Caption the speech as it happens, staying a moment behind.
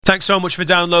Thanks so much for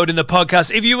downloading the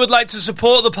podcast. If you would like to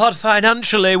support the pod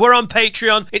financially, we're on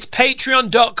Patreon. It's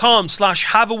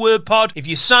patreon.com/haveawordpod. If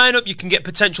you sign up, you can get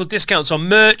potential discounts on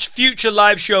merch, future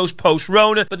live shows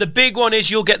post-Rona. But the big one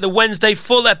is you'll get the Wednesday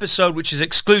full episode, which is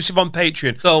exclusive on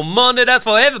Patreon. So Monday, that's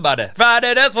for everybody.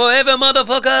 Friday, that's for every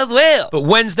motherfucker as well. But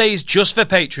Wednesday is just for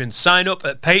patrons. Sign up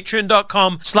at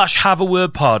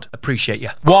patreon.com/haveawordpod. Appreciate you.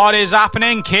 What is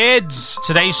happening, kids?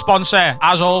 Today's sponsor,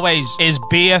 as always, is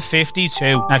Beer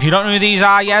 52. Now, if you don't know who these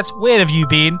are yet, where have you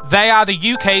been? They are the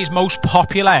UK's most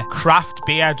popular craft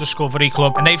beer discovery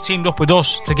club, and they've teamed up with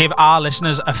us to give our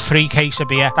listeners a free case of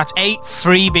beer. That's 8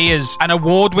 free beers, an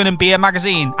award-winning beer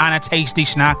magazine, and a tasty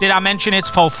snack. Did I mention it's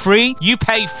for free? You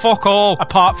pay fuck all,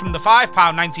 apart from the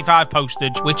 £5.95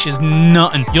 postage, which is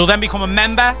nothing. You'll then become a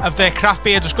member of their craft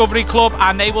beer discovery club,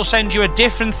 and they will send you a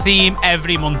different theme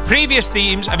every month. Previous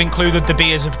themes have included the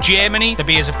beers of Germany, the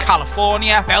beers of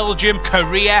California, Belgium,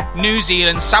 Korea, New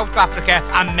Zealand, South Africa,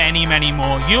 and many, many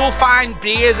more. You'll find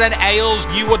beers and ales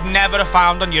you would never have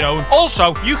found on your own.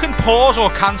 Also, you can pause or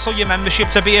cancel your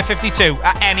membership to Beer 52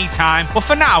 at any time. But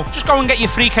for now, just go and get your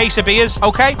free case of beers,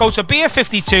 okay? Go to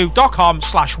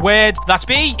beer52.com/word. That's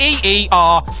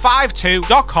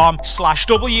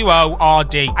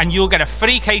BEER52.com/WORD, and you'll get a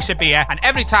free case of beer. And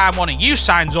every time one of you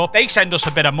signs up, they send us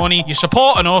a bit of money. You're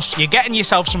supporting us. You're getting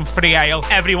yourself some free ale.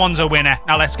 Everyone's a winner.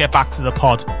 Now let's get back to the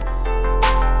pod.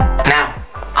 Now,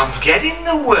 I'm getting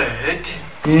the word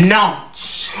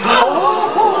nonce.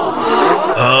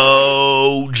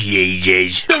 Oh,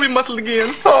 Jesus. Show me muscle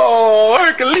again. Oh,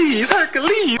 Hercules.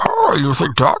 Oh, you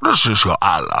think darkness is your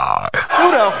ally?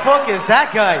 Who the fuck is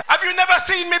that guy? Have you never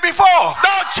seen me before?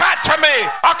 Don't chat to me.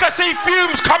 I can see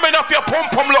fumes coming off your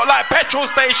pum-pum look like petrol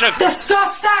station.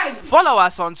 Disgusting! Follow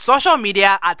us on social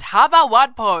media at Have a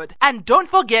Word Pod. And don't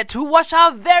forget to watch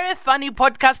our very funny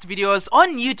podcast videos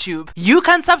on YouTube. You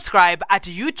can subscribe at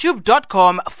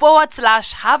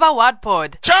youtube.com/Have a Word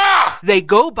Pod. Cha! They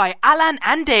go by Alan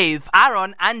and Dave,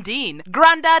 Aaron and Dean,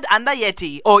 Grandad and the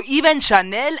Yeti, or even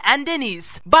Chanel and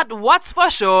Denise. But what's for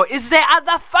sure is they are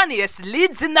the funniest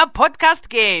leads in the podcast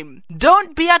game.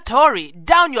 Don't be a Tory,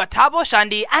 down your Tabo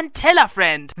Shandy and tell a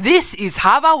friend. This is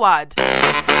Have a Word.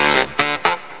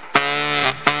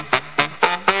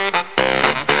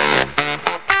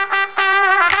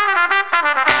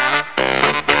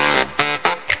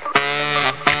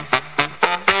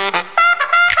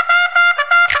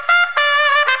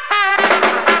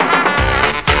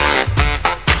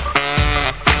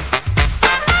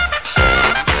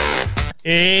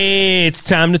 It's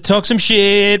time to talk some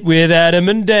shit with Adam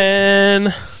and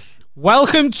Dan.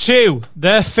 Welcome to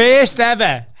the first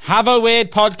ever Have a Word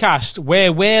podcast,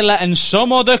 where we're letting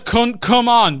some other cunt come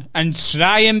on and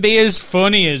try and be as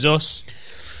funny as us.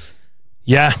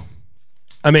 Yeah.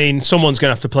 I mean, someone's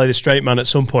going to have to play the straight man at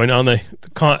some point, aren't they?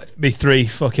 There can't be 3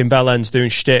 fucking bellends doing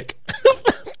shtick.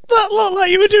 That looked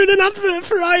like you were doing an advert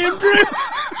for Iron Brew.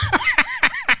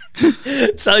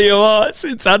 Tell you what,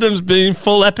 since Adam's been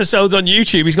full episodes on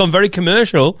YouTube, he's gone very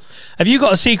commercial. Have you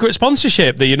got a secret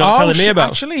sponsorship that you're not telling me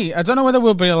about? Actually, I don't know whether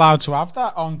we'll be allowed to have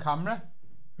that on camera.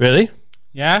 Really?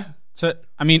 Yeah.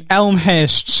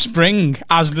 Elmhurst Spring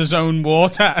as the zone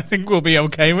water, I think we'll be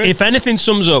okay with. If anything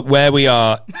sums up where we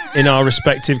are in our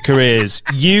respective careers,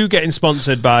 you getting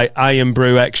sponsored by Iron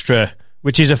Brew Extra,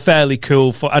 which is a fairly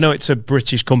cool... I know it's a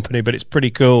British company, but it's pretty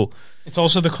cool. It's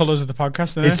also the colours of the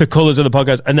podcast, isn't it? It's the colours of the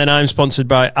podcast. And then I'm sponsored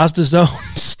by Asda Zone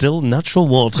Still Natural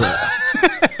Water.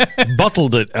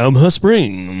 Bottled at Elmhurst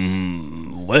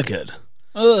Spring. Wicked.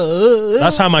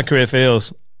 That's how my career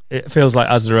feels. It feels like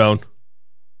Asda Own.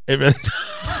 It really...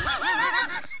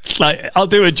 like, I'll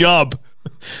do a job,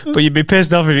 but you'd be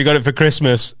pissed off if you got it for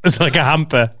Christmas. It's like a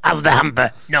hamper. Asda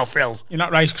hamper. No frills. You're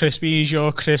not Rice Krispies,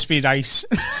 you're Crispy Rice.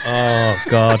 Oh,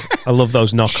 God. I love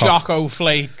those knockoff. Choco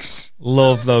Flakes.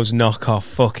 Love those knockoff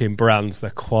fucking brands.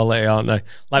 They're quality, aren't they?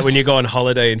 Like when you go on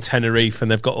holiday in Tenerife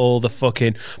and they've got all the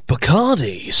fucking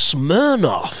Bacardi,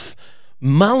 Smirnoff,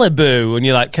 Malibu, and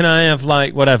you're like, can I have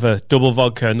like whatever, double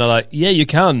vodka? And they're like, yeah, you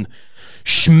can.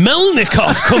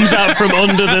 Schmelnikov comes out from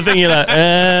under the thing. You're like,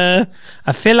 I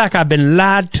feel like I've been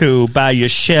lied to by your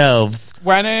shelves.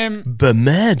 When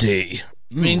Bermedi,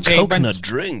 coconut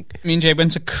drink. Me and Jay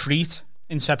went to Crete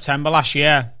in September last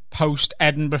year, post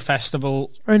Edinburgh Festival.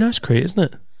 It's very nice, Crete, isn't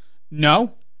it?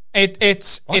 No,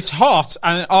 it's hot,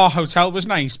 and our hotel was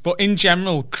nice, but in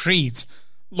general, Crete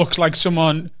looks like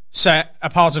someone set a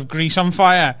part of Greece on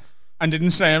fire and didn't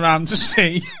stay around to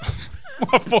see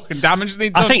what fucking damage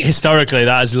they'd done. I think historically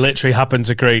that has literally happened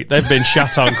to Crete. They've been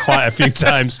shat on quite a few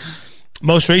times.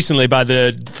 Most recently by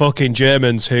the fucking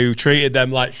Germans who treated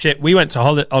them like shit. We went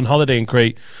to on holiday in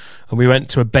Crete and we went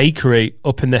to a bakery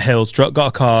up in the hills, got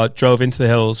a car, drove into the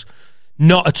hills,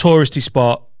 not a touristy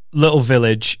spot, little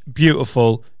village,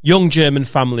 beautiful, young German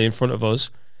family in front of us,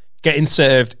 getting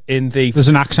served in the... There's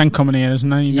an accent coming in, isn't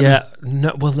there? Yeah,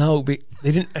 no,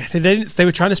 they didn't, they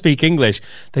were trying to speak English.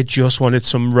 They just wanted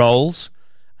some rolls.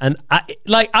 And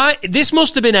this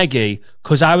must have been eggy,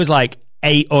 because I was like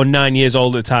 8 or 9 years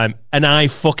old at the time, and I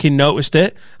fucking noticed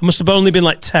it. I must have only been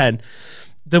like 10.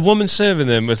 The woman serving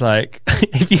them was like,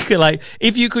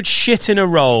 if you could shit in a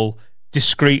roll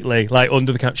discreetly, like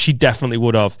under the counter, she definitely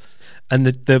would have. And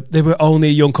they were only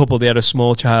a young couple. They had a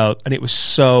small child, and it was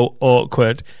so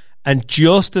awkward. And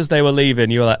just as they were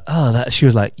leaving, you were like, oh, that. She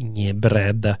was like, yeah,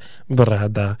 brada.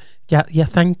 Yeah,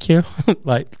 thank you.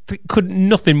 Like,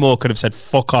 nothing more could have said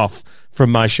fuck off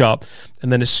from my shop.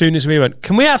 And then as soon as we went,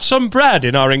 can we have some bread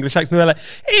in our English accent? They were like,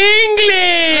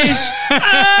 English!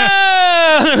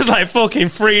 There was like fucking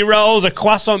 3 rolls, a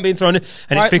croissant being thrown in.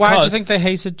 And why do you think they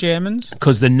hated Germans?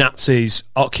 Because the Nazis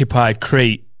occupied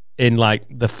Crete in like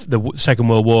the Second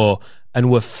World War and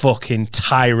were fucking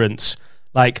tyrants.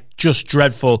 Like, just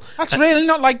dreadful. That's really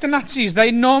not like the Nazis.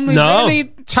 They normally really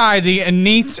tidy and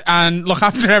neat and look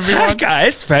after everyone.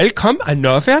 Guys, welcome. I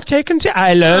know we have taken the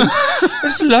island.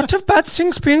 There's a lot of bad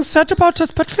things being said about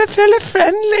us, but we're very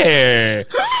friendly.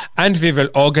 And we will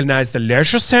organize the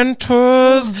leisure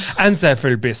centers, and there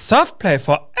will be soft play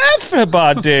for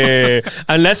everybody.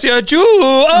 Unless you're a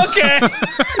Jew. Okay.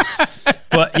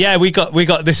 But yeah, we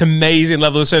got this amazing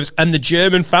level of service, and the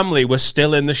German family was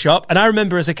still in the shop. And I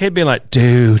remember as a kid being like,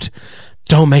 dude,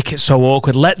 don't make it so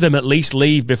awkward. Let them at least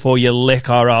leave before you lick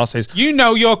our asses. You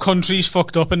know your country's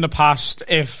fucked up in the past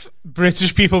if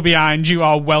British people behind you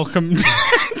are welcomed.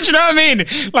 Do you know what I mean?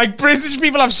 Like, British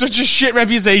people have such a shit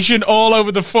reputation all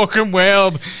over the fucking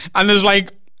world, and there's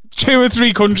like 2 or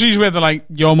 3 countries where they're like,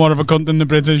 you're more of a cunt than the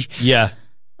British. Yeah.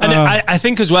 And I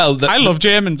think as well that... I love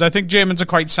Germans. I think Germans are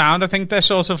quite sound. I think they're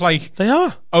sort of like... They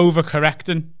are. Overcorrecting.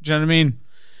 Do you know what I mean?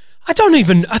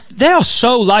 They are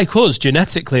so like us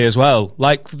genetically as well.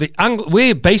 Like,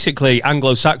 we're basically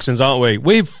Anglo-Saxons, aren't we?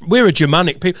 We're a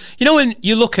Germanic people. You know, when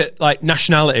you look at like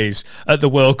nationalities at the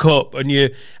World Cup and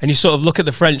you sort of look at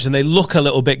the French and they look a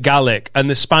little bit Gallic, and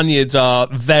the Spaniards are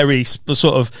very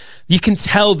sort of... You can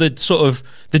tell the sort of...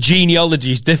 The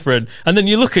genealogy is different. And then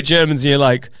you look at Germans and you're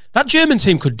like, that German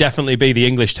team could definitely be the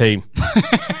English team.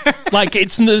 Like,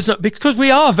 it's not, because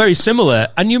we are very similar.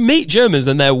 And you meet Germans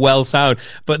and they're well sound.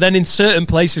 But then in certain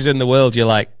places in the world, you're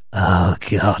like, oh,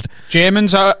 God.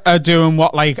 Germans are doing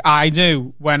what, like, I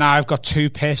do when I've got too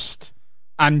pissed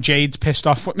and Jade's pissed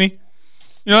off with me.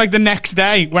 You know, like the next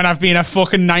day when I've been a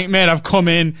fucking nightmare, I've come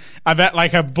in, I've ate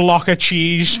like a block of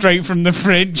cheese straight from the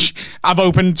fridge. I've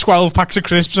opened 12 packs of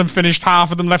crisps and finished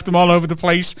half of them, left them all over the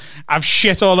place. I've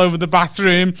shit all over the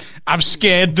bathroom. I've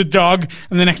scared the dog.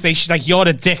 And the next day she's like, you're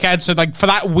a dickhead. So like for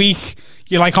that week,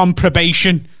 you're like on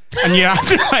probation. And you have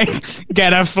to like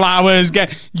get her flowers,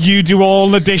 you do all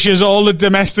the dishes, all the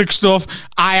domestic stuff.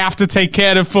 I have to take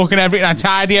care of fucking everything. I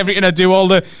tidy everything. I do all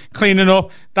the cleaning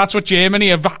up. That's what Germany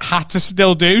have had to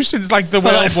still do since like the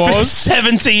world wars.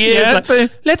 70 years. Yeah,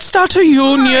 like, let's start a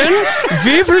union.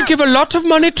 We will give a lot of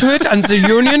money to it, and the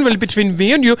union will be between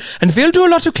me and you, and we'll do a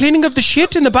lot of cleaning of the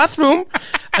shit in the bathroom,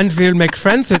 and we'll make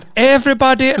friends with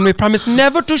everybody, and we promise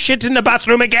never to shit in the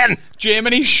bathroom again.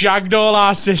 Germany shagged all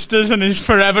our sisters and is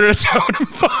forever atoning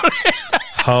for it.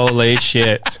 Holy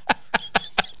shit.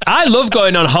 I love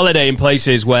going on holiday in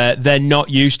places where they're not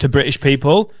used to British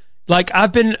people. Like,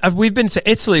 we've been to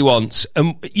Italy once,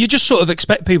 and you just sort of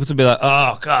expect people to be like,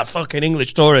 oh, God, fucking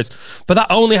English tourists. But that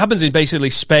only happens in basically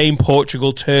Spain,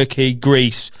 Portugal, Turkey,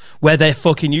 Greece, where they're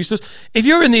fucking useless. If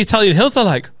you're in the Italian hills, they're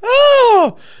like,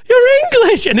 oh, you're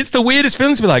English. And it's the weirdest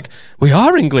feeling to be like, we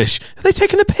are English. Are they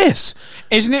taking a piss?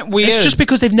 Isn't it weird? It's just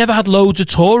because they've never had loads of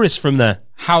tourists from there.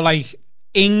 How, like,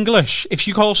 English, if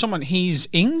you call someone, he's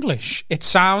English, it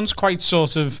sounds quite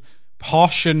sort of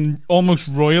posh and almost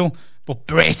royal. But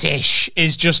British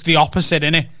is just the opposite,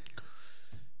 innit?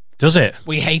 Does it?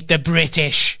 We hate the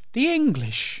British. The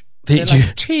English. They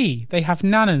like tea. They have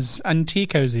nanas and tea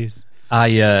cozies.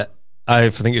 I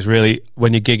think it's really,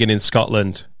 when you're gigging in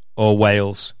Scotland or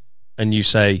Wales and you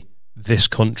say, this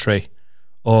country,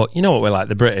 or, you know what we're like,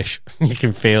 the British, you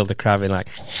can feel the crowd being like...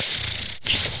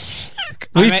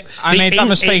 I made that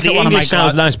mistake at one of my... English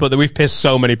sounds nice, but we've pissed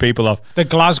so many people off. The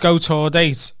Glasgow tour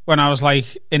date, when I was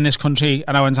like in this country,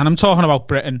 and I went, and I'm talking about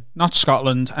Britain, not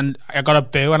Scotland, and I got a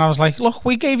boo, and I was like, look,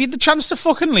 we gave you the chance to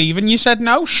fucking leave, and you said,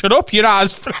 no, shut up, your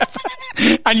ass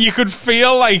forever. And you could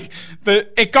feel like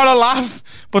it got a laugh,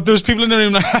 but there was people in the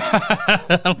room like,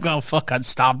 I'm going to fucking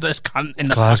stab this cunt in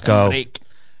the Glasgow, fucking break.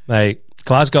 Mate,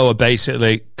 Glasgow are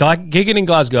basically gigging in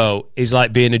Glasgow is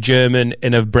like being a German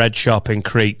in a bread shop in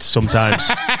Crete sometimes.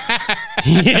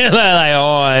 You're like,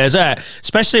 oh, is it?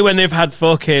 Especially when they've had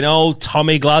fucking old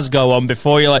Tommy Glasgow on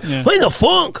before. You're like, what the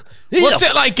fuck? What's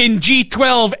it like in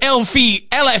G12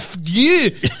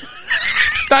 LFU?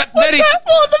 What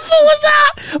the fuck was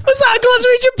that? Was that a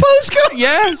Glaswegian postcode?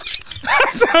 Yeah.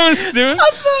 That's what I was doing.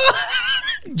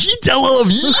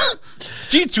 G12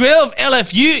 G12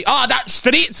 LFU. Oh, that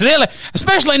streets really,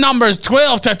 especially numbers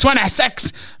 12 to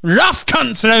 26. Rough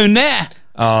cunts around there.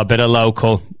 Oh, a bit of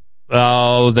local.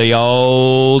 Oh, the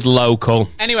old local.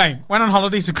 Anyway, went on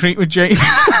holiday to Crete with Jane.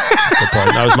 Good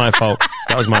point. That was my fault.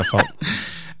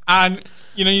 And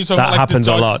you talk that about happens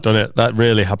a lot, doesn't it? That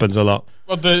really happens a lot.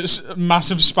 Well, the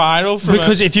massive spiral from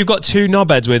because if you've got two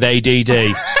knobheads with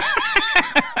ADD.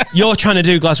 You're trying to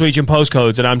do Glaswegian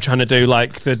postcodes and I'm trying to do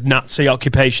like the Nazi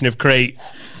occupation of Crete.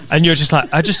 And you're just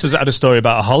like, I just had a story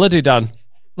about a holiday, Dan.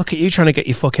 Look at you trying to get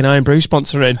your fucking Iron Brew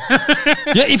sponsor in.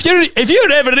 Yeah, if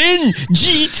you're ever in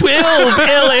G12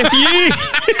 LFU,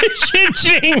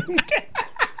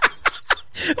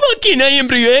 fucking Iron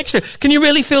Brew Extra. Can you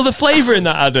really feel the flavour in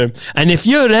that, Adam? And if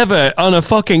you're ever on a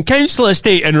fucking council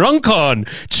estate in Runcorn,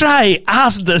 try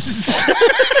Asda's.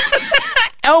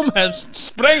 Elmhurst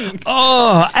Spring.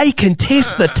 Oh, I can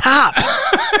taste the tap.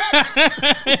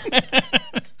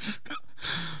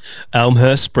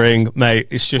 Elmhurst Spring, mate.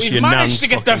 It's just We've your managed to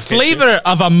get the kitchen. flavour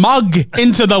of a mug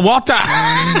into the water.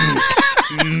 How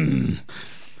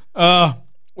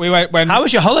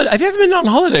was your holiday? Have you ever been on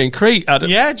holiday in Crete, Adam?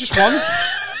 Yeah, just once.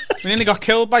 We nearly got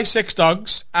killed by 6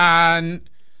 dogs, and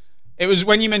it was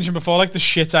when you mentioned before, like the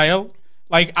shit ale.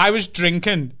 Like I was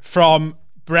drinking from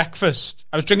breakfast.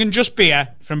 I was drinking just beer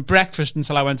from breakfast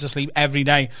until I went to sleep every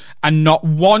day, and not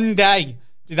one day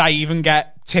did I even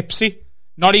get tipsy.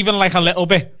 Not even like a little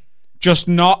bit. Just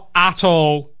not at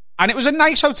all. And it was a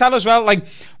nice hotel as well. Like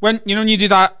when you do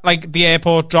that, like the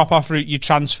airport drop off route, you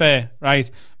transfer, right?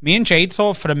 Me and Jade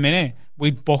thought for a minute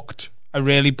we'd booked a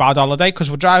really bad holiday because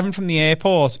we're driving from the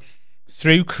airport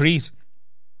through Crete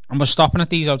and we're stopping at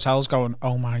these hotels going,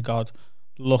 oh my God,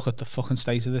 look at the fucking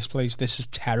state of this place. This is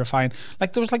terrifying.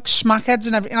 Like there was like smackheads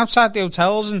and everything outside the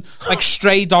hotels and like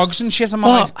stray dogs and shit. I'm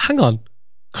like, hang on.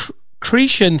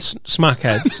 Cretan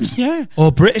smackheads? Yeah.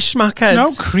 Or British smackheads? No,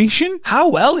 Cretan. How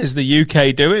well is the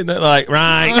UK doing? They're like,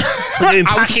 right, we're doing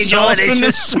package orders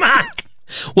for smack.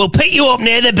 We'll pick you up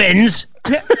near the bins.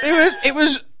 It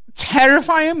was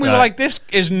terrifying. We were like, this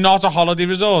is not a holiday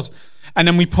resort. And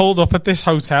then we pulled up at this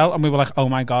hotel and we were like, oh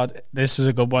my God, this is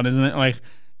a good one, isn't it? Like,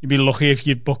 you'd be lucky if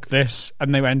you'd booked this.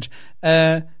 And they went,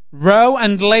 Roe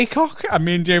and Laycock. And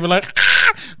me and Jay were like,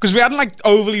 because we hadn't like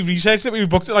overly researched it. We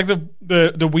booked it like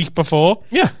the week before.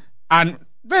 Yeah. And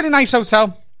really nice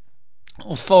hotel.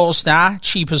 4-star,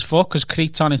 cheap as fuck because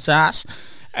Crete's on its ass.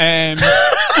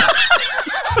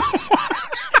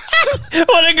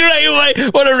 What a great way.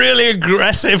 What a really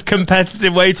aggressive,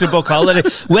 competitive way to book holiday.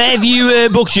 Where have you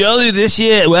booked your holiday this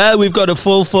year? Well, we've got a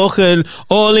full fucking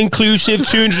all-inclusive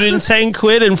 210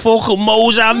 quid in fucking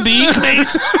Mozambique, mate.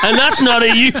 And that's not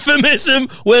a euphemism.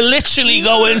 We're literally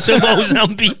going to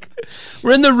Mozambique.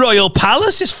 We're in the Royal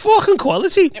Palace. It's fucking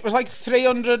quality. It was like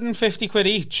 350 quid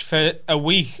each for a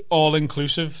week,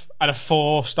 all-inclusive, at a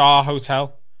 4-star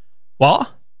hotel.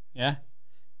 What? Yeah.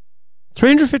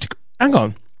 350... Hang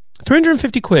on.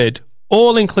 350 quid,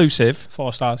 all inclusive.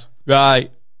 4 stars.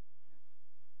 Right.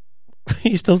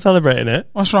 You still celebrating it?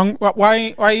 What's wrong?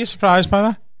 Why are you surprised by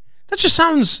that? That just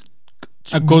sounds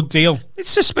a good deal.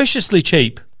 It's suspiciously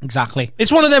cheap. Exactly.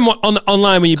 It's one of them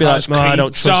online when you'd be like, no, I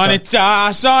don't trust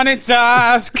that.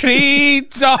 Sonitas, Crete,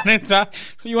 Sonitas.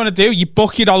 What you want to do? You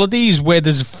book your holidays where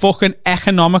there's fucking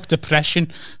economic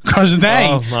depression because they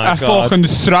are fucking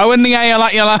throwing the ale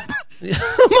at you, lad.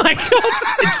 Oh my God,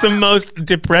 it's the most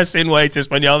depressing way to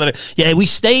spend your holiday. Yeah, we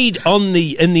stayed in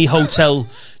the hotel,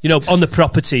 on the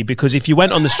property, because if you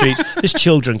went on the streets, there's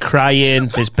children crying,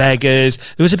 there's beggars,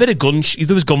 there was a bit of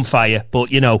there was gunfire, but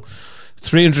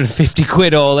 350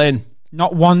 quid all in.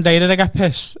 Not one day did I get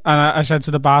pissed, and I said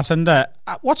to the bartender,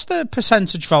 what's the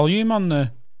percentage volume on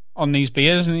these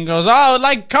beers? And he goes, oh,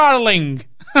 like Carling.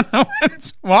 And I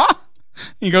went, what?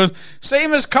 He goes,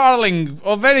 same as Carling,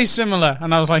 or very similar.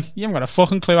 And I was like, you haven't got a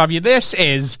fucking clue, have you? This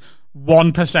is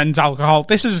 1% alcohol.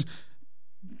 This is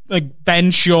like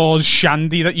Ben Shaw's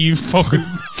shandy that you fucking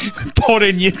put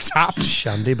in your tap.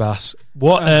 Shandy Bass.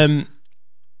 What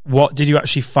did you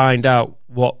actually find out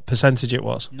what percentage it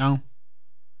was? No.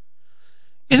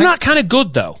 Isn't that kind of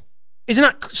good though? Isn't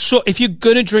that so? If you're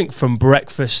gonna drink from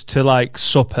breakfast to like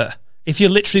supper, if you're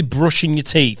literally brushing your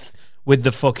teeth with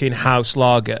the fucking house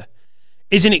lager,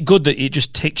 isn't it good that it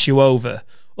just ticks you over?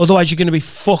 Otherwise, you're going to be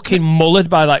fucking mullered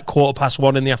by like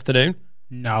 1:15 in the afternoon.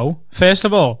 No. First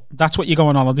of all, that's what you go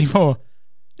on holiday for.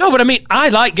 No, but I mean, I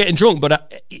like getting drunk,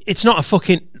 but it's not a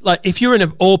fucking... Like, if you're in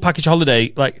an all-package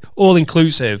holiday, like,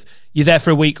 all-inclusive, you're there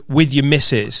for a week with your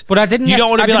missus. But I didn't You don't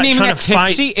want to be, like, trying to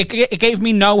tipsy. fight... It gave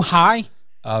me no high.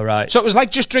 Oh, right. So it was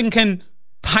like just drinking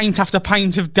pint after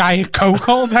pint of Diet Coke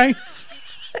all day.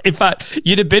 In fact,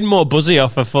 you'd have been more buzzy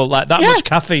off a full... Like, that much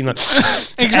caffeine. Like,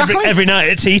 exactly. Every night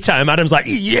at tea time, Adam's like,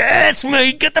 yes,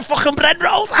 mate, get the fucking bread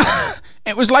roll.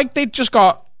 It was like they'd just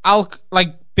got,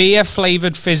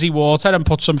 beer-flavoured fizzy water and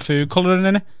put some food colouring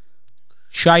in it.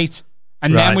 Shite.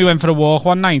 And then we went for a walk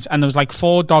one night and there was like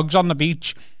 4 dogs on the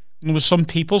beach and there was some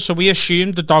people, so we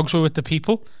assumed the dogs were with the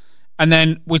people. And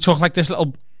then we took like this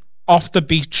little off the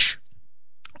beaten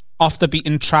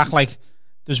track, like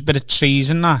there's a bit of trees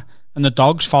in that, and the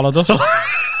dogs followed us.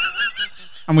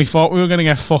 And we thought we were going to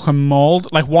get fucking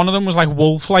mauled. Like one of them was like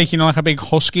wolf-like, like a big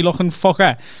husky-looking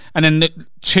fucker. And then the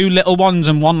 2 little ones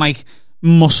and one like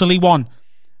muscly one.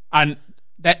 And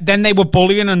then they were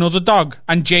bullying another dog,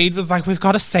 and Jade was like, we've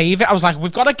got to save it. I was like,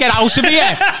 we've got to get out of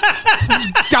here.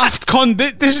 Daft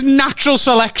cunt. This is natural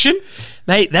selection.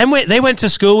 Mate, they went to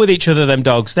school with each other, them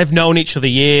dogs. They've known each other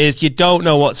years. You don't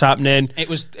know what's happening. It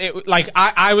was like,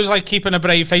 I was like keeping a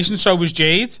brave face, and so was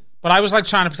Jade. But I was like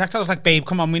trying to protect her. I was like, babe,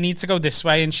 come on, we need to go this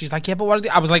way. And she's like, yeah, but what are they?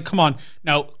 I was like, come on.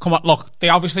 No, come on. Look, they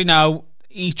obviously know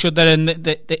each other, and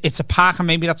it's a park, and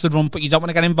maybe that's the run, but you don't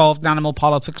want to get involved in animal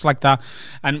politics like that.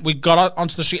 And we got out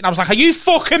onto the street, and I was like, are you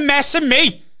fucking messing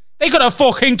me? They could have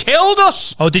fucking killed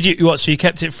us. Oh, did you? What? So you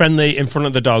kept it friendly in front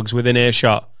of the dogs within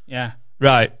earshot? Yeah.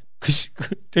 Right. Because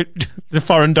the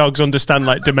foreign dogs understand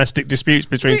like domestic disputes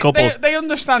between couples. They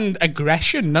understand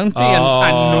aggression, don't they?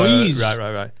 And noise.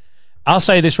 Right. I'll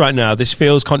say this right now. This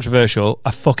feels controversial.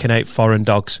 I fucking hate foreign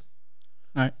dogs.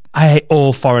 Right. I hate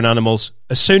all foreign animals.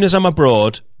 As soon as I'm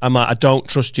abroad, I'm like, I don't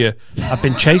trust you. I've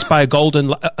been chased by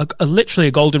literally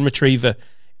a golden retriever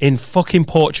in fucking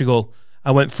Portugal.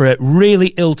 I went for a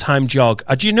really ill-timed jog.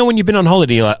 Do you know when you've been on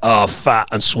holiday, you're like, oh, fat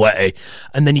and sweaty,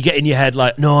 and then you get in your head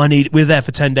like, no, we're there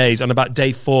for 10 days. On about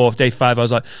day 4, day 5, I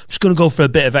was like, I'm just going to go for a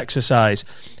bit of exercise.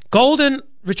 Golden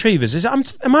retrievers, am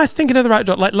I thinking of the right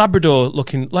dog? Like Labrador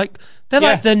looking, like they're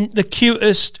like the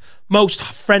cutest, most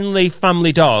friendly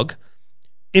family dog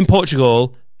in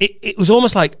Portugal. It was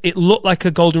almost like it looked like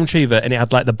a golden retriever, and it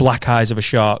had like the black eyes of a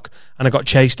shark. And I got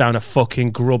chased down a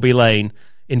fucking grubby lane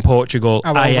in Portugal.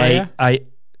 How old were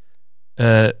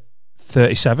you?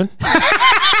 37. It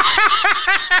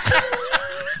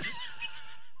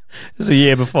was a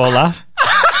year before last.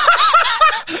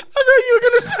 I thought you were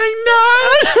going to say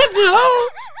 9. No.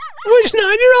 Which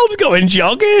 9-year-old's going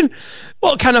jogging?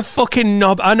 What kind of fucking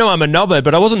knob? I know I'm a knobhead,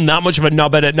 but I wasn't that much of a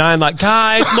knobhead at 9. Like,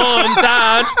 guys, mum,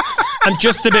 dad, I'm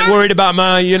just a bit worried about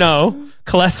my,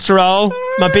 cholesterol.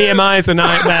 My BMI is a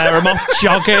nightmare. I'm off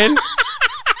jogging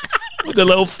with a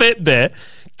little Fitbit.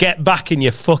 Get back in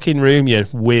your fucking room, you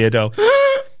weirdo.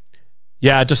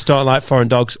 Yeah, I just don't like foreign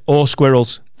dogs or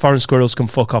squirrels. Foreign squirrels can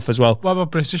fuck off as well. What about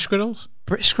British squirrels?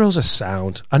 British squirrels are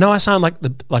sound. I know I sound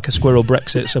like a squirrel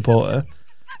Brexit supporter.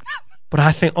 But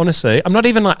I think, honestly, I'm not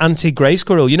even like anti-grey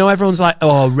squirrel. Everyone's like,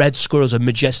 oh, red squirrels are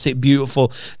majestic,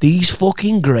 beautiful. These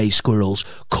fucking grey squirrels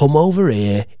come over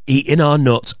here eating our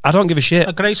nuts. I don't give a shit.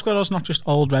 A grey squirrel's not just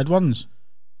old red ones.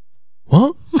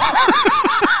 What?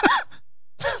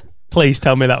 Please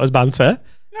tell me that was banter.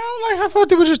 No, I thought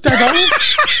they were just dead on.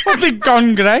 What, they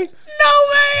gone grey? No,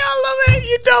 mate, I love it.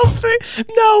 You don't think...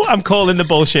 No, I'm calling the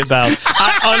bullshit bell.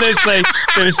 Honestly,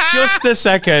 there was just a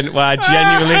second where I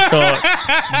genuinely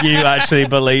thought you actually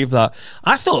believe that.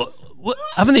 I thought,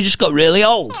 haven't they just got really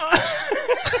old?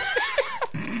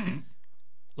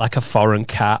 Like a foreign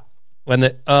cat.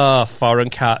 Foreign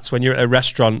cats. When you're at a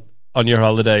restaurant on your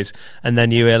holidays and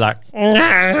then you hear like...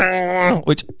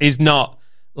 Which is not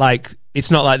like... It's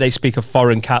not like they speak a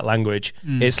foreign cat language.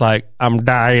 It's like, I'm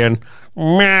dying.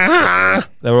 They're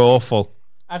awful.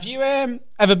 Have you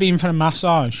ever been for a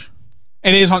massage?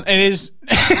 It is.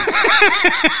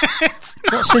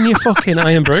 What's in your fucking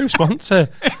Iron Brew sponsor?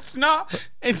 It's not.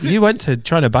 You went to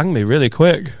trying to bang me really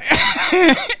quick.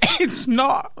 It's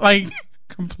not like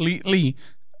completely.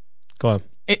 Go on.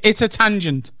 It's a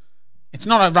tangent. It's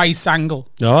not a right angle.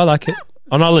 No, I like it.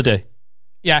 On holiday?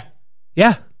 Yeah.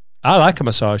 Yeah. I like a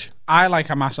massage. I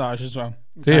like a massage as well.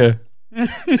 Do you?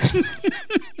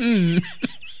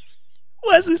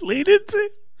 Where's this leading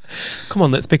to? Come on,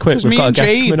 let's be quick. We've got a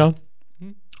guest coming on.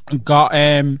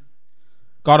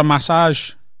 Got a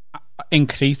massage in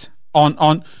Crete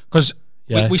on because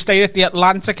we stayed at the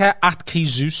Atlantica at Key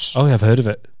Zeus. Oh, yeah, I've heard of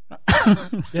it.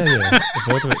 Yeah, I've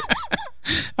heard of it.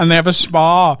 And they have a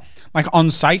spa. like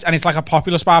on site, and it's like a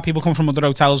popular spa. People come from other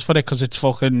hotels for it because it's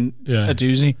fucking a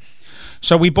doozy.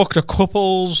 So we booked a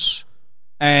couple's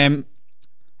head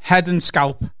and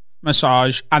scalp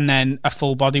massage and then a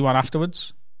full body one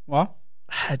afterwards. What?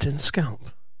 Head and scalp?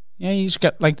 Yeah, you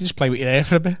just play with your hair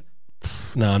for a bit.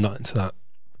 No, I'm not into that.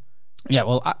 Yeah,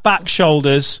 well, back,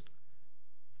 shoulders,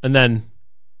 and then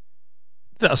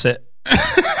that's it.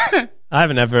 I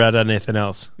haven't ever had anything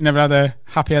else. You never had a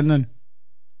happy ending?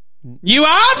 You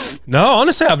have? No,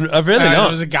 honestly, I've really not.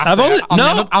 There was a gap there.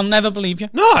 I'll never believe you.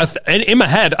 No, in my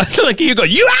head, I feel like you go,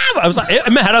 you have. I was like,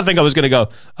 in my head, I think I was going to go,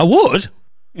 I would.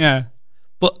 Yeah.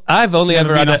 But I've only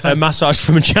ever had a massage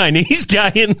from a Chinese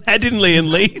guy in Headingley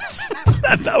and Leeds.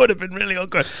 That would have been really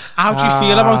awkward. How do you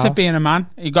feel about it being a man?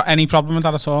 You got any problem with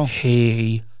that at all?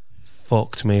 He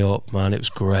fucked me up, man. It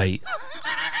was great.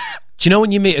 Do you know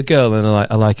when you meet a girl and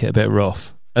I like it a bit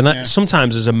rough? And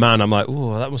sometimes as a man, I'm like,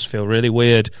 oh, that must feel really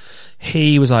weird.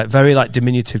 He was like very like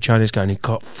diminutive Chinese guy, and he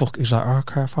was like,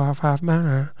 okay, 5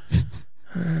 man.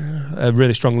 A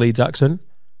really strong Leeds accent.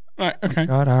 Right, okay.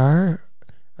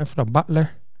 I'm from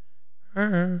Butler.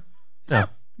 No.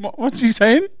 What's he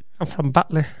saying? I'm from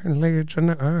Butler in Leeds. I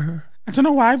don't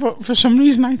know why, but for some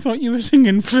reason I thought you were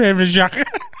singing Frère Jacques.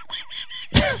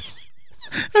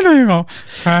 And then you go,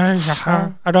 I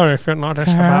don't know if you know this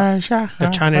about the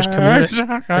Chinese community.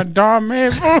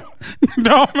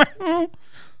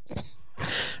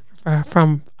 I'm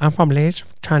from Leeds,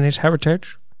 Chinese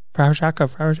heritage.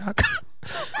 Frère Jacques.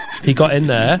 He got in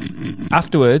there.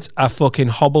 Afterwards, I fucking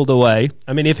hobbled away.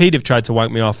 I mean, if he'd have tried to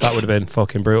wank me off, that would have been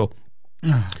fucking brutal.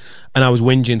 And I was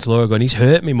whinging to Laura going, he's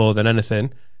hurt me more than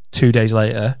anything. 2 days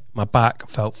later, my back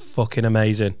felt fucking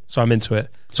amazing. So I'm into it.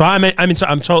 So I'm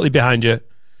totally behind you.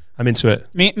 I'm into it.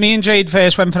 Me and Jade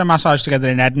first went for a massage together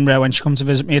in Edinburgh when she come to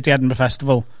visit me at the Edinburgh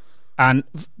Festival. And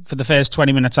for the first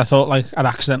 20 minutes, I thought like I'd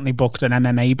accidentally booked an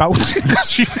MMA bout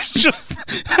because she was just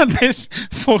had this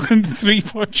fucking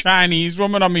 3-foot Chinese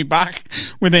woman on me back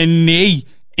with a knee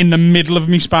in the middle of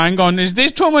me spine going, is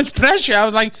this too much pressure? I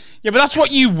was like, yeah, but that's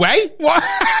what you weigh. What?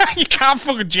 You can't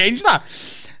fucking change that.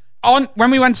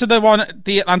 When we went to the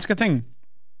Atlantica thing,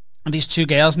 and these two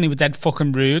girls, and they were dead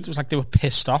fucking rude. It was like they were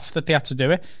pissed off that they had to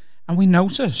do it. And we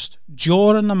noticed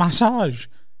during the massage,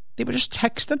 they were just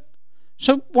texting.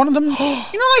 So one of them, you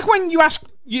know, like when you ask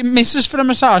your missus for a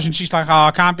massage and she's like, oh,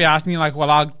 I can't be asked. And you're like,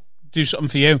 well, I'll do something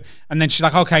for you. And then she's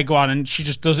like, okay, go on. And she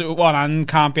just does it with one hand,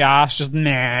 can't be asked, just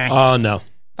nah. Oh, no.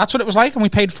 That's what it was like. And we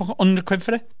paid £100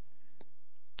 for it.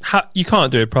 You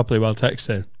can't do it properly while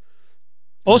texting.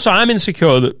 Also, I'm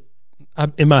insecure that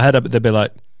in my head, they'd be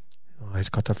like, oh, he's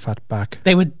got a fat back.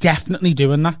 They were definitely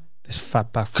doing that. This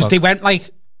fat back. Because they went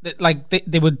like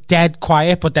they were dead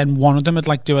quiet, but then one of them would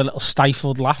like do a little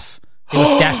stifled laugh. They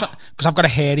were definitely, because I've got a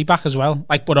hairy back as well,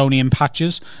 like but only in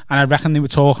patches, and I reckon they were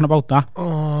talking about that.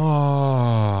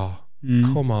 Oh,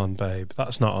 come on, babe,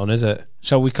 that's not on, is it?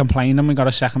 So we complained and we got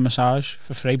a second massage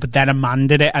for free, but then a man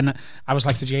did it, and I was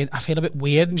like to Jade, I feel a bit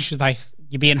weird, and she was like,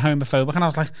 you're being homophobic, and I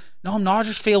was like, no, I'm not, I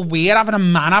just feel weird having a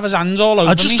man have his hands all over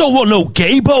me. I just don't want no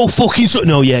gay ball fucking something.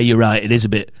 No, yeah, you're right, it is a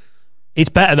bit. It's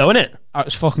better though, isn't it? Oh, it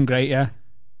was fucking great, yeah.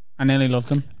 I nearly loved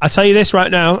them. I tell you this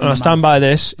right now, and I stand by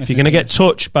this. If you're going to get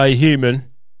touched by a human,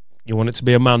 you want it to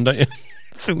be a man, don't you?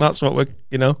 I think that's what we're,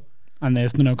 you know. And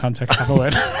there's no context have a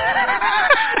word.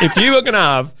 If you were going to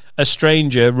have a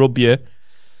stranger rub you,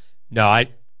 no,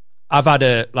 I've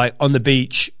had like on the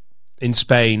beach in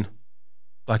Spain,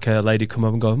 like a lady come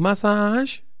up and go,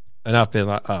 massage. And I've been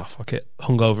like, oh, fuck it,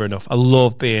 hungover enough. I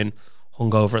love being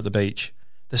hungover at the beach.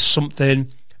 There's something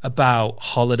about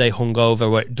holiday hungover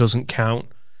where it doesn't count.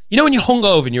 You know when you're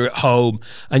hungover and you're at home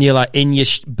and you're like in your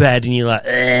bed and you're like,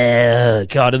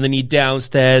 God, and then you're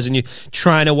downstairs and you're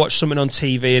trying to watch something on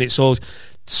TV and it's all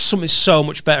something so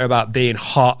much better about being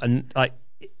hot and like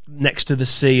next to the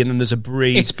sea and then there's a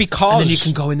breeze. It's because and then you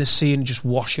can go in the sea and just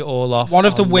wash it all off. One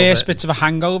of the worst bits of a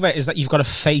hangover is that you've got to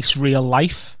face real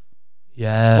life.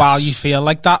 Yes. While you feel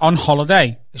like that on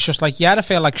holiday, it's just like, yeah, I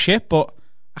feel like shit, but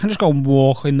I can just go and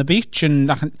walk in the beach and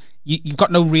you've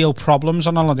got no real problems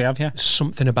on holiday, have you?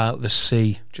 Something about the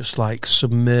sea, just like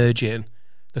submerging,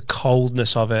 the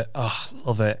coldness of it. Oh,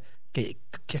 love it.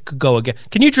 Could go again.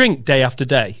 Can you drink day after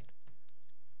day?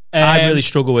 I really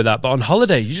struggle with that, but on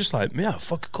holiday, you're just like, yeah,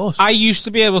 fuck, of course. I used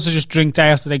to be able to just drink day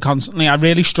after day constantly. I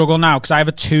really struggle now because I have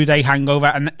a 2-day hangover,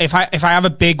 and if I have a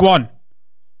big one,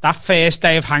 that first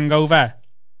day of hangover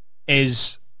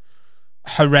is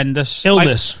horrendous.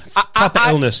 Illness. Proper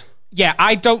illness. Yeah,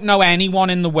 I don't know anyone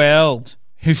in the world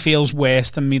who feels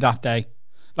worse than me that day.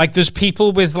 Like, there's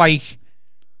people with, like,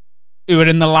 who are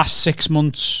in the last 6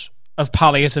 months of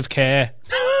palliative care.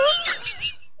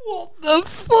 the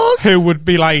fuck? Who would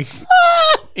be like,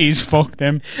 he's fucked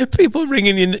him. People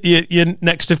ringing your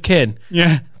next of kin.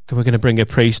 Yeah. We're going to bring a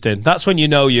priest in. That's when you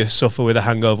know you suffer with a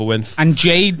hangover. When and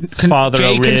Jade can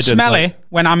smell it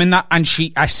when I'm in that, and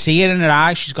I see it in her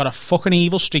eyes. She's got a fucking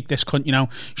evil streak. This cunt, you know.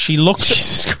 She looks.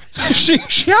 Jesus Christ.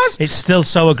 She has. It's still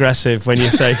so aggressive when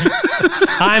you say,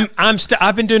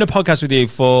 I've been doing a podcast with you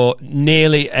for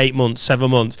nearly 7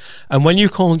 months, and when you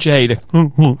call Jade,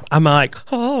 I'm like,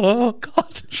 oh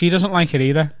God. She doesn't like it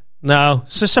either. No,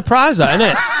 it's a surprise, that,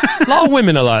 isn't it? A lot of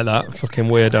women are like that. Fucking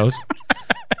weirdos.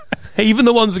 Even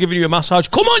the ones that are giving you a massage.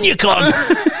 Come on, you cunt!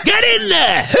 Get in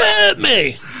there! Hurt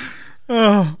me!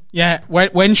 Oh, yeah.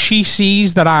 When she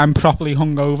sees that I'm properly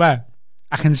hungover,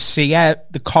 I can see her,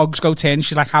 the cogs go turn.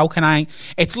 She's like, how can I...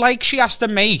 It's like she has to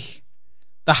make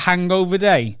the hangover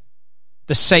day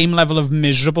the same level of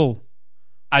miserable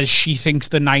as she thinks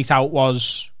the night out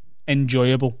was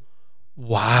enjoyable.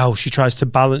 Wow, she tries to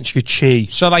balance your chi.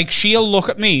 So, like, she'll look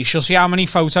at me, she'll see how many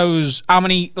photos, how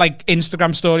many, like,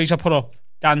 Instagram stories I put up,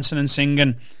 dancing and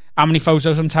singing, how many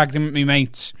photos I'm tagged in with my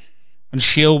mates, and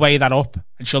she'll weigh that up,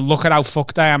 and she'll look at how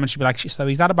fucked I am, and she'll be like, so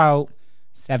he's had about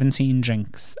 17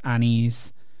 drinks, and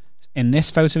he's in this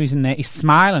photo, he's in there, he's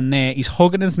smiling there, he's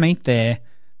hugging his mate there.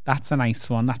 That's a nice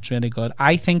one, that's really good.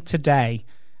 I think today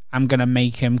I'm gonna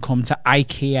make him come to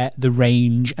IKEA, the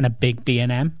Range, and a big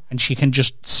B&M, and she can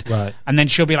just right. And then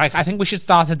she'll be like, I think we should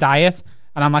start a diet.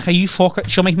 And I'm like, are you fucking...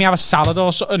 She'll make me have a salad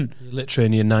or something. You're literally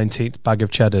in your 19th bag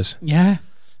of cheddars. Yeah.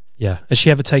 Yeah. Has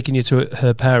she ever taken you to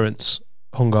her parents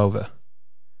hungover?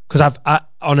 Because I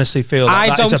honestly feel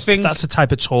that's a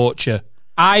type of torture.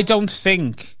 I don't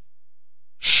think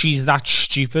she's that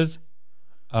stupid.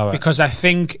 All right. Because I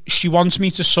think she wants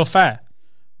me to suffer.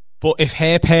 But if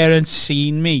her parents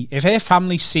seen me, if her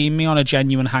family seen me on a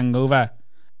genuine hangover,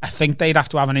 I think they'd have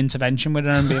to have an intervention with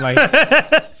her and be like...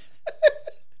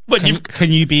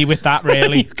 Can you be with that,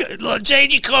 really? Look,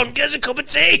 Jade, you can't get us a cup of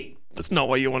tea. That's not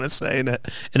what you want to say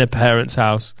in a parent's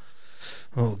house.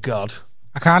 Oh, God.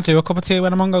 I can't do a cup of tea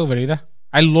when I'm hungover either.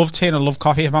 I love tea and I love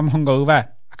coffee if I'm hungover.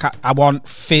 I want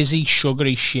fizzy,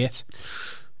 sugary shit.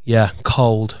 Yeah,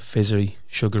 cold, fizzy,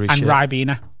 sugary shit. And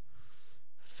Ribena.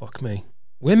 Fuck me.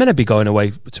 We're meant to be going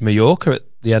away to Mallorca at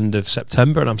the end of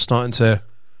September, and I'm starting to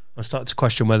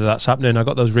question whether that's happening. I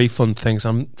got those refund things.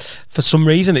 For some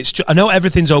reason, I know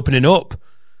everything's opening up,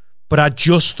 but I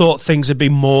just thought things would be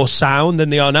more sound than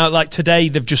they are now. Like today,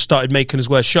 they've just started making us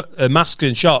wear masks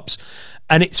in shops,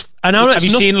 and have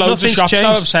you seen loads of shops that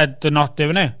have said they're not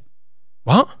doing it?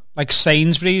 What? Like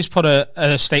Sainsbury's put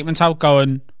a statement out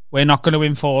going, we're not going to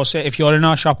enforce it. If you're in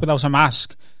our shop without a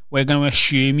mask, we're going to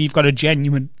assume you've got a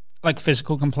genuine, like,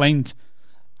 physical complaint,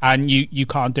 and you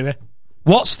can't do it.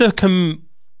 What's the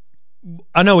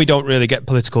I know we don't really get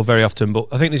political very often, but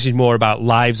I think this is more about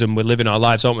lives, and we're living our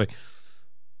lives, aren't we?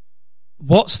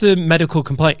 What's the medical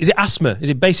complaint? Is it asthma? Is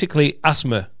it basically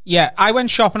asthma? Yeah, I went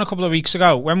shopping a couple of weeks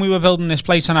ago when we were building this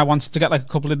place, and I wanted to get like a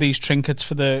couple of these trinkets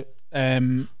for the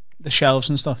shelves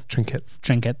and stuff.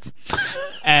 Trinkets.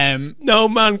 No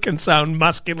man can sound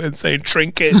masculine saying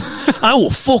trinket. I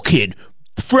will fucking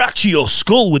fracture your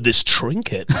skull with this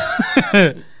trinket.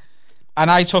 And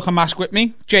I took a mask with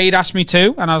me. Jade asked me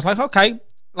to, and I was like, okay,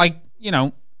 like, you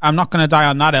know, I'm not going to die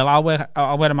on that hill. I'll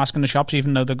wear a mask in the shops,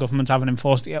 even though the government haven't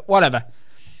enforced it yet. Whatever.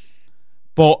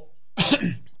 But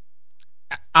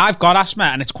I've got asthma,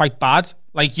 and it's quite bad.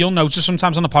 Like, you'll notice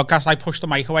sometimes on the podcast, I push the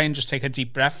mic away and just take a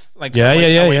deep breath. Like,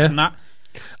 away from that.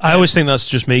 I always think that's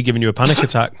just me giving you a panic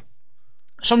attack.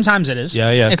 Sometimes it is.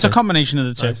 Yeah. It's a combination of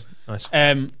the two. Nice.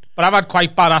 But I've had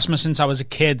quite bad asthma since I was a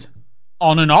kid.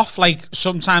 On and off. Like,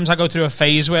 sometimes I go through a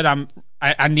phase where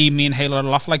I need my inhaler a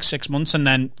lot for like 6 months, and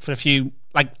then for 2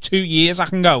 years I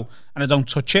can go and I don't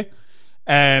touch it.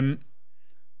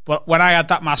 But when I had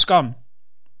that mask on,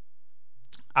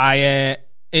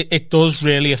 it does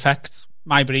really affect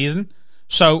my breathing.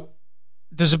 So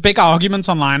there's a big argument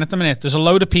online at the minute. There's a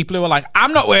load of people who are like,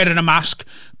 I'm not wearing a mask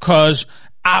because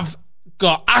I've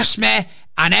got asthma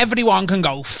and everyone can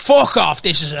go fuck off.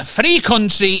 This is a free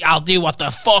country. I'll do what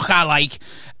the fuck I like.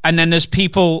 And then there's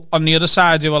people on the other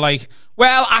side who are like,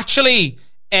 well, actually,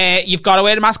 you've got to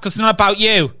wear a mask because it's not about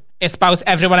you. It's about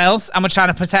everyone else, and we're trying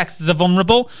to protect the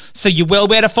vulnerable. So you will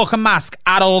wear a fucking mask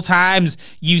at all times,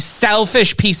 you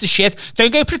selfish piece of shit.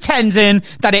 Don't go pretending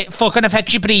that it fucking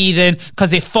affects your breathing,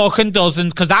 because it fucking doesn't.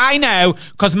 Because I know,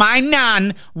 because my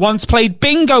nan once played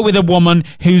bingo with a woman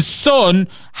whose son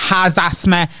has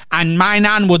asthma, and my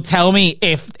nan would tell me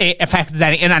if it affected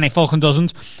anything, and it fucking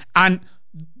doesn't. And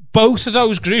both of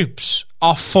those groups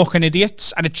are fucking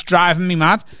idiots, and it's driving me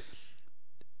mad.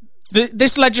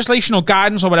 This legislation or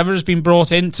guidance or whatever has been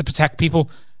brought in to protect people.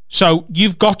 So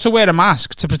you've got to wear a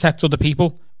mask to protect other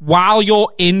people. While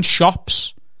you're in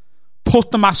shops,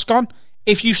 put the mask on.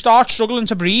 If you start struggling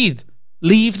to breathe,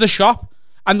 leave the shop.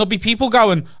 And there'll be people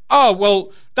going, oh,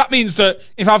 well, that means that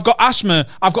if I've got asthma,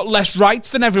 I've got less rights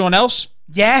than everyone else.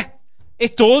 Yeah,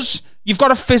 it does. You've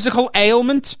got a physical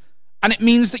ailment, and it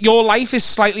means that your life is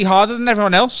slightly harder than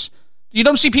everyone else. You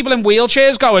don't see people in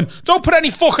wheelchairs going, don't put any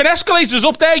fucking escalators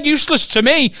up there, useless to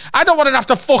me. I don't want to have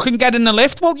to fucking get in the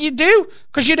lift. Well, you do,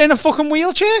 because you're in a fucking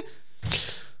wheelchair.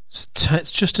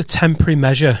 It's just a temporary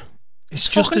measure. It's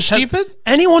just stupid.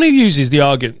 Anyone who uses the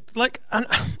argument, like,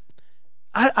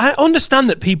 I understand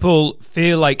that people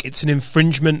feel like it's an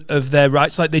infringement of their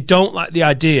rights. Like, they don't like the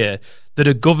idea that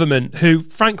a government who,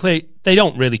 frankly, they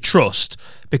don't really trust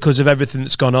because of everything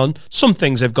that's gone on. Some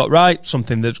things they've got right,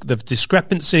 something they've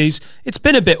discrepancies. It's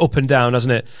been a bit up and down,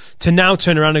 hasn't it? To now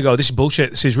turn around and go, this is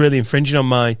bullshit. This is really infringing on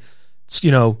my,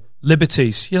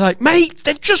 liberties. You're like, mate,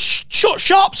 they've just shut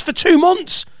shops for 2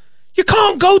 months. You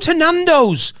can't go to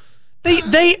Nando's.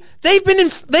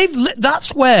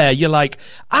 That's where you're like,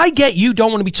 I get you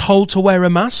don't want to be told to wear a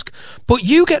mask, but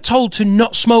you get told to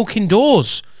not smoke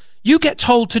indoors. You get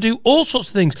told to do all sorts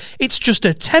of things. It's just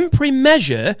a temporary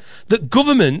measure that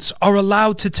governments are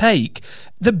allowed to take.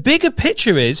 The bigger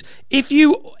picture is, if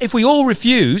we all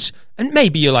refuse, and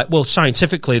maybe you're like, well,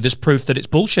 scientifically, there's proof that it's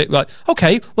bullshit. Like,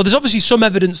 okay, well, there's obviously some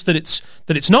evidence that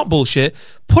it's not bullshit.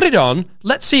 Put it on.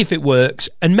 Let's see if it works,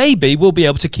 and maybe we'll be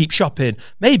able to keep shopping.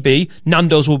 Maybe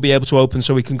Nando's will be able to open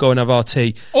so we can go and have our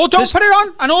tea. Or don't put it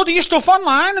on and order your stuff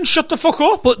online and shut the fuck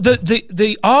up. But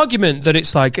the argument that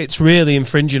it's like it's really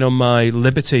infringing on my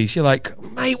liberties, you're like,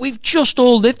 mate, we've just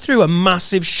all lived through a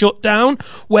massive shutdown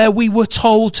where we were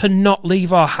told to not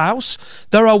leave our house.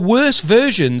 There are worse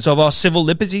versions of our civil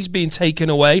liberties being taken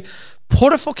away.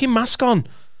 Put a fucking mask on.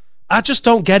 I just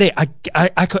don't get it. I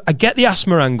get the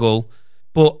asthma angle,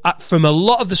 but from a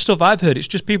lot of the stuff I've heard, it's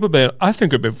just people being, I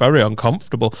think it'd be very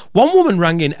uncomfortable. One woman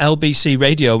rang in LBC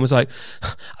radio and was like,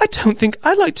 I don't think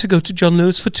I'd like to go to John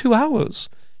Lewis for 2 hours.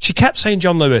 She kept saying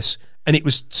John Lewis, and it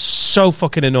was so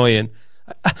fucking annoying.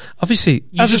 Obviously,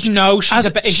 you just know she's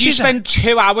if you spend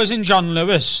 2 hours in John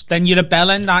Lewis, then you're a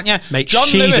bellend, aren't you? Mate, John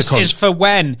Lewis is for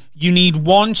when you need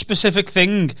one specific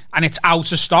thing and it's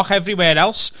out of stock everywhere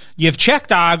else. You've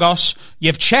checked Argos,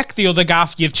 you've checked the other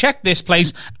gaff, you've checked this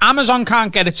place. Amazon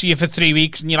can't get it to you for 3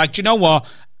 weeks, and you're like, do you know what?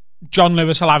 John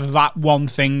Lewis will have that one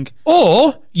thing.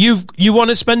 Or you want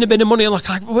to spend a bit of money on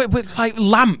like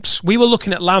lamps. We were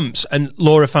looking at lamps, and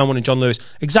Laura found one in John Lewis.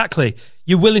 Exactly.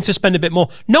 You're willing to spend a bit more.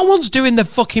 No one's doing the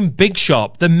fucking big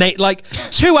shop.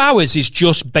 2 hours is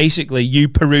just basically you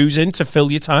perusing to fill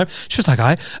your time. She was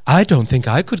like, I don't think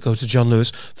I could go to John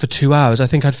Lewis for 2 hours. I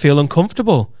think I'd feel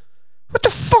uncomfortable. What the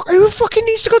fuck? Who fucking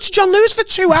needs to go to John Lewis for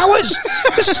 2 hours?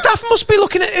 The staff must be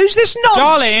looking at, who's this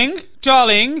nonce?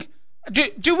 Darling.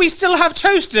 Do we still have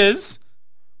toasters?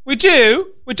 We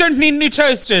do. We don't need new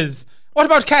toasters. What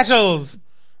about kettles?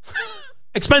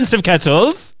 Expensive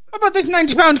kettles. What about this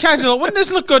 £90 kettle? Wouldn't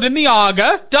this look good in the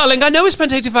Arga? Darling, I know we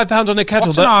spent £85 on a kettle.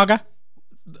 What's an Arga?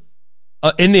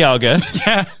 In the Arga?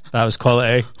 Yeah. That was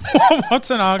quality.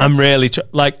 What's an Arga? I'm really...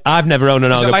 I've never owned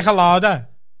an Arga. Is it like a larder?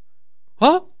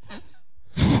 What?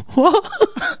 What?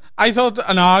 I thought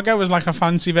an Arga was like a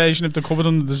fancy version of the cupboard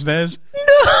under the stairs. No!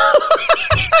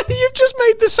 You've just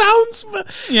made the sounds.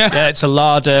 Yeah, it's a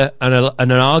larder and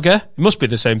an Arga. It must be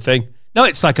the same thing. No,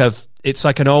 it's like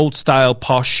an old style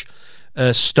posh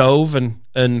stove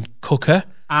and cooker,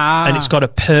 and it's got a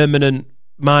permanent.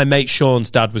 My mate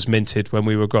Sean's dad was minted when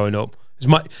we were growing up.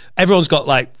 Everyone's got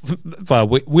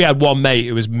we had one mate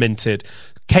who was minted,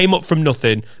 came up from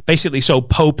nothing, basically sold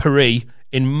potpourri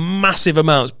in massive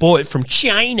amounts, bought it from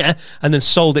China, and then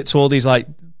sold it to all these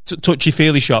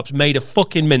touchy-feely shops, made a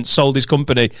fucking mint, sold his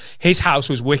company. His house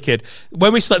was wicked.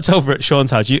 When we slept over at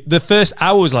Sean's house, the first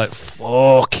hour was like,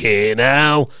 fucking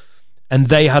hell. And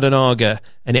they had an Arga,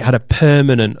 and it had a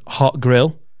permanent hot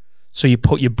grill. So you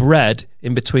put your bread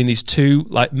in between these two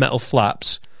metal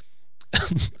flaps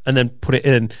and then put it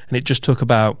in, and it just took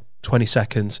about 20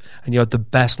 seconds. And you had the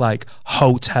best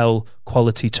hotel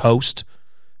quality toast.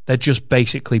 They're just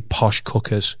basically posh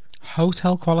cookers.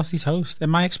 Hotel quality toast.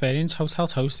 In my experience, hotel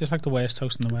toast is like the worst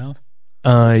toast in the world.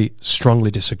 I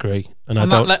strongly disagree, and I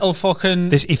don't. That little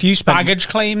fucking if you spent, baggage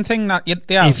claim thing that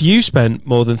they have. If you spent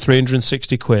more than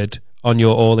 360 quid on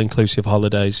your all-inclusive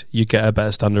holidays, you get a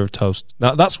better standard of toast.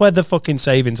 Now that's where the fucking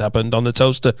savings happened on the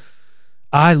toaster.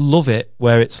 I love it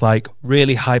where it's like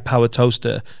really high-powered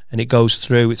toaster, and it goes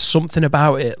through. It's something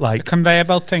about it, like the conveyor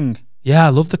belt thing. Yeah, I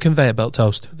love the conveyor belt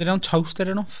toast. They don't toast it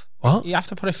enough. What? You have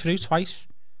to put it through twice.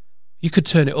 You could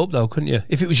turn it up though, couldn't you?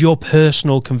 If it was your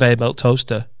personal conveyor belt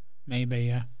toaster. Maybe,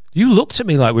 yeah. You looked at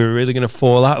me like we were really going to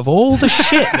fall out of all the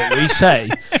shit that we say.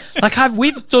 Like,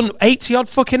 we've done 80 odd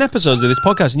fucking episodes of this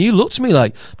podcast, and you looked at me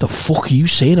like, the fuck are you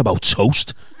saying about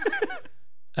toast?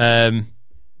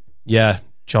 Yeah,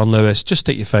 John Lewis, just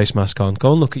stick your face mask on.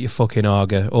 Go and look at your fucking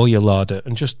Arga or your larder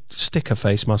and just stick a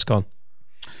face mask on.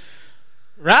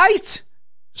 Right.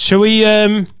 Shall we?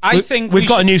 I think we've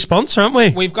got a new sponsor, haven't we?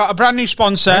 We've got a brand new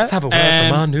sponsor. Let's have a word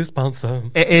from our new sponsor.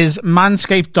 It is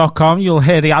manscaped.com. You'll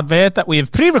hear the advert that we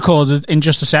have pre-recorded in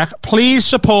just a sec. Please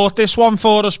support this one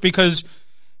for us because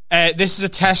this is a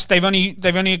test. They've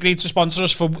only agreed to sponsor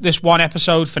us for this one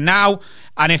episode for now,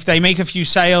 and if they make a few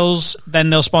sales, then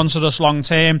they'll sponsor us long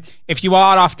term. If you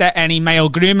are after any male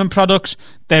grooming products,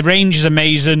 their range is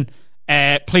amazing.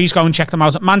 Please go and check them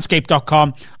out at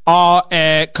manscaped.com.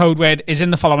 Our code word is in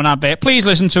the following advert. Please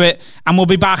listen to it, and we'll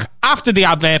be back after the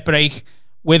advert break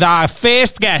with our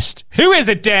first guest. Who is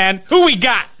it, Dan? Who we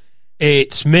got?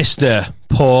 It's Mr.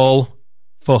 Paul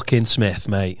fucking Smith,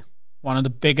 mate. One of the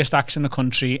biggest acts in the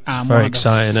country, and very one of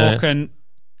exciting, the fucking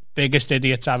biggest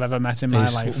idiots I've ever met in my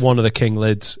life. One of the king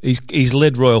lids. He's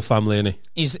lid royal family, isn't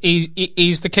he?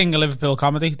 He's the king of Liverpool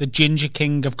comedy, the ginger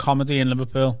king of comedy in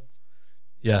Liverpool.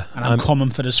 Yeah, and I'm coming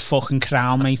for this fucking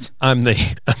crown, mate. I'm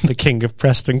the king of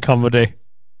Preston comedy.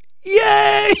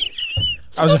 Yay!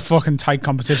 That was a fucking tight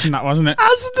competition, that wasn't it?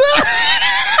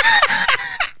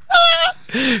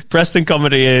 Preston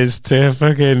comedy is to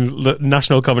fucking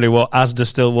National Comedy what Asda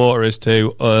Stillwater is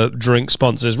to drink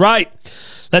sponsors. Right,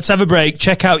 let's have a break.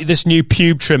 Check out this new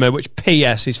pube trimmer, which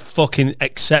PS is fucking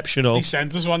exceptional. He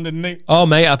sent us one, didn't he? Oh,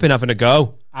 mate, I've been having a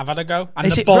go. I've had a go. And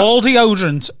is the ball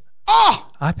deodorant. Oh!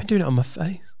 I've been doing it on my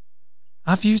face.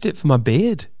 I've used it for my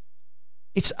beard.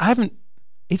 It's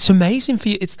amazing for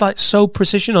you. It's like so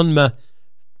precision on my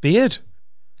beard.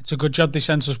 It's a good job they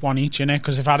sent us one each, innit?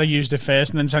 Because if I'd have used it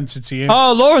first and then sent it to you.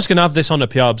 Oh, Laura's going to have this on her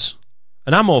pubs.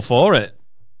 And I'm all for it.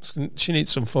 She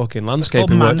needs some fucking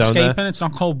landscaping work down there. It's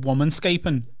not called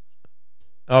womanscaping.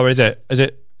 Oh, is it? Is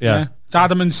it? Yeah. It's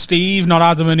Adam and Steve, not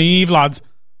Adam and Eve, lad.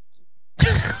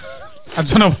 I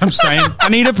don't know what I'm saying. I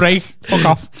need a break. Fuck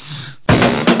off.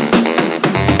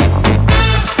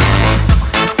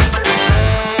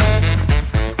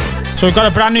 So we've got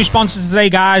a brand new sponsor today,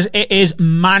 guys. It is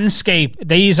Manscaped.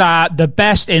 These are the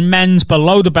best in men's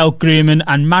below-the-belt grooming,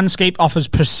 and Manscaped offers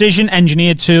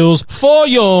precision-engineered tools for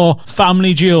your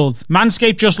family jewels.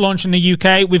 Manscaped just launched in the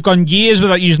UK. We've gone years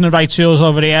without using the right tools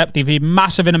over here. They've been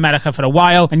massive in America for a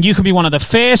while, and you can be one of the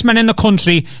first men in the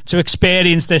country to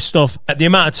experience this stuff. The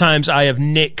amount of times I have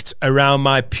nicked around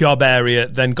my pub area,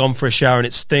 then gone for a shower and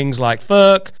it stings like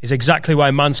fuck, is exactly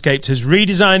why Manscaped has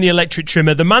redesigned the electric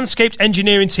trimmer. The Manscaped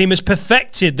engineering team has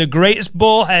perfected the greatest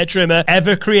ball hair trimmer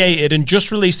ever created and just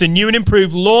released the new and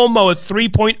improved Lawnmower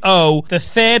 3.0. The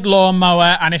third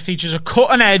lawnmower, and it features a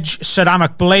cutting-edge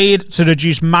ceramic blade to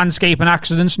reduce manscaping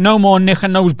accidents. No more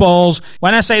nicking those balls.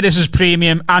 When I say this is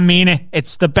premium, I mean it.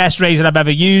 It's the best razor I've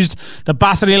ever used. The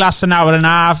battery lasts an hour and a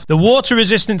half. The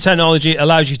water-resistant technology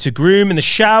allows you to groom in the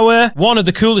shower. One of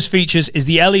the coolest features is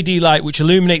the LED light, which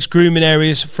illuminates grooming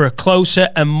areas for a closer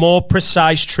and more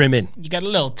precise trimming. You get a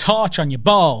little torch on your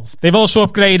balls. They've also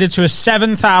upgraded to a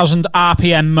 7,000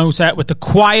 RPM motor with the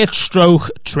Quiet Stroke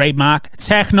trademark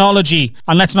technology.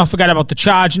 And let's not forget about the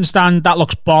charging stand. That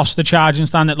looks boss, the charging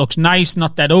stand. It looks nice,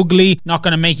 not that ugly, not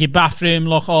going to make your bathroom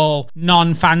look all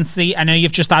non-fancy. I know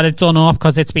you've just had it done up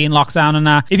because it's been locked down and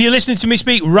that. If you're listening to me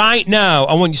speak right now,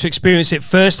 I want you to experience it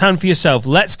firsthand for yourself.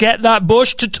 Let's get that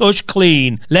bush to tush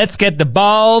clean. Let's get the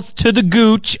balls to the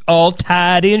gooch all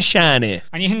tidy and shiny.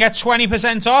 And you can get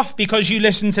 20% off because you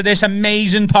listen to this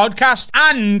amazing podcast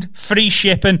and free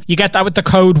shipping. You get that with the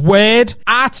code WORD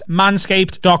at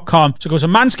manscaped.com. So go to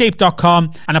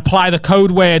manscaped.com and apply the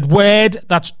code WORD.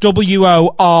 That's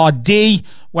WORD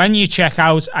when you check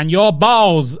out, and your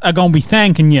balls are going to be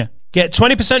thanking you. Get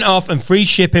 20% off and free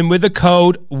shipping with the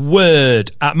code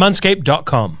WORD at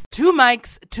manscaped.com. 2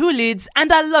 mics, 2 leads, and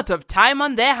a lot of time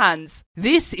on their hands.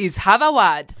 This is Have a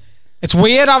Word. It's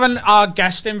weird having our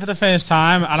guest in for the first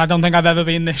time, and I don't think I've ever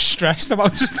been this stressed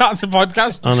about to start a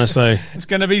podcast. Honestly. It's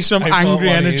going to be some angry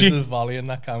energy. Volley in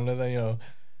that camera there, yo.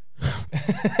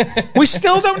 We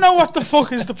still don't know what the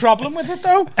fuck is the problem with it,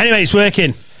 though. Anyway, it's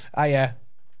working. Ah, yeah.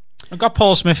 I've got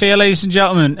Paul Smith here, ladies and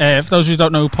gentlemen. For those who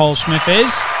don't know who Paul Smith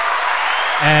is,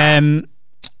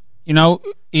 you know,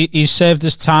 he's served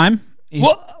his time.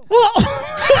 What?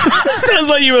 Sounds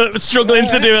like you were struggling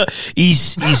to do it.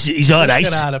 He's all right.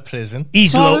 Just got out of prison.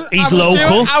 He's local.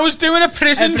 I was doing a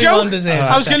prison joke.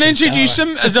 I was going to introduce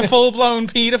him as a full-blown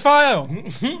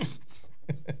paedophile.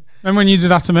 Remember when you did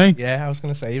that to me? Yeah, I was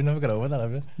going to say, you've never got over that,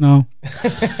 have you? No.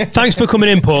 Thanks for coming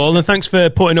in, Paul, and thanks for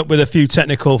putting up with a few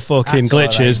technical fucking That's all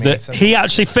glitches right, that mate. he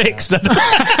actually fixed.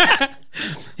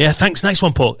 Yeah, thanks. Nice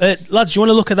one, Paul. Lads, do you want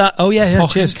to look at that? Oh, yeah,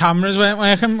 Fucking cheers. cameras weren't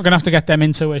working. We're going to have to get them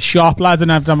into a shop, lad, and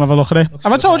have them have a look at it.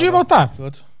 Have I told you about that?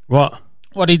 Good. What?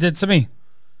 What he did to me?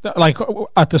 Like,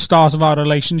 at the start of our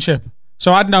relationship.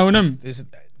 So I'd known him.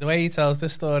 The way he tells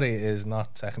this story is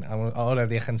not technical.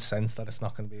 Already I can sense that it's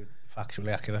not going to be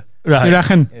factually accurate. Right. You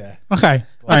reckon? Yeah. Okay.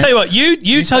 I'll tell you what,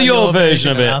 you tell your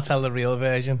version of and it. I'll tell the real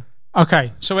version.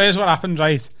 Okay, so here's what happened,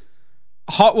 right?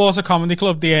 Hot Water Comedy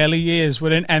Club, the early years,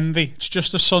 were in Envy. It's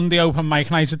just a Sunday open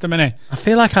mic night at the minute. I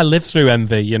feel like I lived through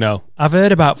Envy, you know. I've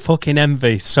heard about fucking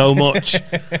Envy so much.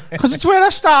 Because it's where I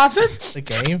started. The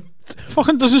game.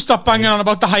 Fucking doesn't stop banging on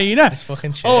about the hyena. It's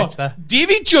fucking church, Oh, that.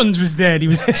 Davy Jones was there. He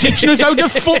was teaching us how to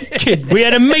fuck kids. We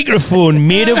had a microphone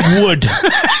made of wood.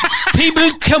 People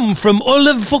come from all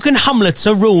the fucking hamlets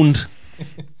around.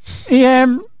 He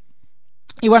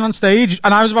went on stage,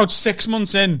 and I was about 6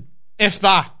 months in, if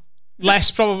that,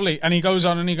 less probably. And he goes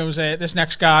on and he goes, this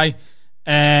next guy,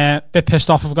 bit pissed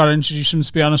off. I've got to introduce him.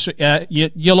 To be honest with you,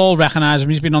 you'll all recognise him.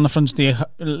 He's been on the front of the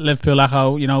Liverpool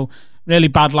Echo. You know, really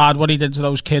bad lad. What he did to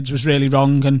those kids was really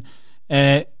wrong.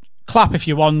 And clap if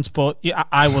you want, but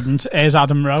I wouldn't. Here's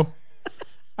Adam Rowe.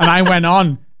 And I went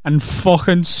on and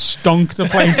fucking stunk the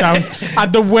place out.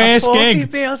 Had the worst gig.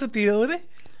 He'd be able to deal with it.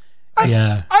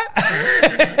 Yeah.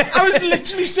 I was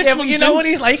literally 6 Yeah, but months you know in. what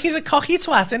he's like? He's a cocky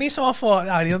twat, and so I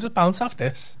thought, he'll just bounce off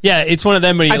this. Yeah, it's one of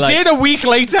them where you're I like... did a week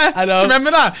later. I know. Do you remember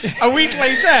that? A week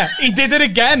later, he did it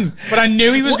again, but I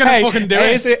knew he was going to fucking do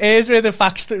it. Here's where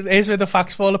the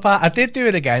facts fall apart. I did do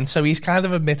it again, so he's kind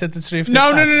of admitted the truth.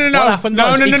 No. What happened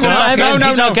No, was no, he no, come no, back no, in- no,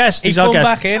 He's no. our guest. He He's our come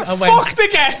guest. back in and went, Fuck the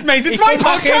guest, mate. It's he my come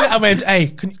back in podcast. and went, hey,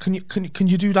 can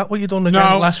you do that what you done again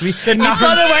No. last week? Didn't He happen.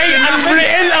 got away and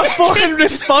written a fucking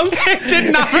response. It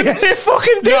didn't happen. It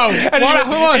fucking did. No. And What he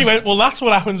happened went, was- he went, well, that's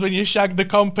what happens when you shag the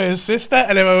compe's sister.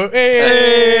 And I went,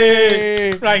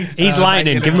 hey. Right. He's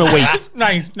lightning. Give him a week.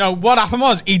 Right. No, what happened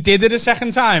was he did it a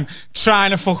second time, trying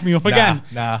to fuck me up again.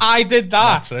 nah. I did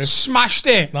that. Not true. Smashed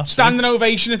it. not Standing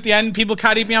ovation at the end. People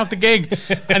carried me out the gig.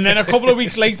 And then a couple of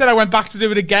weeks later, I went back to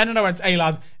do it again, and I went, hey,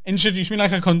 lad, introduce me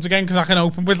like a cunt again, because I can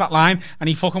open with that line. And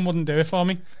he fucking wouldn't do it for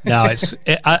me. No,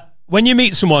 when you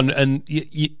meet someone and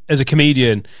you, as a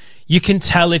comedian, you can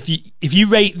tell if you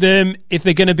rate them, if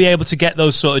they're going to be able to get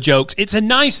those sort of jokes. It's a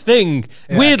nice thing.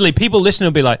 Yeah. Weirdly, people listening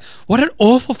will be like, what an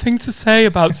awful thing to say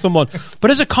about someone.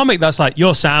 But as a comic, that's like,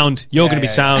 you're sound. You're going to be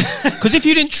sound. Because if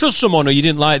you didn't trust someone or you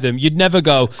didn't like them, you'd never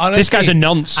go, honestly, this guy's a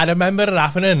nonce. I remember it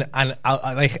happening, and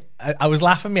I was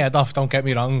laughing my head off, don't get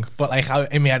me wrong. But like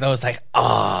in my head, I was like,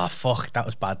 oh, fuck, that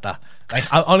was bad, that.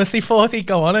 Like, I honestly thought he'd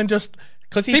go on and just...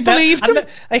 Because they believed him.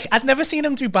 I'd never seen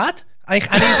him do bad. And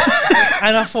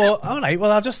I thought, all right, well,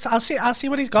 I'll see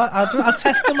what he's got. I'll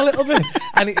test him a little bit,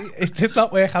 and it did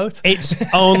not work out. It's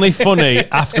only funny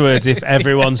afterwards if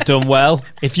everyone's done well.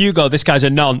 If you go, this guy's a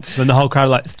nonce, and the whole crowd are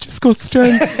like, it's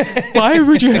disgusting. Why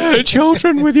would you hurt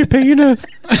children with your penis?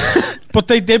 But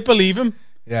they did believe him.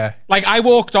 Yeah, like I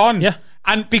walked on. Yeah.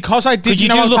 And because I did, you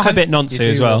do look a bit noncy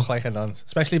as well. Look like a nonce,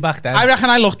 especially back then. I reckon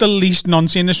I looked the least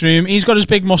noncy in this room. He's got his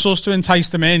big muscles to entice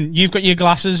them in. You've got your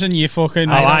glasses and your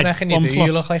fucking... I reckon you do.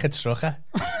 You look like a trucker.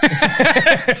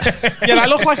 Yeah, I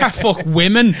look like I fuck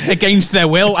women against their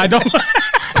will. I don't...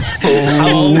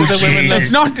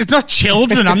 It's not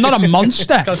children. I'm not a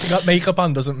monster. Because you got makeup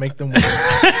on doesn't make them women.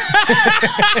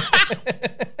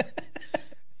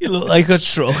 You look like a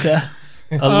trucker.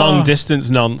 A long distance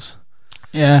nonce.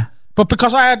 Yeah. But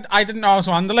because I didn't know how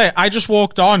to handle it, I just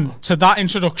walked on to that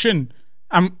introduction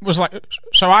and was like,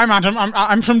 so I'm Adam,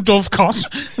 I'm from Dovecot,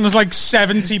 and there's like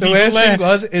 70 people there. The worst thing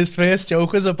was, his first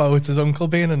joke was about his uncle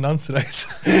being a nonce, right?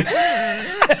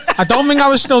 I don't think I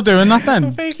was still doing that then.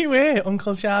 I think you were,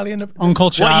 Uncle Charlie. Uncle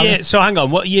Charlie. What year, so hang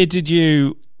on, what year did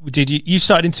you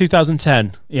started in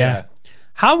 2010? Yeah.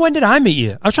 When did I meet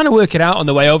you? I was trying to work it out on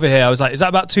the way over here. I was like, is that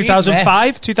about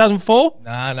 2005, 2004? No,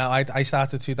 I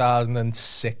started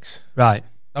 2006. Right.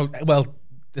 Oh, well,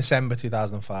 December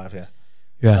 2005, yeah.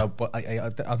 Yeah. So, but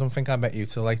I don't think I met you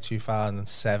till like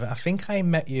 2007. I think I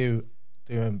met you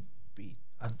doing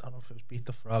I don't know if it was Beat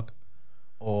the Frog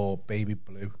or Baby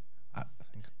Blue. I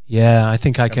think. Yeah, I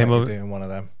think I came over doing one of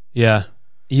them. Yeah.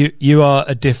 You are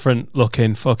a different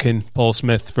looking fucking Paul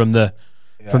Smith from the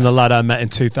lad I met in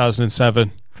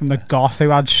 2007. From the goth who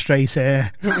had straight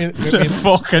hair to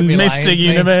fucking Mr.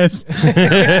 Universe.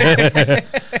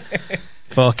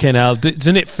 Fucking hell.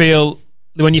 Doesn't it feel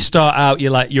when you start out,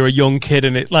 you're a young kid,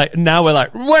 and now we're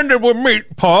like, when did we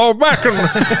meet, Paul? Back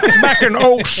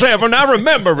in 07. I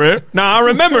remember it. Now I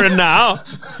remember it now.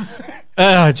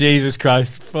 Oh, Jesus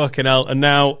Christ. Fucking hell. And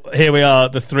now here we are,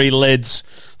 the three lids.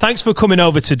 Thanks for coming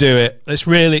over to do it.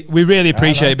 We really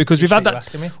appreciate it, because we've had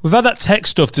that tech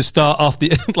stuff to start off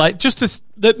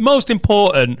the most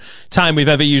important time we've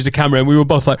ever used a camera, and we were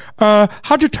both like, how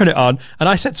do you turn it on? And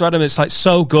I said to Adam, it's like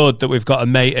so good that we've got a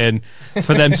mate in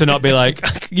for them to not be like,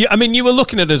 I mean, you were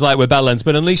looking at us like we're bellends,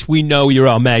 but at least we know you're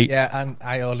our mate. Yeah, and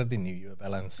I already knew you were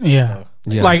bellends. Yeah. So.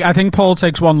 Yeah. Like, I think Paul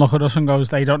takes one look at us and goes,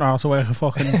 they don't know how to work a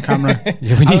fucking camera.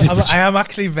 Yeah, we need I am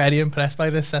actually very impressed by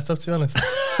this setup, to be honest.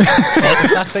 The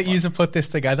fact that you have put this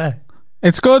together.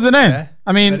 It's good, isn't it? Yeah,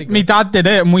 I mean, my dad did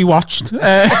it and we watched. His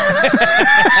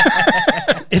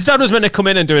dad was meant to come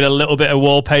in and do a little bit of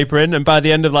wallpapering, and by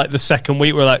the end of the second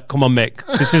week, we're like, come on, Mick,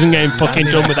 this isn't getting fucking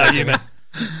done without you, man.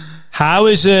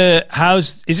 Is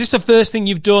this the first thing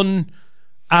you've done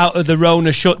out of the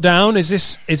Rona shutdown? Is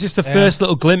this the first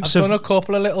little glimpse I've done a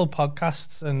couple of little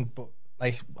podcasts, but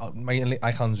mainly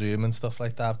on Zoom and stuff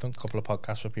like that. I've done a couple of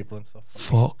podcasts for people and stuff.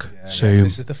 Zoom.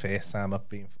 This is the first time I've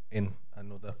been in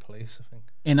another place, I think.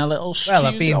 In a little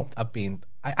studio.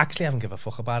 I actually haven't given a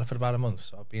fuck about it for about a month,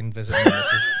 so I've been visiting my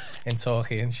missus in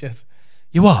Torquay and shit.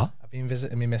 You what? I've been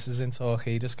visiting my missus in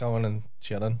Torquay, just going and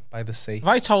chilling by the sea. Have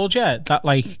I told you that,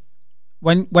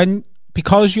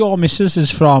 because your missus is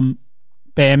from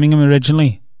Birmingham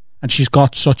originally, and she's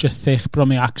got such a thick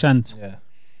Brummie accent, yeah,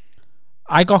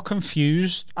 I got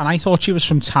confused, and I thought she was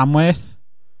from Tamworth,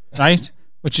 right?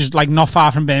 Which is not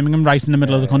far from Birmingham, right in the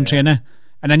middle of the country, innit?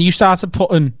 And then you started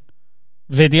putting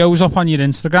videos up on your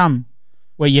Instagram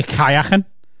where you're kayaking.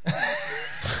 Do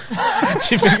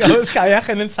you think I was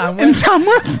kayaking in Tamworth? In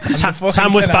Tamworth?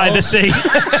 Tamworth by the sea.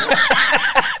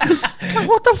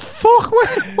 What the fuck?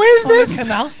 Where's this?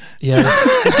 Canal. Yeah,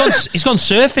 he's gone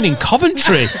surfing in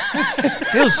Coventry.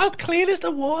 How clear is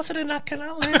the water in that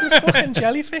canal? There's fucking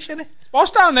jellyfish in it.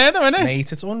 What's down there, though, innit?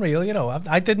 Mate, it's unreal, you know.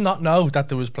 I did not know that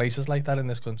there was places like that in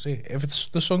this country.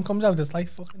 If the sun comes out, it's like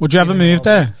fucking... Would you ever move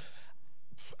there?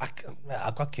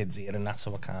 I've got kids here and that,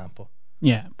 so I can't, but...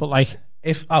 Yeah, but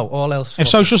all else... If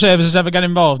social services ever get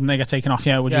involved and they get taken off,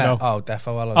 would you go? Oh,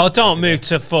 defo. Oh, don't move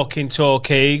to fucking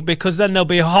Torquay, because then there'll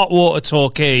be hot water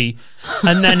Torquay,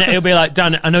 and then it'll be like,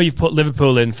 Dan, I know you've put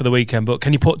Liverpool in for the weekend, but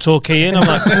can you put Torquay in? I'm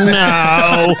like,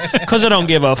 no, because I don't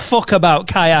give a fuck about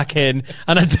kayaking,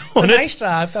 and I don't want to... Nice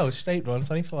drive, though. Straight run,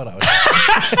 24 hours.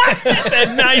 It's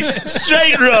a nice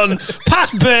straight run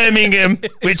past Birmingham,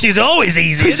 which is always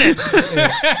easy, isn't it?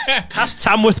 Yeah. Past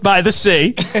Tamworth by the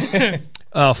sea.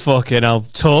 Oh, fucking hell.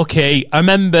 Torquay. I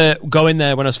remember going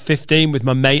there when I was 15 with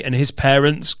my mate and his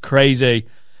parents. Crazy.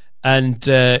 And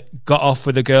got off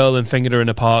with a girl and fingered her in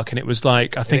a park. And it was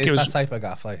like, I think it was... that type of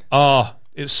gaff, like. Oh,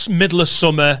 it was middle of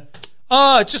summer.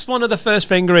 Oh, just one of the first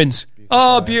fingerings.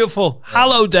 Beautiful. Yeah.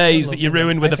 Hallow days that you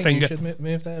ruined with a finger. I think you should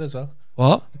move there as well.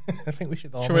 What? I think we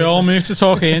should all... Should we all move to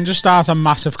Torquay and just start a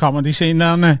massive comedy scene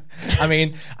down there? I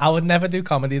mean, I would never do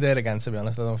comedy there again, to be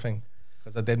honest, I don't think.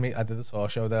 Because I did a tour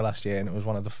show there last year, and it was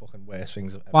one of the fucking worst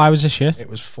things I've ever. Why was it shit? It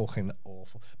was fucking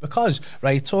awful. Because,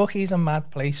 right, Torquay's a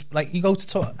mad place. Like, you go to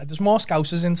Torquay, there's more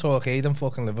Scousers in Torquay than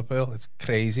fucking Liverpool. It's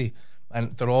crazy.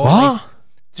 And they're all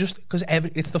just because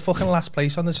it's the fucking last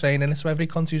place on the train, and so every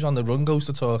cunt who's on the run goes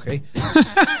to Torquay.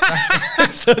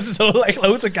 So there's all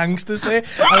loads of gangsters there.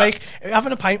 And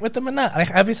having a pint with them and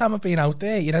that. Every time I've been out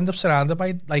there, you end up surrounded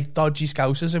by dodgy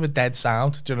Scousers who are dead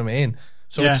sound. Do you know what I mean?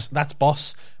 So that's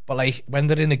boss. But when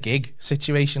they're in a gig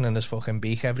situation and there's fucking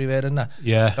beak everywhere and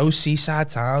that, those seaside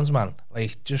towns, man,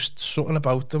 just something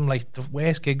about them. The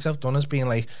worst gigs I've done has been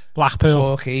Blackpool,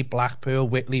 Torquay, Blackpool,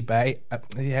 Whitley Bay,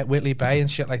 Whitley Bay and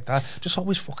shit like that. Just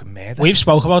always fucking murder. We've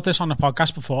spoke about this on the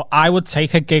podcast before. I would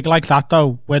take a gig like that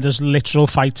though, where there's literal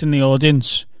fights in the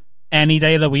audience, any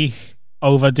day of the week,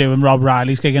 over doing Rob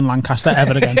Riley's gig in Lancaster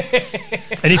ever again.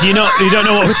 And if you don't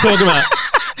know what we're talking about.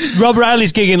 Rob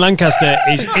Riley's gig in Lancaster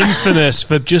is infamous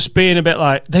for just being a bit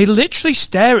they literally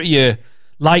stare at you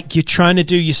like you're trying to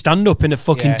do your stand-up in a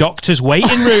fucking doctor's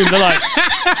waiting room. They're like,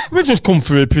 we've just come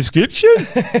for a prescription.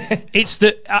 It's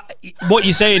what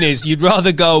you're saying is you'd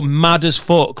rather go mad as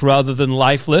fuck rather than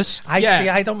lifeless.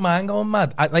 I don't mind going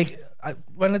mad.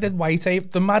 When I did Whitehaven,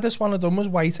 the maddest one I've done was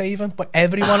Whitehaven, but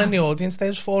everyone in the audience,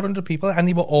 there's 400 people, and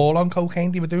they were all on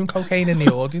cocaine. They were doing cocaine in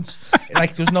the audience.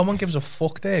 There's no one gives a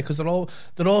fuck there, because they're all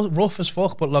rough as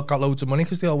fuck, but got loads of money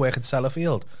because they all work at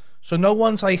Sellafield. So no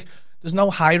one's there's no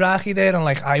hierarchy there, and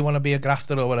like I want to be a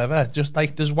grafter or whatever. Just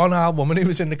like there's one old woman who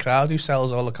was in the crowd who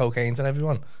sells all the cocaine to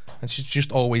everyone, and she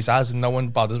just always has, and no one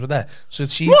bothers with her. So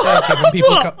she's giving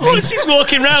people. She's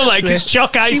walking around like it's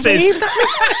chalk ices.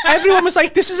 Everyone was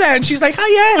like, "This is her," and she's like, "Oh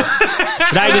yeah."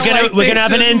 Right, we're gonna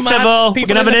have an interval.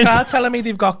 People in the car telling me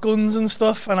they've got guns and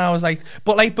stuff, and I was like,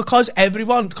 but like because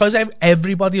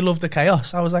everybody loved the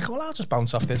chaos, I was like, well, I'll just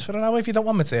bounce off this for an hour. If you don't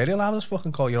want material, I'll just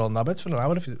fucking call your old knobheads for an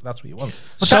hour if that's what you want.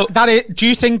 So do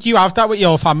you think you have that with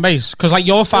your fan base? Because like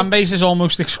your fan base has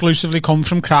almost exclusively come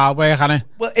from crowd work, hasn't it?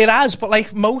 Well, it has, but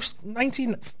like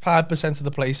 95% of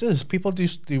the places, people do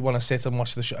want to sit and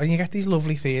watch the show, and you get these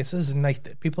lovely theatres, and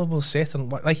like people will sit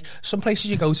and like some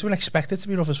places you go to and expect it to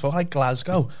be rough as fuck, like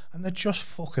Glasgow, and they're just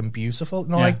fucking beautiful. You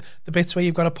know, like the bits where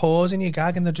you've got to pause in your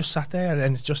gag, and they're just sat there,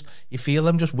 and it's just you feel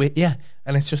them just with you,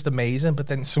 and it's just amazing. But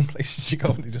then some places you go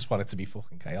and they just want it to be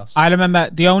fucking chaos. I remember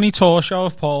the only tour show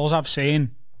of Paul's I've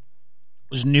seen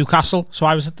was Newcastle. So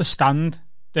I was at the stand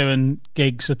doing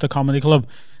gigs at the Comedy Club,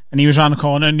 and he was around the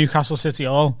corner in Newcastle City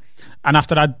Hall. And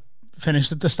after I'd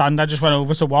finished at the stand, I just went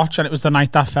over to watch, and it was the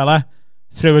night that fella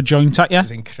threw a joint at you. It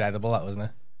was incredible, that, wasn't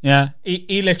it? Yeah.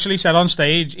 He literally said on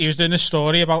stage, he was doing a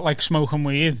story about like smoking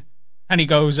weed, and he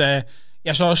goes, so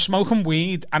I was smoking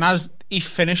weed, and as he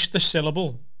finished the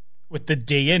syllable with the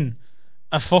D in,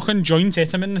 a fucking joint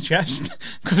hit him in the chest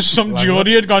because some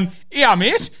jury had gone, yeah,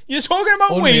 mate, you're talking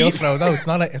about Unreal weed. Throw, though.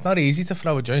 It's not easy to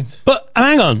throw a joint. But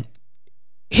hang on,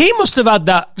 he must have had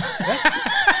that.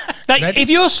 Like, if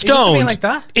you're stoned, like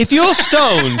that? if you're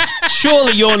stoned,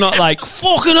 surely you're not like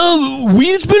fucking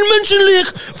weed's been mentioned, like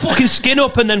fucking skin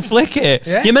up and then flick it.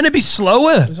 Yeah. You're meant to be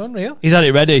slower. It was unreal. He's had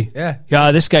it ready.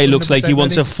 Yeah. This guy looks like he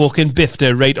wants ready. a fucking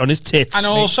bifter right on his tits. And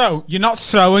also, you're not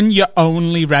throwing your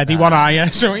only ready one, are you?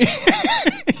 So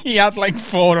he had like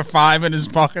 4 or 5 in his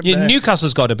pocket. Yeah, there.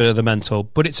 Newcastle's got a bit of the mental,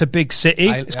 but it's a big city.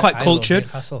 It's quite I cultured.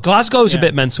 love Newcastle. Glasgow's a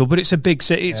bit mental, but it's a big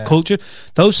city. It's cultured.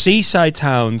 Those seaside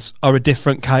towns are a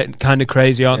different kind of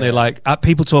crazy, aren't they? Like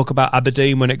people talk about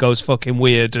Aberdeen when it goes fucking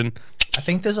weird, and I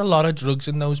think there's a lot of drugs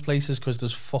in those places because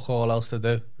there's fuck all else to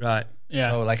do. right.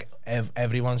 Yeah. So like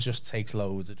everyone's just takes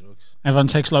loads of drugs. Everyone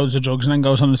takes loads of drugs and then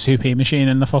goes on the 2p machine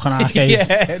in the fucking arcade.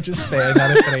 Yeah, just staring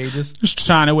at it for ages. Just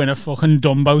trying to win a fucking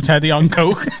Dumbo Teddy on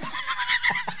coke.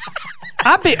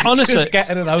 I'd be honestly. Just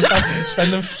getting it out,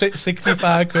 spending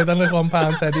 65 quid on a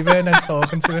 £1 teddy bear and then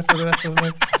talking to it for the rest of the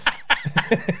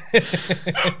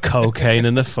night. Cocaine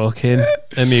and the fucking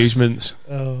amusements.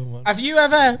 Oh man. Have you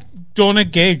ever done a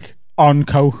gig on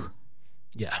coke?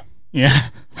 Yeah. Yeah.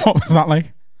 What was that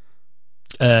like?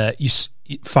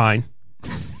 Fine.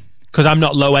 Because I'm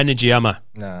not low energy, am I?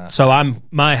 Nah. So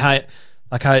my height.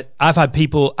 Like I've had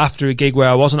people after a gig where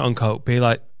I wasn't on coke be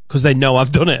like, because they know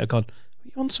I've done it. I've gone, are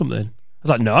you on something? I was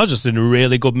like, no, I was just in a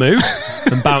really good mood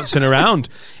and bouncing around.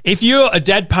 If you're a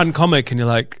deadpan comic and you're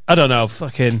like, I don't know,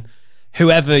 fucking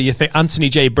whoever you think, Anthony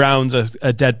J. Brown's a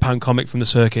deadpan comic from the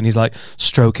circuit, and he's like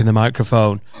stroking the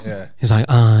microphone. Yeah. He's like,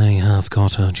 I have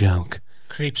got a joke.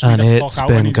 Creeps me And the it's fuck out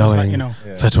when been he does that, going you know.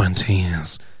 for 20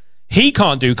 years. He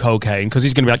can't do cocaine because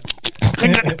he's going to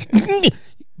be like,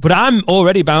 but I'm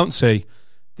already bouncy.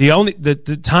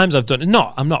 The times I've done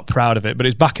it, I'm not proud of it, but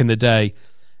it's back in the day.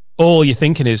 All you're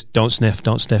thinking is don't sniff,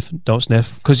 don't sniff, don't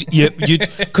sniff, because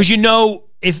you know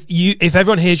if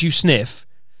everyone hears you sniff,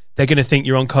 they're going to think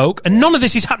you're on coke, and none of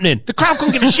this is happening. The crowd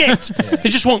can't give a shit. They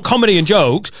just want comedy and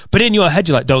jokes, but in your head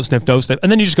you're like don't sniff, and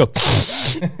then you just go,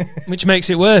 which makes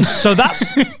it worse. So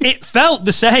it felt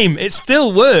the same. It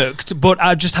still worked, but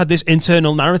I just had this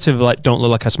internal narrative of like don't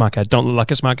look like a smackhead, don't look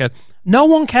like a smackhead. No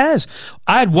one cares.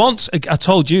 I had once, I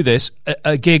told you this,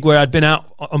 a gig where I'd been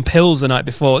out on pills the night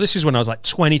before. This is when I was like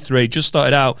 23, just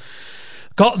started out.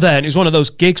 Got there and it was one of those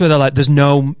gigs where they're like, there's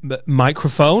no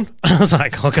microphone. I was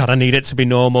like, oh God, I need it to be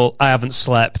normal. I haven't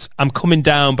slept. I'm coming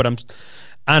down,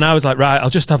 and I was like, right, I'll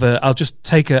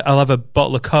have a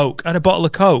bottle of Coke. I had a bottle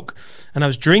of Coke and I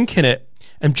was drinking it.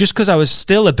 And just because I was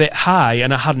still a bit high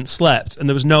and I hadn't slept and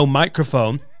there was no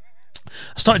microphone,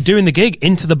 I started doing the gig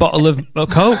into the bottle of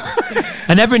Coke.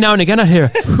 And every now and again I'd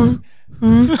hear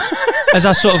as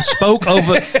I sort of spoke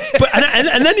over,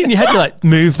 and then in your head you're like,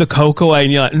 move the Coke away,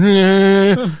 and you're like,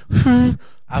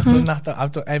 I've done that.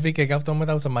 I've done every gig I've done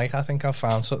without a mic. I think I've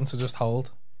found something to just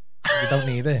hold. You don't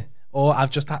need it, or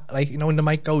I've just like when the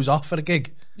mic goes off for a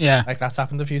gig. Yeah, like that's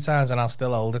happened a few times, and I'll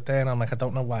still hold it there, and I'm like, I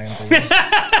don't know why I'm doing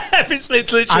it. It's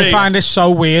literally. I find it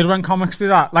so weird when comics do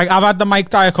that. Like I've had the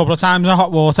mic die a couple of times in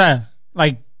hot water,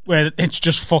 like where it's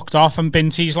just fucked off, and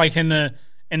Binty's like in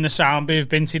the sound booth,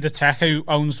 Binty the tech who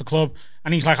owns the club,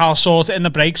 and he's like, I'll sort it in the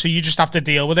break, so you just have to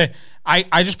deal with it.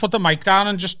 I just put the mic down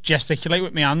and just gesticulate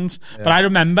with my hands. But I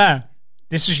remember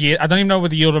this is I don't even know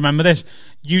whether you'll remember this.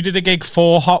 You did a gig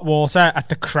for Hot Water at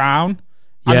the Crown,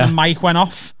 and the mic went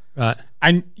off. Right.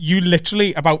 And you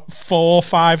literally about 4 or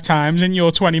 5 times in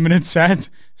your 20-minute set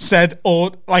said,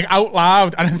 or like out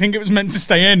loud, and I think it was meant to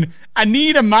stay in, I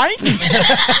need a mic.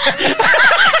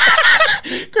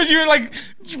 Because you were like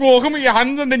walking with your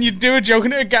hands, and then you'd do a joke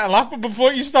and it would get a laugh, but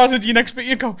before you started your next bit,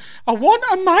 you go, I want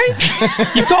a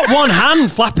mic. You've got one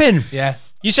hand flapping. Yeah.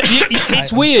 You said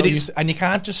it's weird. And you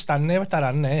can't just stand there with that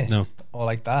hand there. No. Or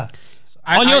like that.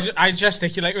 I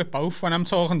gesticulate with both when I'm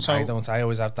talking, so I don't. I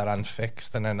always have that hand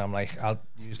fixed, and then I'm like, I'll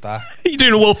use that. You're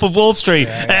doing a Wolf of Wall Street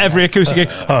at every acoustic gig.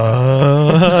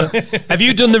 Have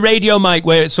you done the radio mic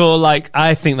where it's all like,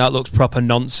 I think that looks proper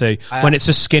noncy, when it's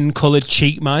a skin-coloured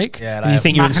cheap mic? Yeah, and you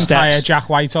think you're in McIntyre, steps. Jack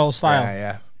Whitehall style.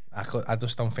 Yeah. I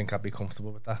just don't think I'd be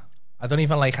comfortable with that. I don't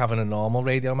even like having a normal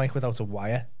radio mic without a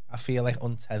wire. I feel like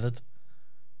untethered.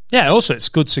 Yeah, also it's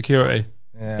good security.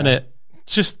 Yeah. And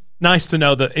it's just nice to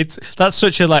know that that's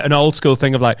such an old school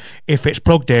thing of like, if it's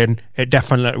plugged in, it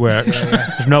definitely works.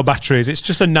 There's no batteries. It's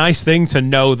just a nice thing to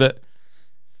know that.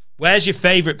 Where's your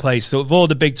favourite place? So of all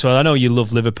the big tours, I know you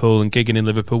love Liverpool and gigging in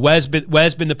Liverpool. Where's been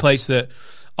the place that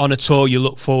on a tour you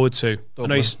look forward to?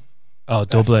 Dublin.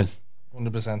 Dublin.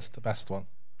 100% the best one.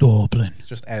 Dublin. It's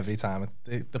just every time.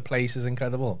 The place is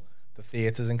incredible. The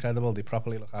theatre's incredible. They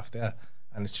properly look after you,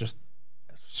 and it's just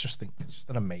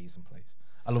an amazing place.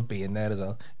 I love being there as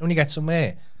well. When you get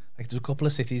somewhere, like there's a couple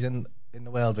of cities in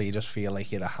the world where you just feel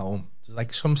like you're at home. There's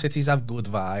like some cities have good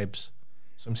vibes,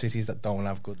 some cities that don't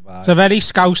have good vibes. It's a very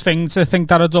Scouse thing to think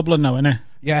that of Dublin now, isn't it?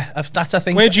 Yeah, that's I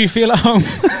think. Where do you feel at home?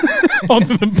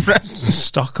 Other than Preston.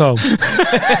 Stockholm.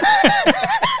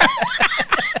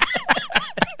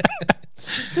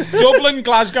 Dublin,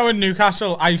 Glasgow and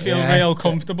Newcastle, I feel real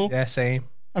comfortable. Yeah, same.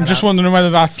 I'm just wondering whether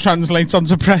that translates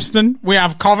onto Preston. We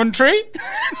have Coventry.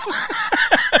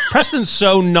 Preston's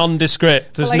so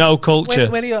nondescript. There's no culture.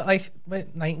 Where are you,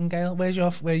 Nightingale? Where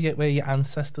your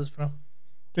ancestors from?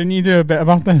 Didn't you do a bit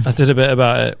about this? I did a bit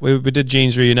about it. We did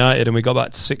Jeans Reunited, and we got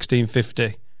back to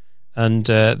 1650, and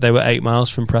they were 8 miles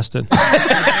from Preston.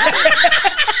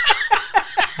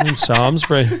 In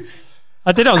Samsbury.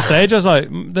 I did it on stage. I was like,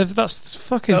 that's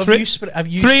fucking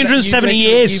 370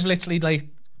 years. You've literally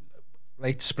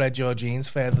like spread your genes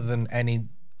further than any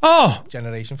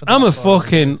generation. For I'm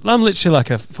literally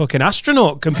like a fucking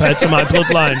astronaut compared to my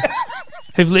bloodline.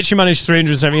 Who've literally managed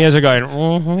 370 years of going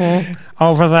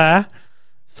over there.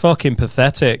 Fucking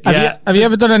pathetic. Have you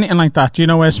ever done anything like that? Do you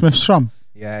know where Smith's from?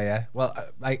 Yeah. Well,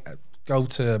 I go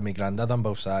to my granddad on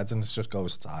both sides, and it just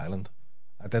goes to Ireland.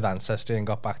 I did Ancestry and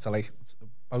got back to like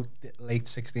about late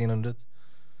 1600s,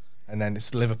 and then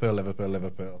it's Liverpool,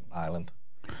 Ireland.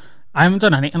 I haven't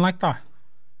done anything like that.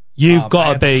 You've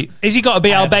got to be. Is he got to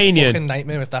be Albanian? I had a fucking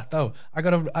nightmare with that though. I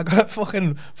got a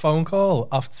fucking phone call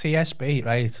off TSB,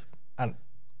 right? And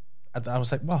I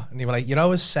was like, what? And they were like, you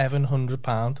owe us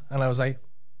 £700, and I was like,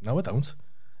 no, I don't.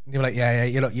 And they were like, yeah,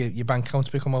 your bank account's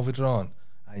become overdrawn,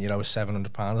 and you owe us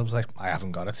 £700. I was like, I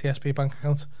haven't got a TSB bank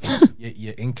account.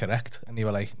 You're incorrect. And they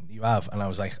were like, you have, and I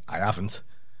was like, I haven't.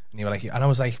 And they were like, and I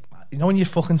was like, you know when you're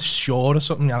fucking sure or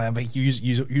something, and I'm like,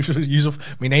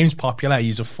 my name's popular,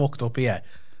 you're fucked up here.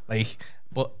 Like,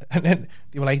 but, and then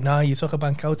they were like, no, you took a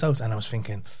bank account out. And I was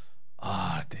thinking,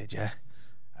 did you?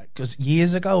 Because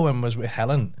years ago when I was with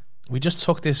Helen, we just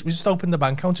opened the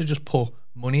bank account to just put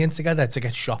money in together to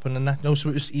get shopping and that. No,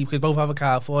 so we could both have a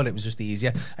card for it. It was just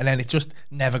easier. And then it just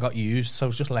never got used. So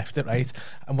I just left it, right?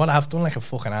 And what I've done like a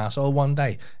fucking arsehole one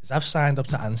day is I've signed up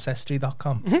to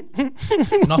Ancestry.com.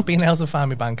 Not being able to find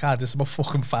my bank card. This is about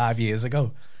fucking 5 years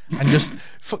ago. And just,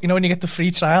 you know, when you get the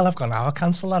free trial, I've gone, I'll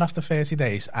cancel that after 30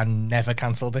 days and never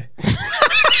cancelled it.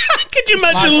 Could you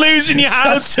imagine losing your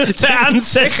house to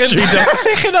Ancestry?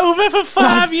 Taking over for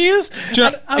 5 years. It's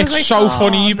like, so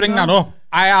funny you bring that up.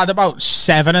 I had about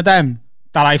 7 of them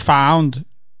that I found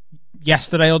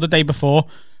yesterday or the day before,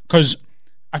 because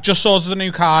I've just sorted the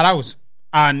new car out,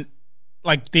 and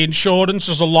like the insurance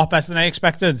was a lot better than I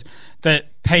expected. The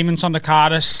payments on the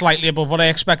car are slightly above what I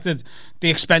expected. The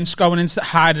expense going into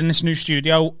hiring this new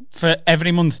studio for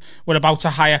every month, we're about to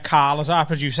hire Carl as our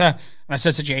producer. And I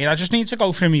said to Jade, I just need to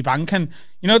go through my bank, and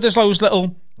you know, there's those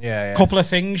little couple of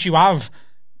things you have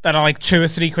that are like £2 or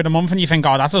 £3 a month, and you think,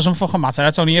 that doesn't fucking matter,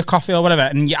 it's only a coffee or whatever,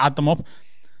 and you add them up.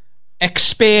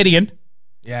 Experian.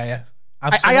 Yeah.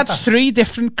 I had 3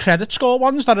 different credit score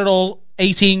ones that are all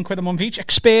 £18 a month each.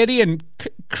 Experian,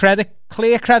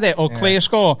 Clear Credit or Clear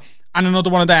Score, and another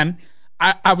one of them.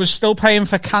 I was still paying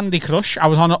for Candy Crush. I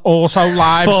was on Auto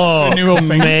Live renewal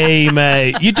thing. Me,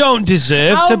 mate. You don't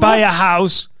deserve to buy a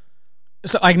house.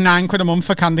 It's like £9 a month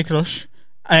for Candy Crush.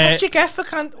 What do you get for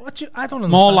I don't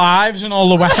understand. More lives and all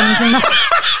the weapons and that.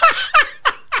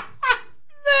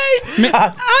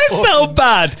 I felt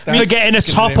bad for getting a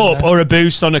top up or a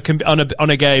boost on a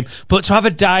game, but to have a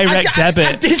direct debit.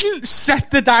 I didn't set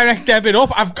the direct debit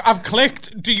up. I've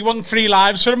clicked. Do you want 3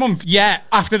 lives for a month? Yeah.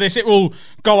 After this, it will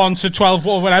go on to 12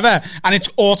 or whatever, and it's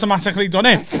automatically done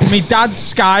it. My dad's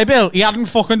Sky bill, he hadn't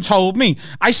fucking told me.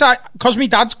 I said, because my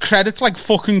dad's credit's like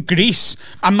fucking Greece,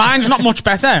 and mine's not much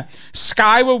better.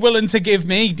 Sky were willing to give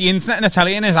me the internet and a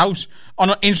telly in his house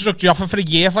on an introductory offer for a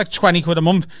year for like 20 quid a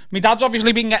month. My dad's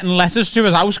obviously been getting letters to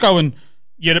his house going,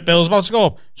 your bill's about to go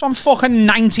up. So I'm fucking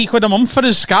 90 quid a month for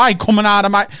his Sky coming out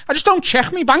of I just don't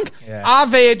check my bank. Yeah. Our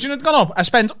Virgin had gone up. I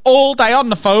spent all day on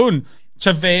the phone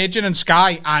to Virgin and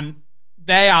Sky, and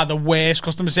they are the worst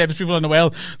customer service people in the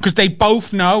world, because they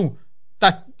both know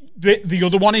that the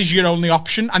other one is your only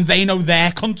option, and they know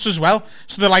they're cunts as well.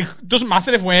 So they're like, doesn't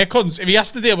matter if we're cunts. If he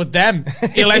has to deal with them,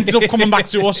 he'll end up coming back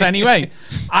to us anyway.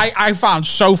 I found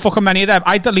so fucking many of them.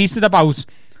 I deleted about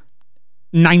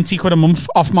 90 quid a month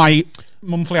off my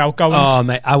monthly outgoings. Oh,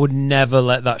 mate, I would never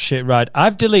let that shit ride.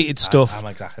 I've deleted stuff. I'm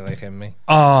exactly like him, me.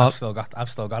 Oh, I've still got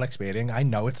Experian. I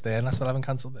know it's there, and I still haven't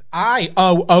cancelled it. I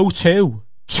owe O2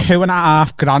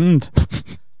 $2.5 grand.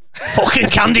 Fucking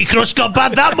Candy Crush got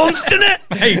bad that month, didn't it?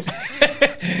 Mate.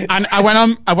 And I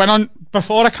went on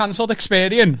before I cancelled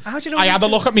Experian. How do you know I had a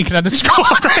look at my credit score,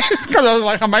 because I was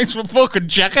like, I might as well fucking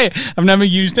check it. I've never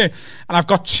used it, and I've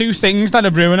got 2 things that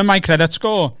are ruining my credit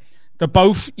score. They're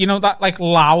both, you know, that like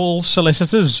Lowell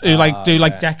solicitors who do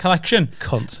debt collection.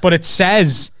 Cunt. But it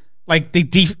says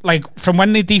like from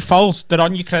when they default, they're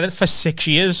on your credit for 6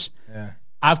 years. Yeah.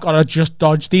 I've got to just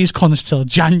dodge these cunts till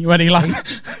January, like.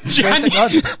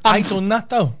 I done that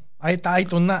though. I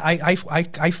done that.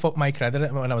 I fucked my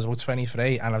credit when I was about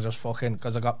 23, and I was just fucking,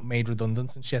 because I got made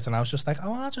redundant and shit, and I was just like,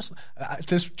 oh, I'll just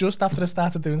after I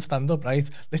started doing stand-up, right?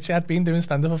 Literally, I'd been doing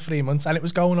stand-up for 3 months, and it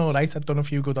was going all right. I'd done a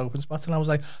few good open spots, and I was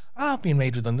like, oh, I've been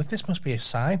made redundant. This must be a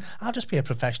sign. I'll just be a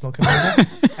professional comedian.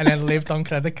 And then lived on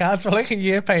credit cards for like a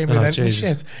year, paying me rent and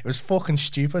shit. It was fucking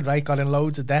stupid, right? Got in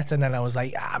loads of debt, and then I was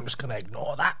like, I'm just gonna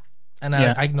ignore that. And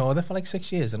I ignored it for like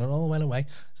 6 years, and it all went away.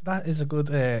 So that is a good.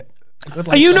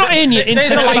 Are you not in your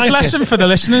There's a life lesson for the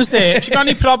listeners there. If you've got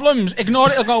any problems, ignore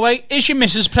it, it'll go away. Is your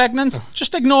missus pregnant?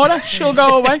 Just ignore her, she'll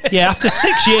go away. Yeah, after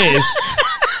 6 years.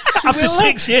 After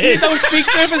 6 years. You don't speak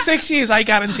to her for 6 years, I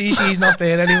guarantee she's not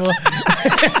there anymore.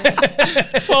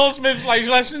 Paul Smith's life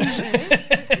lessons.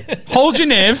 Hold your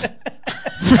nerve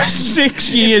for 6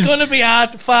 years. It's going to be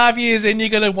hard. 5 years in, you're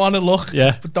going to want to look.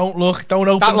 Yeah. But don't look. Don't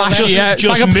open That last the year,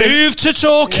 Just like move to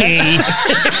Torquay.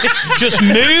 Just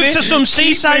move to some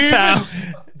seaside town.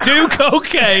 Do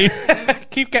cocaine.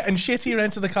 Keep getting shitty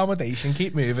rented accommodation.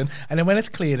 Keep moving. And then when it's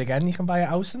clear again, you can buy a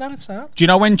house, and then it's out. Do you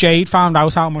know when Jade found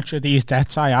out how much of these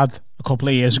debts I had a couple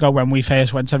of years ago when we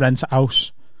first went to rent a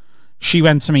house? She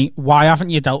went to me, why haven't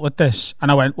you dealt with this?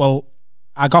 And I went, well,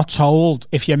 I got told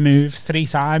if you move 3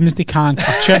 times, they can't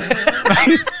catch you.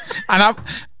 Right? And that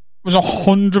was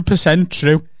 100%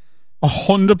 true.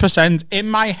 100%. In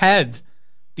my head,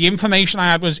 the information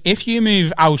I had was, if you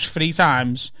move house 3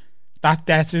 times, that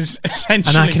debt is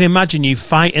essentially... And I can imagine you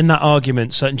fighting that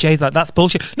argument. So, and Jade's like, that's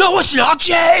bullshit. No, it's not,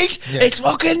 Jade. Yeah. It's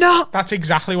fucking not. That's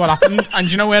exactly what happened. And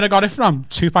do you know where I got it from?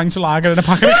 2 pints of lager and a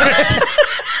packet of crisps.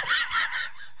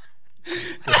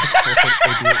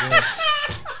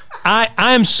 I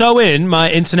am so in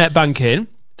my internet banking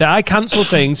that I cancel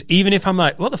things even if I'm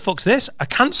like, what the fuck's this? I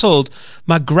cancelled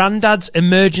my granddad's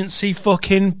emergency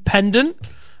fucking pendant.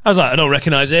 I was like, I don't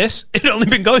recognise this. It had only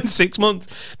been going 6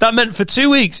 months. That meant for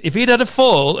 2 weeks, if he'd had a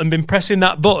fall and been pressing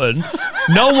that button,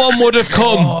 no one would have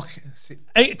come.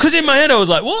 Because in my head I was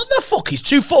like, what the fuck is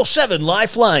 247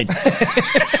 Lifeline? But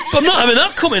I'm not having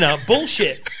that coming out.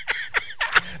 Bullshit.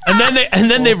 And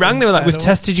then they rang. They were like, "We've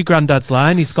tested your granddad's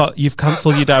line. You've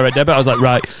cancelled your direct debit." I was like,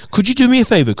 "Right, could you do me a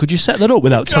favour? Could you set that up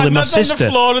without telling my sister?" On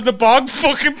the floor of the bog,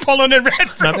 fucking pulling it red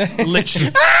from. No,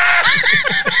 literally.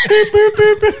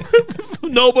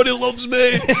 Nobody loves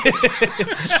me.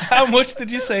 How much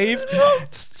did you save?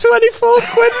 24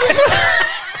 quid.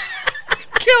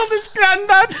 Kill this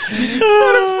granddad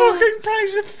for a fucking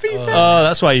price of FIFA. Oh,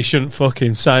 that's why you shouldn't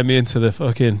fucking sign me into the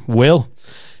fucking will.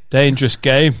 Dangerous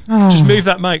game. Just move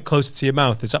that mic closer to your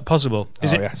mouth. Is that possible?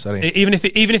 Is it? Yeah, sorry. Even if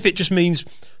it just means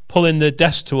pulling the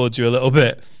desk towards you a little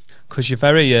bit, because you're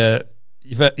very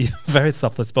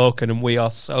softly spoken, and we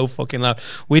are so fucking loud.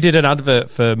 We did an advert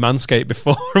for Manscaped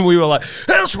before, and we were like,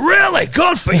 "It's really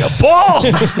good for your balls."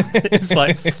 It's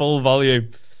like full volume.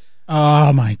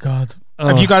 Oh my god!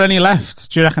 Have you got any left?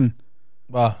 Do you reckon?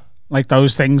 Well, like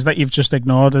those things that you've just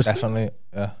ignored? Definitely.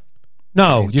 Yeah.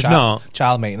 No, you've not.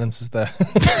 Child maintenance is there.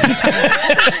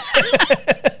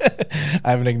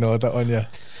 I haven't ignored that one yet.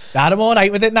 Nah, I'm all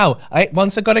right with it now.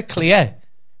 Once I got it clear,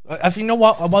 if you know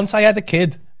what, once I had a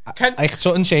kid,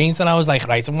 something changed, and I was like,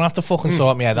 right, I'm gonna have to fucking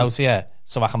sort my head out here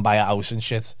so I can buy a house and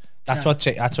shit. That's what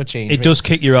changed. It does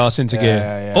kick your ass into gear.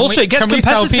 Yeah. Also, it gets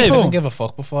competitive. I didn't give a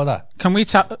fuck before that. Can we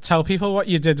tell people what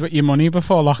you did with your money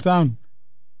before lockdown?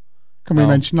 Can we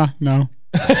mention that? No.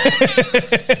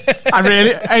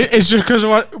 It's just because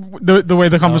of the way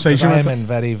the conversation I'm in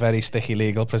very, very sticky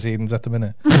legal proceedings at the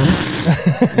minute.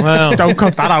 Well, don't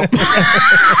cut that out.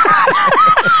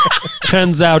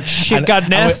 Turns out shit got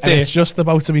nasty. And it's just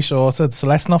about to be sorted, so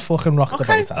let's not fucking rock the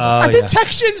boat. I did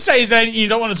text you and say then you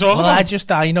don't want to talk about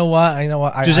it. I know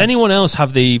what. Does anyone else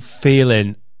have the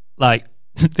feeling like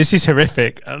this is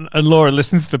horrific? And Laura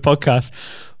listens to the podcast,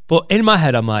 but in my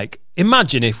head I'm like,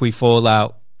 imagine if we fall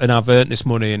out and I've earned this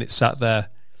money and it's sat there.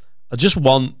 I just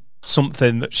want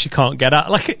something that she can't get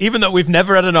at. Like, even though we've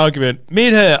never had an argument, me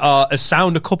and her are as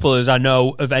sound a couple as I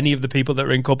know of any of the people that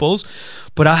are in couples,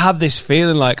 but I have this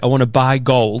feeling like I want to buy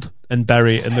gold and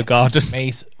bury it in the garden.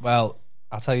 Mate, well,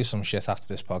 I'll tell you some shit after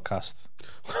this podcast.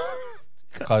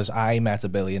 Because I met a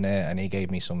billionaire and he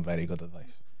gave me some very good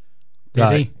advice.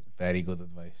 Did he? Very good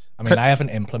advice. I mean, I haven't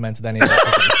implemented any of it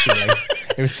because it was too late.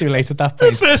 It was too late at that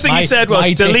point. The first thing he said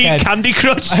was delete Candy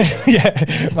Crush.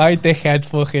 My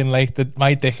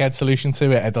dickhead solution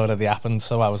to it had already happened.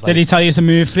 So I was like, did he tell you to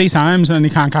move 3 times and then he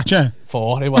can't catch you?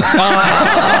 4. It was.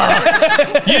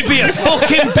 You'd be a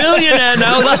fucking billionaire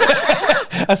now.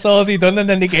 That's all he done, and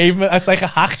then they gave him. It's like a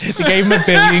hack. They gave him $1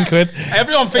 billion.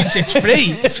 Everyone thinks it's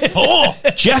free. It's 4.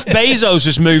 Jeff Bezos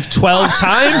has moved 12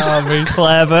 times. Oh,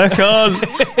 clever, con.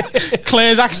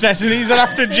 Claire's accessories are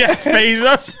after Jeff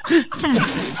Bezos.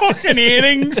 Fucking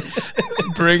earrings,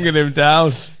 bringing him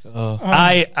down.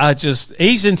 I just,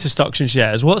 he's into stocks and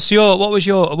shares. What was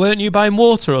your? Weren't you buying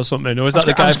water or something, or was that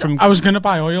the guy from? I was going to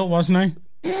buy oil, wasn't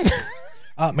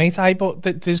I? Mate, I bought.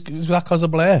 Was that because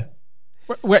of Blair?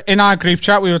 In our group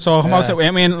chat, we were talking about it.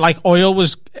 I mean, like oil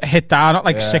was hit down at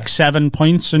like 6-7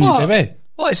 points, and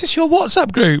what is this? Your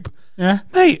WhatsApp group? Yeah,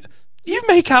 mate. You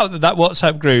make out that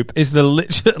WhatsApp group is the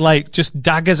like just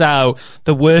daggers out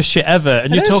the worst shit ever,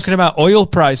 and you're talking about oil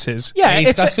prices. Yeah,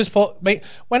 that's because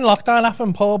when lockdown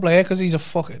happened, Paul Blair, because he's a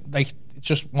fucking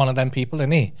just one of them people,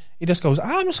 isn't he? He just goes,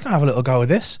 I'm just gonna have a little go with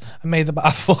this, and made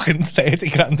about fucking 30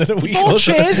 grand in a week. He bought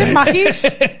shares in Mackey's.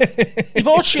 He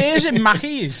bought shares in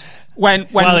Mackey's. When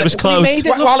it was closed. He made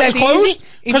it look closed.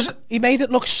 He made it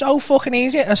look so fucking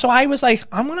easy, and so I was like,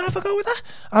 I'm gonna have a go with that.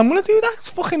 I'm gonna do that.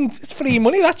 It's free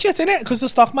money, that shit, innit? Because the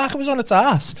stock market was on its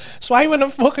ass. So I went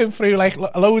and fucking threw like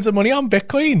loads of money on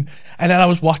Bitcoin, and then I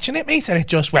was watching it, mate, and it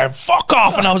just went fuck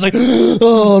off, and I was like,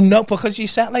 oh no, because you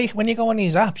set like when you go on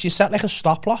these apps, you set like a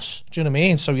stop loss. Do you know what I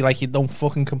mean? So you don't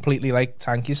fucking completely like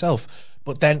tank yourself.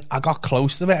 But then I got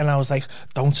close to it and I was like,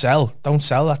 don't sell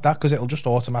at that because it'll just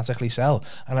automatically sell.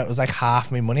 And it was like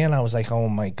half my money and I was like, oh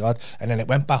my God. And then it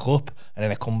went back up and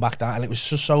then it come back down and it was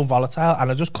just so volatile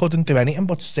and I just couldn't do anything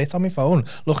but sit on my phone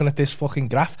looking at this fucking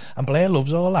graph. And Blair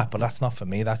loves all that, but that's not for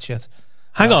me, that shit.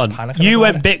 Hang on, you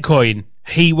went Bitcoin,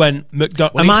 he went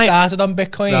McDonald's. Well, he started on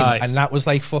Bitcoin and that was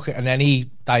like fucking, and then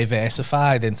he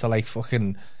diversified into like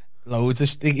fucking loads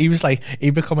of he was like,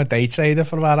 he'd become a day trader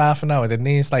for about half an hour, didn't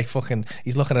he? It's like fucking,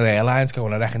 he's looking at airlines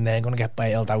going, I reckon they're going to get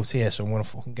bailed out here, so I'm going to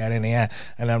fucking get in here.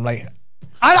 And I'm like,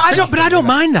 I don't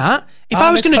mind that. If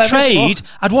I was going to trade,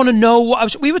 I'd want to know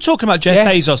what we were talking about Jeff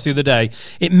Bezos the other day.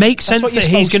 It makes sense that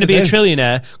he's going to be a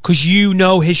trillionaire because you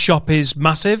know his shop is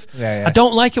massive. I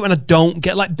don't like it when I don't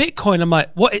get like Bitcoin. I'm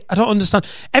like, what? I don't understand.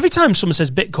 Every time someone says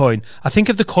Bitcoin, I think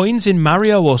of the coins in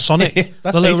Mario or Sonic.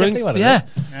 That's the little rings. Yeah.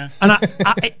 And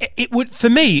it would, for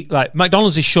me, like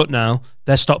McDonald's is shut now.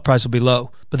 Their stock price will be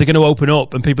low, but they're going to open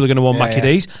up and people are going to want Mackie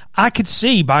D's. I could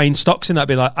see buying stocks in that,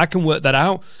 be like, I can work that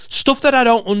out. Stuff that I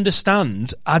don't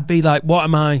understand, I'd be like, what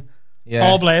am I? Yeah.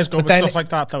 Paul Blair's good with stuff like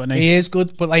that, though, isn't he? He is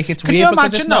good, but like it's weird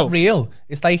because it's not real.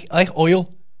 It's like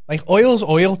oil. Like oil's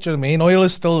oil, do you know what I mean? Oil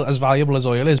is still as valuable as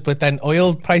oil is, but then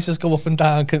oil prices go up and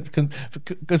down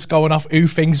because going off who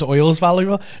thinks oil's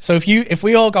valuable. So if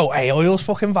we all go, hey, oil's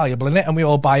fucking valuable, innit? And we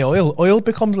all buy oil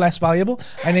becomes less valuable.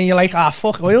 And then you're like,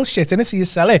 fuck, oil's shit, innit? So you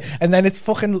sell it, and then it's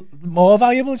fucking more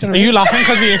valuable. Do you know what I mean? Are you laughing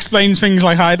because he explains things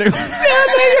like I do?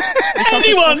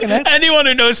 Anyone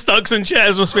who knows stocks and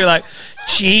shares must be like,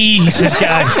 Jesus,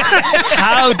 guys,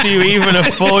 how do you even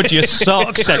afford your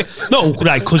socks? No,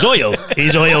 right, because oil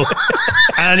is oil.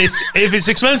 and if it's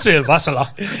expensive, that's a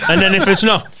lot. And then if it's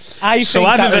not, I've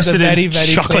invested in very,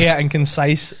 very clear and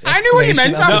concise. I knew what you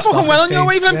meant. I'm fucking well on your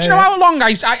wavelength. Do you know how long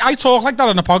I talk like that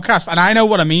on a podcast, and I know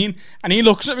what I mean, and he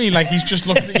looks at me like he's just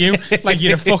looked at you like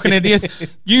you're a fucking idiot.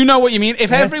 You know what you mean.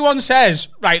 If everyone says,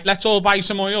 right, let's all buy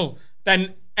some oil,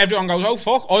 then everyone goes, oh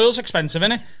fuck, oil's expensive,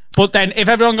 innit? But then if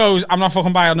everyone goes, I'm not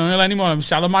fucking buying oil anymore, I'm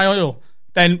selling my oil,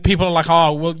 then people are like,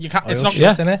 oh well, you can't. It's not.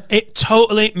 Innit? It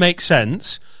totally makes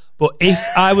sense. But if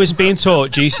I was being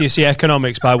taught GCSE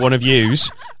economics by one of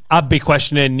yous, I'd be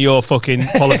questioning your fucking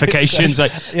qualifications.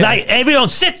 Like, everyone,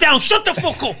 sit down, shut the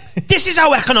fuck up. This is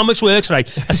how economics works, right?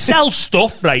 I sell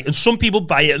stuff, right, and some people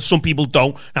buy it and some people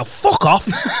don't. Now, fuck off.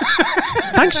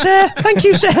 Thanks, sir. Thank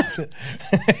you, sir.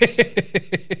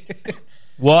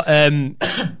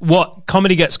 What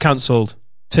comedy gets cancelled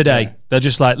today? Yeah. They're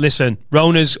just like, listen,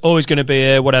 Rona's always going to be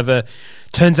here, whatever.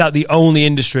 Turns out the only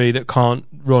industry that can't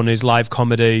run is live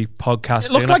comedy, podcasting.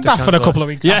 It looked like that for a couple of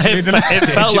weeks. Yeah, it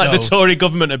felt like the Tory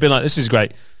government had been like, this is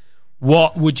great.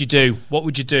 What would you do? What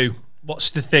would you do?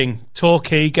 What's the thing?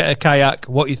 Torquay, get a kayak.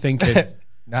 What are you thinking?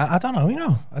 Nah, I don't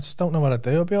know, I just don't know what I'd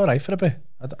do. I'd be all right for a bit.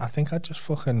 I think I'd just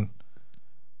fucking...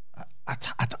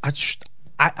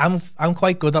 I'm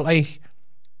quite good at, like,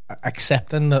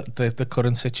 accepting the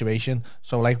current situation.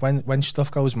 So, like, when stuff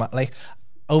goes mad, like...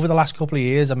 Over the last couple of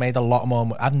years, I made a lot more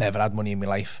money. I've never had money in my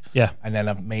life. Yeah. And then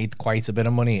I've made quite a bit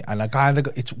of money. And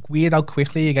it's weird how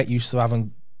quickly you get used to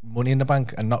having money in the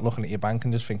bank and not looking at your bank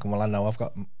and just thinking, well, I know I've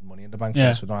got money in the bank, so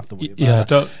I don't have to worry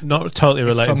about it. Not totally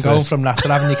related to going from that to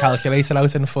having your calculator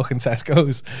out in the fucking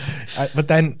Tesco's. But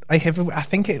then, like, if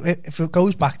it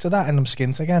goes back to that and I'm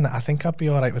skint again, I think I'd be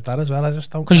all right with that as well. I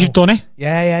just don't. Because you've done it.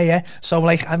 Yeah. So,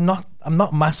 like, I'm not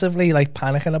massively, like,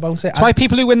 panicking about it. That's why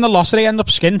people who win the lottery end up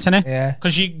skint, innit? Yeah.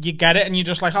 Because you get it and you're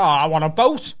just like, oh, I want a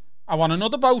boat, I want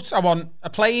another boat, I want a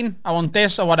plane, I want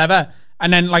this or whatever.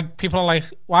 And then, like, people are like,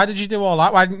 why did you do all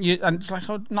that? Why didn't you? And it's like,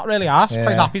 oh, not really asked. Yeah.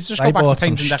 Quite happy to just go back to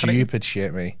paint and decorate. Stupid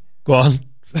shit, me. Go on.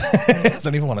 I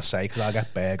don't even want to say because I'll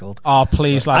get burgled. Oh,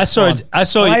 please, like, I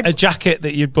saw a jacket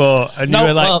that you bought and you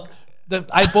were like...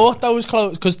 I bought those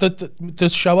clothes because the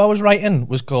show I was writing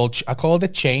was called... I called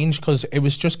it Change because it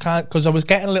was just because I was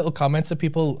getting little comments of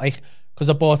people, like... Because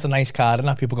I bought a nice card and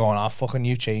that people going, oh, fucking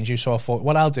you change you. So I thought,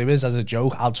 what I'll do is, as a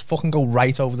joke, I'll just fucking go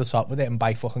right over the top with it and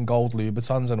buy fucking gold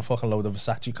Louboutins and a fucking load of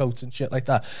Versace coats and shit like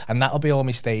that. And that'll be all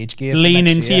my stage gear. Lean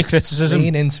into your criticism.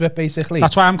 Lean into it, basically.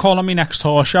 That's why I'm calling me next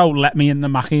tour show, Let Me in the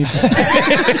Mackies.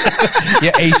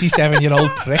 You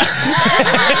 87-year-old prick.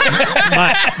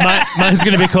 Mine's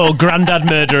going to be called Grandad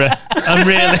Murderer. I'm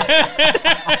really...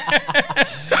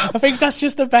 I think that's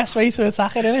just the best way to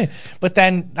attack it, isn't it? But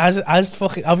then, as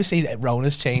fucking... Obviously,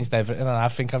 Rona's changed everything, and I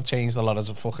think I've changed a lot as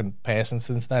a fucking person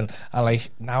since then. And,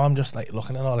 like, now I'm just, like,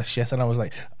 looking at all this shit, and I was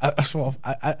like,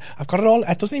 I've got it all...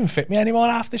 It doesn't even fit me anymore,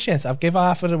 half the shit. I've given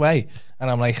half of it away. And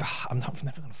I'm like, I'm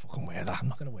never going to fucking wear that. I'm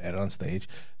not going to wear it on stage.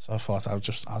 So I thought I'll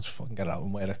just fucking get it out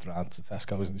and wear it around to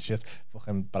Tesco's and shit.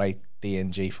 Fucking bright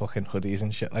D&G fucking hoodies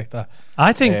and shit like that.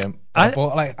 I think... I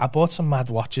bought some mad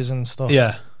watches and stuff.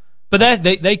 Yeah. But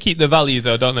they keep the value,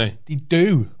 though, don't they? They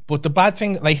do. But the bad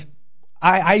thing, like...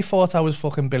 I thought I was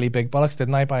fucking Billy Big Bollocks,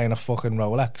 didn't I? Buying a fucking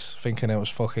Rolex, thinking I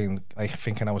was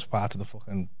part of the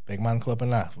fucking big man club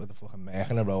and that, with the fucking Merc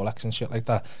and a Rolex and shit like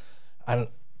that. And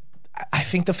I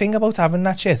think the thing about having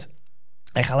that shit,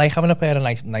 like, I like having a pair of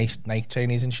nice Nike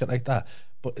trainers and shit like that.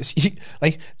 But it's,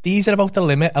 like, these are about the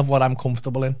limit of what I'm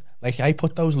comfortable in. Like, I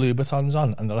put those Louboutins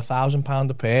on and they're £1,000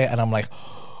 a pair, and I'm like,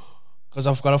 because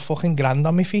I've got a fucking grand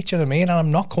on my feet, you know what I mean? And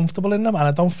I'm not comfortable in them, and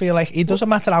I don't feel like... It doesn't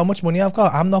matter how much money I've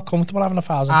got, I'm not comfortable having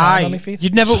 £1,000 on my feet.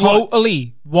 You'd never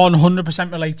totally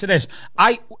 100% relate to this.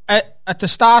 At the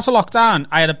start of lockdown,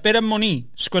 I had a bit of money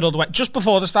squirreled away. Just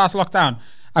before the start of lockdown,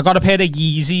 I got a pair of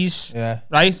Yeezys,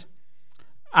 right?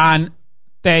 And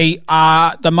they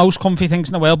are the most comfy things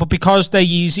in the world, but because they're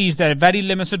Yeezys, they're very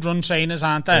limited run trainers,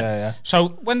 aren't they? Yeah. So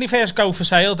when they first go for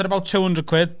sale, they're about 200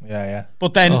 quid. Yeah.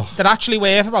 But then they're actually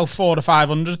worth about 400 or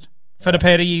 500 for a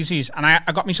pair of Yeezys, and I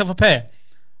got myself a pair.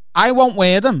 I won't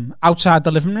wear them outside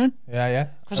the living room. Yeah.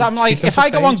 Because I'm like, if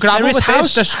I go on gravel with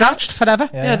this, they're scratched forever.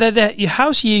 Yeah, they're your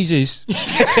house Yeezys.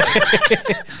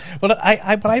 But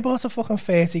I bought a fucking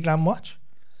 30 grand watch,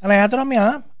 and I had it on my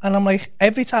arm, and I'm like,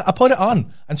 every time I put it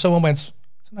on, and someone went,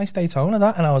 "It's a nice Daytona,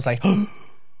 that," and I was like,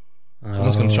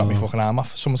 someone's going to chop my fucking arm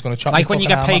off. Someone's going to chop my fucking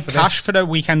arm off. Like when you get paid cash for the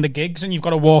weekend of gigs and you've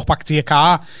got to walk back to your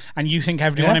car and you think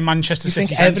everyone in Manchester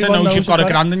City Centre knows you've got a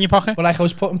grand in your pocket. But like, I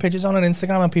was putting pictures on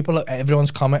Instagram and everyone's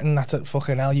commenting, that's it,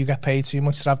 fucking hell, you get paid too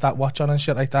much to have that watch on and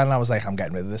shit like that. And I was like, I'm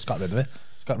getting rid of this, got rid of it.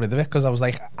 got rid of it because I was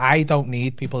like, I don't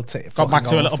need people to. Got back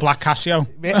to a little black Casio.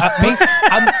 Mate,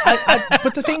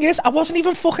 but the thing is, I wasn't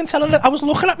even fucking telling it. I was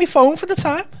looking at my phone for the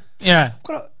time. Yeah.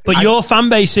 But your fan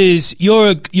base is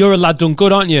you're a lad done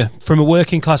good, aren't you? From a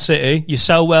working class city, you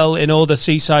sell well in all the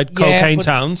seaside cocaine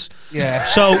towns. Yeah.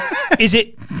 So is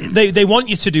it they want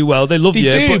you to do well? They love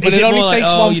you, but is it it only more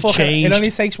takes like, one you fucking. changed? It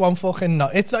only takes one fucking. No,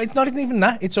 it's not even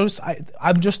that. It's just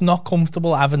I'm just not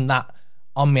comfortable having that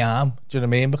on my arm. Do you know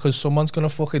what I mean? Because someone's gonna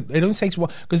fucking. It only takes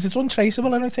one because it's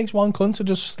untraceable. It only takes one cunt to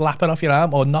just slap it off your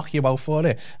arm or knock you out for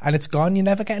it, and it's gone. You're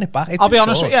never getting it back. It's I'll be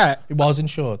honest with you. It was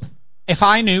insured. If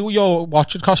I knew your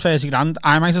watch would cost 30 grand,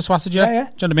 I might have swatted you. Yeah.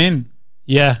 Do you know what I mean?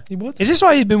 Yeah. You would. Is this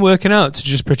why you've been working out to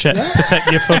just protect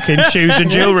your fucking shoes and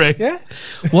jewellery? Yeah.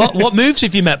 What moves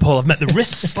have you met, Paul? I've met the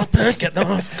wrist slapper. Get that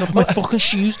off my fucking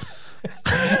shoes.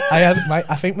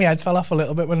 I think my head fell off a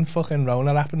little bit when fucking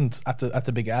Rona happened at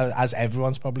the beginning, as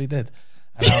everyone's probably did.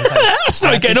 And I was like, I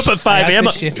started getting up at 5 I a.m.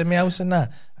 had this shit in my house and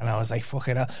that, and I was like,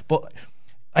 fucking hell. But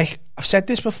like I've said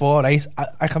this before, right?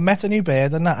 I met a new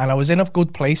bird and that, and I was in a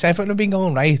good place. Everything had been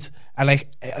going right, and like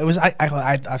it was, I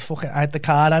had the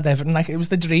car, I had everything. Like it was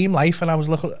the dream life, and I was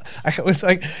looking. Like, it was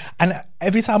like, and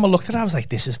every time I looked at it, I was like,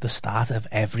 this is the start of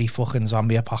every fucking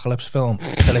zombie apocalypse film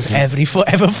that has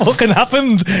ever fucking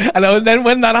happened. And then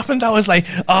when that happened, I was like,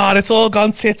 oh, it's all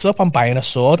gone tits up. I'm buying a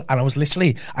sword, and I was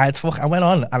literally, I went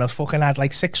on, and I fucking had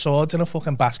like 6 swords in a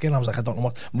fucking basket, and I was like, I don't know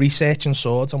what, researching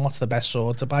swords and what's the best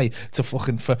sword to buy to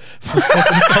fucking for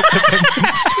fucking self-defense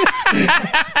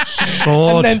and shit.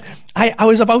 Sword. And then I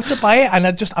was about to buy it, and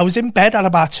I was in bed at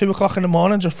about 2 o'clock in the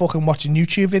morning just fucking watching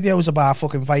YouTube videos about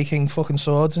fucking Viking fucking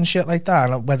swords and shit like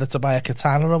that, and whether to buy a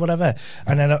katana or whatever.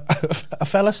 And then I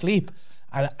fell asleep,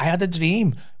 and I had a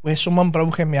dream where someone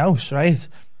broke in my house, right?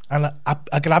 And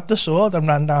I grabbed the sword and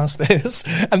ran downstairs,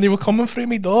 and they were coming through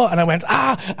my door, and I went,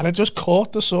 and I just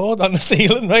caught the sword on the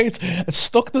ceiling, right? I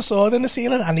stuck the sword in the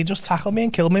ceiling, and he just tackled me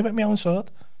and killed me with my own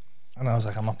sword. And I was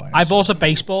like, I'm not buying it. I bought a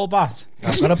baseball bat.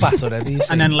 I've got a bat already.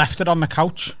 And then left it on the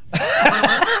couch.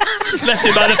 Left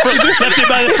it by the front.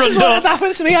 This is door. what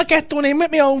happened to me. I get done in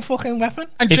with my own fucking weapon.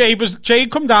 And Jade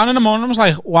come down in the morning and was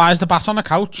like, why is the bat on the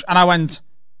couch? And I went,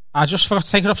 I just forgot to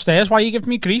take it upstairs. Why are you giving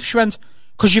me grief? She went,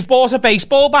 because you've bought a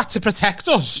baseball bat to protect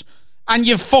us, and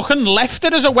you've fucking left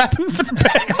it as a weapon for the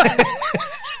bear.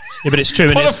 Yeah, but it's true.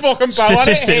 Put and a it's fucking bow on it.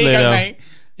 statistically, Here you go, though, mate.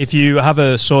 if you have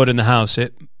a sword in the house,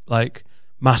 it like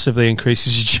massively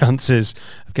increases your chances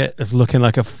of looking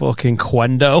like a fucking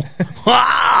Quendo.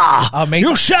 Oh, mate,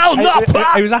 you shall not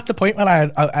pass. I was at the point where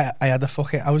I had a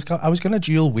fucking. I was going to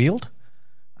dual wield.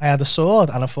 I had a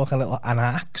sword and a fucking an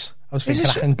axe. I was thinking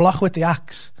I can block with the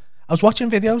axe. I was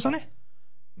watching videos on it.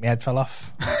 My head fell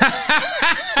off.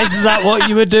 Is that what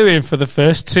you were doing for the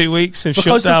first 2 weeks of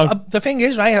shutdown? The thing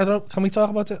is, right, can we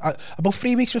talk about it? About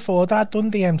 3 weeks before that, I'd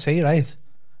done DMT, right?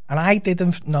 And I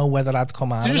didn't know whether I'd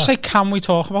come out. Did you just say, can we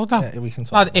talk about that? Yeah, we can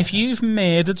talk Lad, about if you've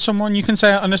murdered someone, you can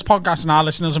say it on this podcast, and our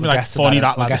listeners will be like, funny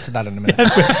that, We'll lad. get to that in a minute.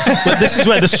 But this is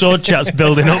where the sword chat's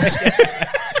building up to.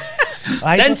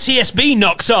 Then TSB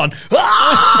knocked on.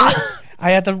 I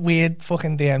had a weird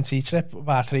fucking DMT trip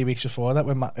about 3 weeks before that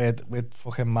with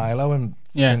fucking Milo and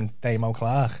fucking Damo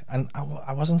Clark, and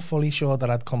I wasn't fully sure that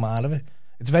I'd come out of it.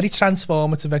 It's a very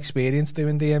transformative experience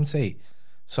doing DMT.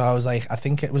 So I was like, I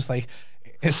think it was like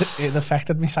it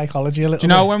affected my psychology a little. Do you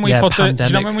know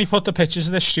bit. when we put the pictures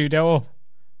of the studio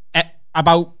up?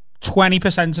 About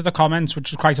 20% of the comments,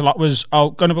 which was quite a lot, was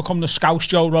going to become the Scouse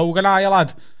Joe Rogan, are you,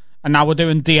 lad? And now we're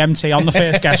doing DMT on the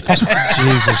first guest possible.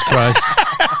 Jesus Christ.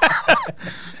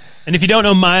 And if you don't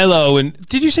know Milo, and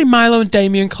did you say Milo and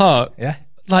Damien Clark? Yeah.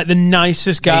 Like the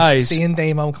nicest guys. Seeing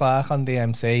Damo Clark on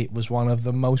DMT was one of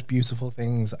the most beautiful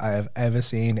things I have ever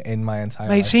seen in my entire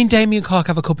life. Seeing Damien Clark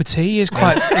have a cup of tea is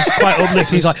quite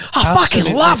uplifting. He's like, I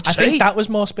fucking love tea. I think that was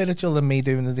more spiritual than me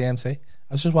doing the DMT. I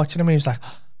was just watching him and he was like,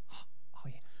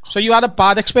 So you had a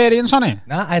bad experience on it?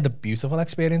 Nah, I had a beautiful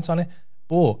experience on it.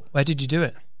 But where did you do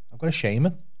it? I've got a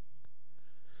shaman.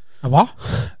 A what?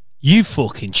 You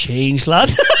fucking changed,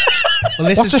 lad.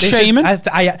 Well, What's a shaman?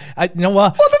 I you know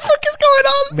what? What the fuck is going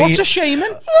on? What's a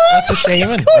shaman? What's a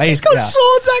shaman? He's got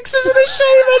swords, axes, and a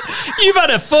shaman. You've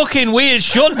had a fucking weird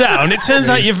shutdown. It turns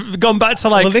out you've gone back to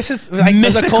like. Well, this is like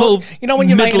mythical. You know when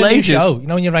you're writing a new Ages. show. You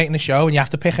know when you're writing a show and you have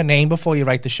to pick a name before you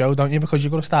write the show, don't you? Because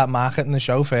you've got to start marketing the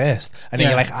show first, and then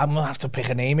you're like, I'm gonna have to pick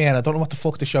a name here, and I don't know what the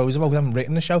fuck the show is about. I haven't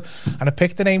written the show, and I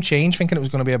picked the name Change, thinking it was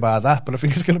going to be about that, but I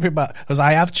think it's going to be about because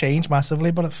I have changed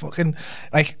massively. But it fucking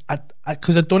like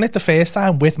because I'd done it the first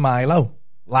time with Milo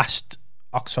last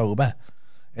October,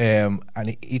 and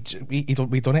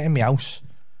we done it in my house,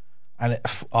 and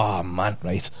oh man,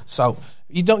 right? So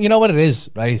you know what it is,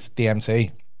 right?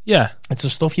 DMT. Yeah. It's the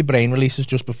stuff your brain releases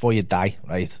just before you die,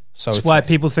 right? So It's why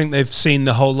people think they've seen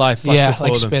the whole life flash before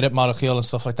like them. spirit molecule and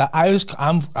stuff like that.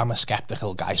 I'm a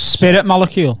skeptical guy. Spirit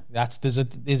molecule. There's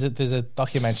a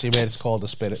documentary where it's called the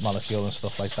spirit molecule and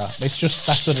stuff like that. It's just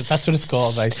that's what it's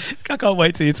called, right? I can't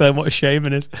wait till you tell them what a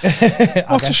shaman is.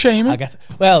 What's a shaman?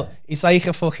 Well, he's like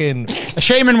a fucking A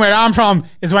shaman where I'm from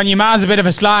is when your man's a bit of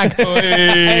a slag.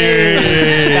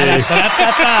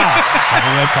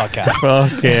 having a podcast.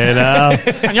 Fucking hell.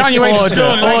 And you're on your way to school.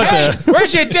 and you're like, order. "Hey,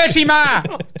 where's your dirty ma?"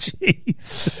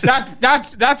 Jeez.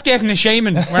 That's getting a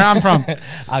shaman where I'm from.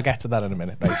 I'll get to that in a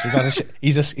minute. Right, so we got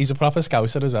he's a proper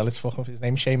scouser as well. It's fucking his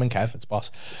name's Shaman Kev. It's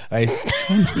boss. Right.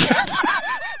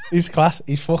 He's class.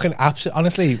 He's fucking absolute.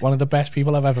 Honestly, one of the best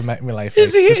people I've ever met in my life.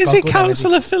 Is he? Just Is got he good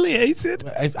council energy. affiliated?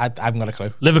 I haven't got a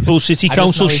clue. Liverpool City I just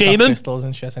Council know he's got shaman. pistols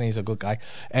and shit, and he's a good guy.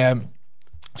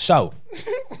 So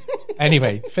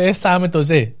anyway, first time it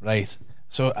does it, right?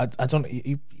 So I don't.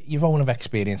 You won't have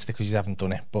experienced it because you haven't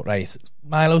done it, but right,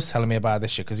 Milo's telling me about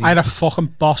this shit because I had a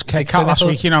fucking boss It's a Kit Kat last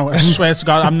clinical- week. You know, I swear to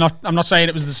God, I'm not saying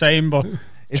it was the same, but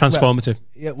Transformative.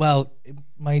 Yeah, well, it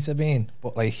might have been,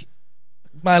 but like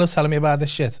Milo's telling me about this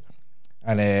shit,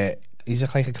 and he's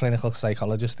like a clinical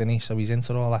psychologist, isn't he? So he's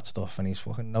into all that stuff, and he's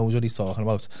fucking knows what he's talking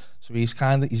about. So he's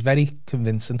very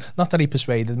convincing. Not that he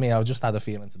persuaded me, I just had a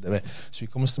feeling to do it. So he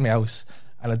comes to my house,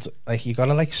 and it's like you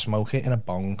gotta like smoke it in a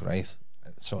bong, right?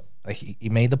 So like he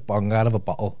made the bong out of a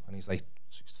bottle, and he's like,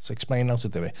 just explain how to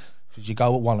do it. Because you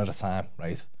go one at a time,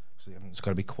 right? So it's got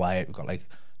to be quiet. We've got like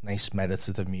nice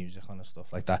meditative music on and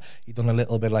stuff like that. He done a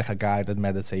little bit like a guided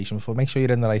meditation before. Make sure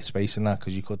you're in the right space in that,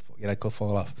 because you could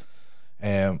fall off.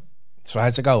 So I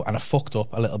had to go, and I fucked up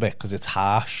a little bit because it's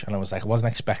harsh, and I was like, I wasn't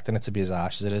expecting it to be as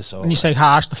harsh as it is. So when you say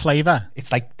harsh, the flavour,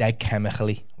 it's like dead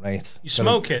chemically, right? You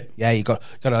smoke it? Yeah, you got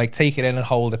to like take it in and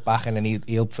hold it back, and then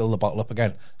he'll fill the bottle up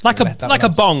again. Like a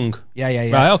bong. Yeah.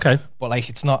 Right, okay. But like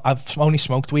it's not. I've only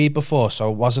smoked weed before, so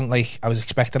it wasn't like I was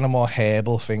expecting a more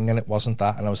herbal thing, and it wasn't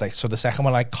that. And I was like, so the second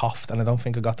one I coughed, and I don't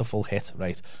think I got the full hit,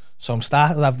 right? So I'm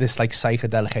starting to have this like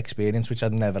psychedelic experience which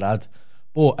I'd never had,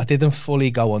 but I didn't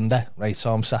fully go under, right?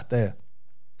 So I'm sat there,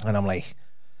 and I'm like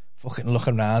fucking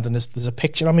looking around, and there's a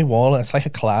picture on my wall, and it's like a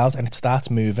cloud, and it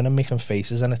starts moving and making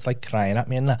faces, and it's like crying at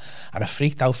me and that. And I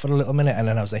freaked out for a little minute, and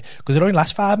then I was like, because it only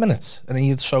lasts 5 minutes, and then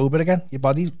you're sober again. Your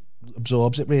body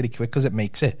absorbs it really quick because it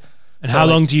makes it. And so how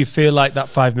like, long do you feel like that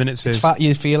 5 minutes is?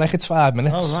 you feel like it's 5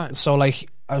 minutes. Oh, right. So like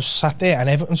I was sat there, and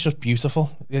everything's just beautiful.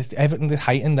 Everything is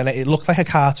heightened, and it looked like a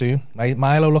cartoon, right?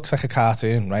 Milo looks like a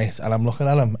cartoon, right? And I'm looking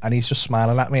at him, and he's just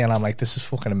smiling at me, and I'm like, this is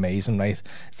fucking amazing, right?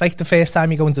 It's like the first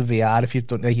time you go into VR, if you've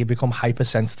done, like, you become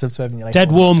hypersensitive to everything. You're like, Dead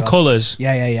oh my warm God. colours.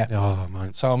 Yeah. Oh,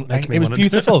 man. So I'm Make like, me it was want to-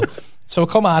 beautiful. So I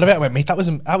come out of it, I went, mate, that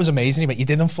was amazing. But you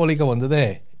didn't fully go under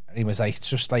there. And he was like, it's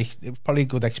just like, it was probably a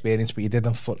good experience, but you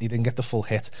didn't get the full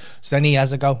hit. So then he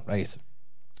has a go, right?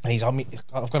 And he's on me.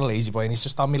 I've got a lazy boy, and he's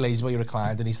just on me lazy boy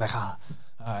reclined, and he's like,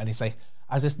 and he's like,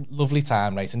 has this lovely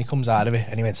time, right? And he comes out of it,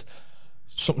 and he went,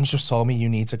 something's just told me you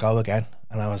need to go again.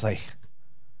 And I was like,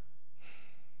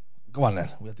 go on then,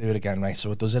 we'll do it again, right?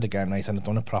 So it does it again, right? And I've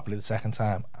done it properly the second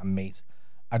time, and mate,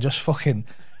 I just fucking,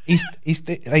 he's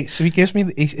like, so he gives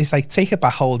me, he's like, take it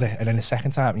back, hold it, and then the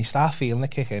second time, and you start feeling the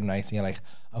kick in, right? And you're like,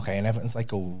 okay, and everything's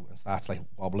like, oh, and starts like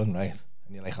wobbling, right?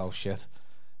 And you're like, oh shit.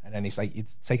 And then he's like, you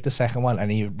take the second one,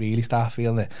 and you really start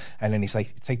feeling it. And then he's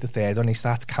like, take the third one, he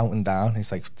starts counting down.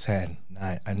 He's like, 10,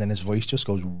 9, and then his voice just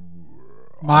goes,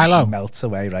 Milo melts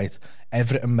away, right?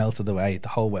 Everything melted away. The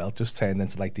whole world just turned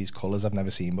into like these colours I've never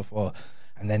seen before.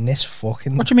 And then this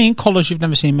fucking... What do you mean, colours you've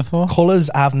never seen before? Colours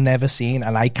I've never seen,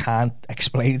 and I can't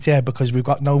explain it to you because we've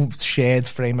got no shared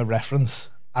frame of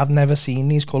reference. I've never seen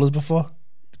these colours before.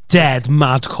 Dead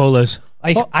mad colours.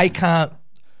 Like, I can't...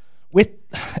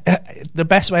 The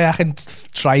best way I can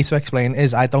try to explain it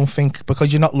is, I don't think,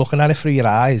 because you're not looking at it through your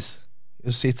eyes,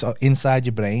 it's inside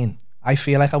your brain. I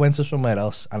feel like I went to somewhere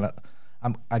else, and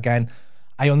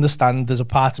I understand there's a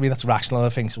part of me that's rational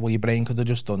that thinks, well, your brain could have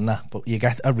just done that, but you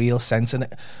get a real sense in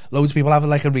it. Loads of people have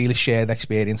like a really shared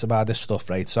experience about this stuff,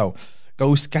 right? So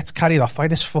gets carried off by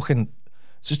this fucking...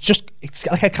 So it's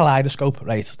like a kaleidoscope,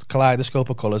 right? Kaleidoscope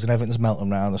of colours, and everything's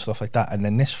melting around and stuff like that, and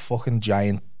then this fucking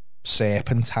giant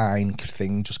serpentine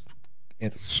thing just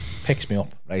picks me up,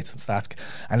 right?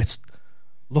 And it's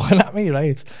looking at me,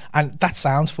 right? And that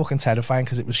sounds fucking terrifying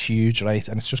because it was huge, right?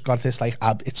 And it's just got this like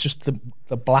it's just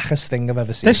the blackest thing I've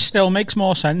ever seen. This still makes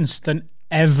more sense than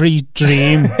every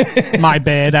dream my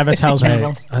bird ever tells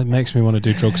me. It makes me want to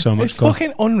do drugs so much. It's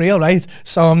fucking unreal, right?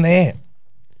 So I'm there,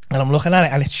 and I'm looking at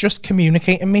it, and it's just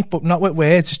communicating me, but not with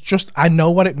words. It's just, I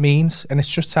know what it means, and it's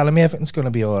just telling me everything's going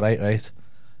to be all right, right?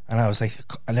 And I was like,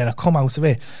 and then I come out of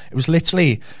it. It was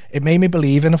literally, it made me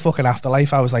believe in a fucking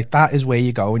afterlife. I was like, that is where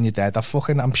you go when you're dead.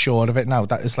 I'm sure of it now.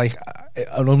 That is like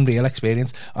an unreal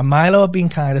experience. And Milo had been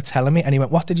kind of telling me, and he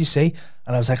went, what did you see?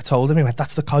 And I was like, I told him, he went,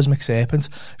 that's the cosmic serpent.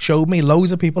 Showed me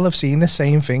loads of people have seen the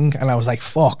same thing. And I was like,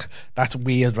 fuck, that's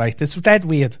weird, right? It's dead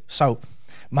weird. So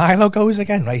Milo goes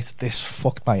again, right? This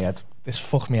fucked my head. This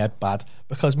fucked me head bad.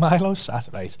 Because Milo sat,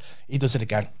 right? He does it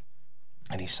again.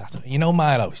 And he sat, you know,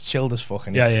 Milo, he's chilled as fuck.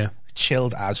 Yeah.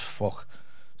 Chilled as fuck.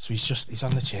 So he's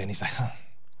on the chair and he's like,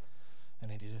 and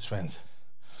then he just went,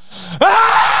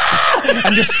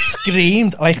 and just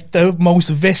screamed like the most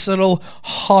visceral,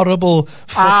 horrible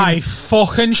I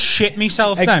fucking shit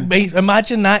myself then. Mate,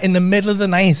 imagine that in the middle of the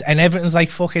night and everything's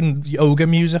like fucking yoga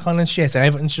music on and shit and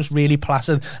everything's just really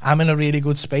placid. I'm in a really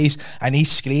good space and he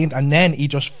screamed and then he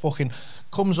just fucking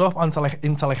comes up into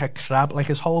like a crab, like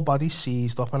his whole body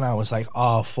seized up, and I was like,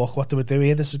 oh fuck, what do we do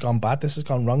here? This has gone bad, this has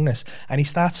gone wrongness. And he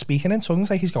starts speaking in tongues,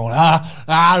 like he's going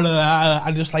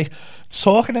and just like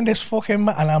talking in this fucking, and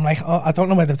I'm like, oh, I don't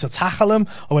know whether to tackle him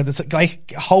or whether to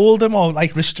like hold him or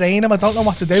like restrain him. I don't know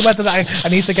what to do, whether I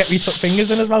need to get me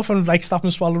fingers in his mouth and like stop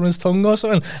him swallowing his tongue or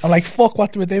something. I'm like, fuck,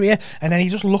 what do we do here? And then he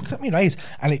just looked at me, right,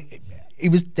 and he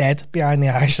was dead behind the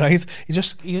eyes, right? He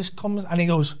just comes and he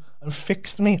goes and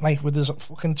fixed me like with his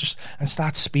fucking and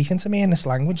starts speaking to me in this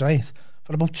language, right,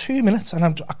 for about 2 minutes, and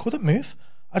I couldn't move.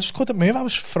 I just couldn't move. I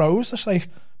was froze,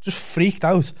 just freaked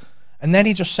out. And then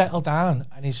he just settled down,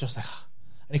 and he's just like,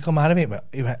 and he come out of it,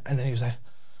 and then he was like,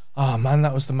 oh man,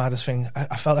 that was the maddest thing.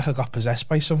 I felt like I got possessed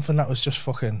by something that was just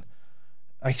fucking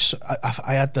like,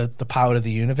 I had the power of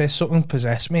the universe. Something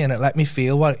possessed me, and it let me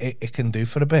feel what it can do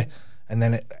for a bit. And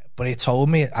then but it told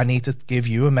me I need to give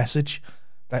you a message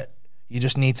that you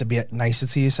just need to be nicer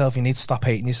to yourself. You need to stop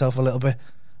hating yourself a little bit.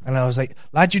 And I was like,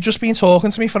 lad, you've just been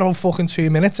talking to me for about fucking 2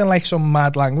 minutes in like some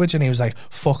mad language. And he was like,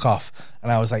 fuck off.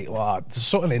 And I was like, wow, there's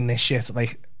something in this shit.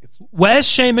 Like, where's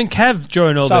Shaman Kev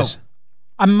during all this?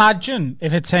 Imagine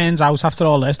if it turns out after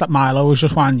all this that Milo was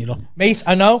just winding you up. Mate,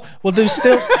 I know. Well, there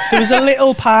was a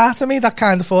little part of me that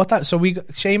kind of thought that. So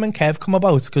Shaman Kev come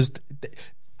about because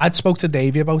I'd spoke to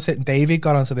Davey about it, and Davey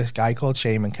got onto this guy called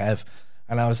Shaman Kev.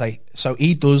 And I was like, so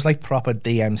he does like proper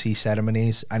DMC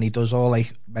ceremonies, and he does all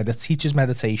like teaches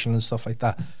meditation and stuff like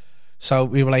that. So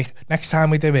we were like, next time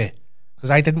we do it, because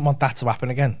I didn't want that to happen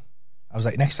again. I was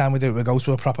like, next time we do it, we'll go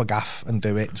to a proper gaff and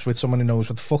do it. It's with someone who knows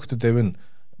what the fuck they're doing,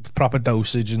 proper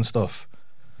dosage and stuff.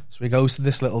 So he goes to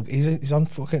this little, he's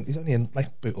only in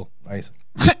like Bootle, right?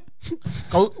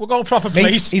 We'll go proper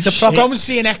place. He's a proper. Go and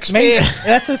see an expert. Mate,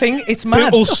 that's the thing. It's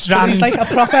mad. He's like a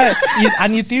proper,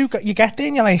 you get there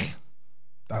and you're like,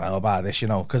 don't know about this, you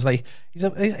know, because like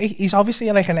he's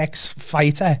obviously like an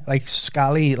ex-fighter, like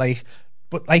Scally, like,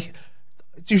 but like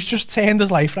he's just turned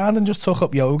his life around and just took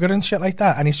up yoga and shit like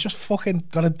that, and he's just fucking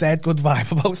got a dead good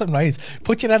vibe about him, right?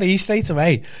 Put you at ease straight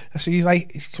away. So he's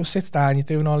like, he sits down, you're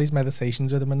doing all these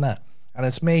meditations with him and that, and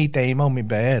it's me, Damo, me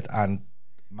bird, and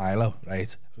Milo,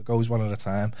 right? It goes one at a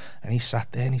time, and he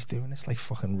sat there and he's doing this like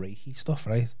fucking Reiki stuff,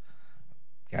 right?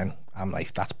 Again, I'm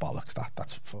like, that's bollocks.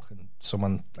 That's fucking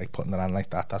someone like putting their hand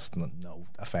like that. That's no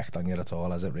effect on you at all,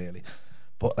 has it really?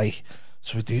 But like,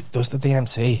 so he does the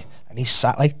DMC, and he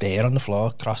sat like there on the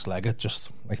floor, cross-legged,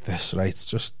 just like this, right?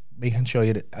 Just making sure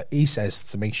he says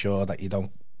to make sure that you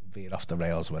don't veer off the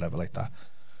rails or whatever like that.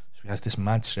 So he has this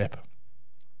mad strip,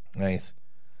 right?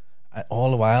 And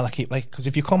all the while I keep like, because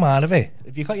if you come out of it,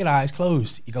 if you got your eyes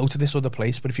closed, you go to this other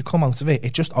place, but if you come out of it,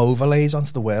 it just overlays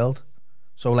onto the world.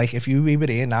 So like if we were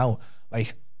here now,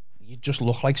 like you'd just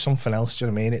look like something else, do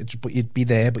you know what I mean? But you'd be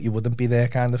there, but you wouldn't be there,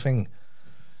 kind of thing.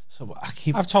 So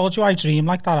I've told you I dream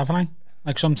like that, haven't I?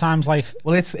 Like sometimes, like,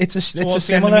 well, it's a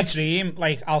similar dream.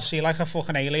 Like I'll see like a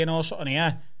fucking alien or something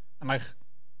here, and like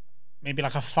maybe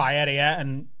like a fire here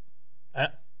and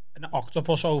an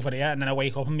octopus over here, and then I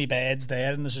wake up and my bird's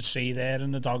there, and there's a tree there,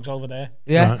 and the dog's over there.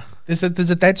 Yeah, right. There's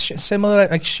a dead similar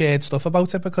like shared stuff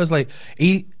about it, because like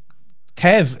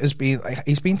Kev has been like,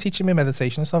 he's been teaching me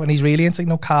meditation and stuff, and he's really into, you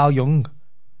know, Carl Jung,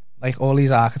 like all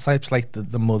these archetypes, like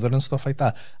the mother and stuff like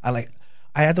that. And like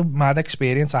I had a mad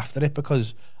experience after it,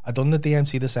 because I'd done the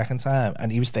DMC the second time,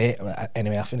 and he was there.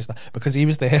 Anyway, I finished that because he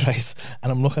was there, right?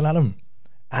 And I'm looking at him,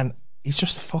 and he's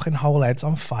just fucking whole head's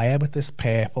on fire with this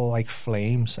purple like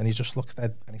flames, and he just looks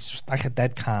dead, and he's just like a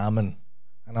dead calm, and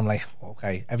I'm like,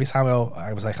 okay. Every time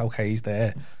I was like, okay, he's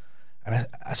there. And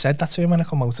I said that to him when I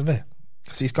come out of it,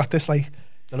 because he's got this like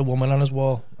little woman on his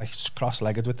wall, like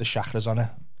cross-legged with the chakras on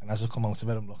her. And as I come out of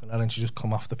it, I'm looking at her, and she just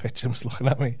come off the picture and was looking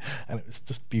at me, and it was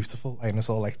just beautiful. And it's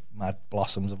all like mad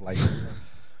blossoms of light.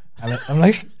 And I'm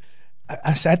like,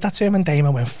 I said that to him, and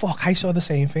Damon went, fuck, I saw the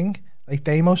same thing. Like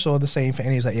Damo saw the same thing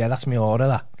and he was like, yeah, that's my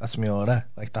aura, that's my aura.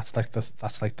 Like that's like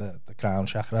the crown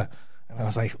chakra. And I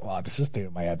was like, wow, this is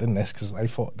doing my head in this, because I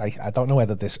thought, like, I don't know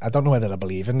whether I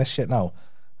believe in this shit now.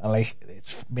 And like,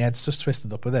 my head's just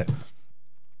twisted up with it.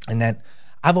 And then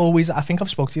I think I've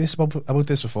spoken to you about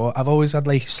this before. I've always had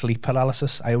like sleep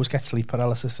paralysis. I always get sleep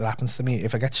paralysis that happens to me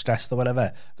if I get stressed or whatever.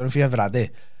 I don't know if you ever had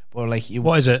it, but like,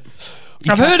 what is it?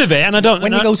 I've heard of it, and I don't.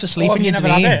 When you go to sleep and you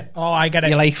dream, I get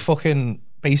it. You're like fucking.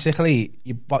 Basically,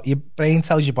 your brain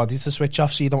tells your body to switch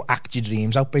off so you don't act your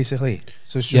dreams out, basically.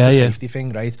 So it's just a safety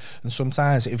thing, right? And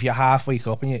sometimes if you're half wake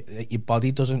up and your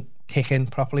body doesn't kick in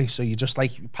properly, so you're just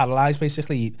like paralysed,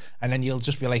 basically, and then you'll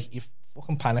just be like, you're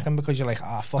fucking panicking because you're like,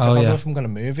 I don't know if I'm going to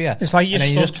move here. It's like you're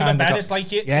stuck to the bed. It's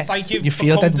like you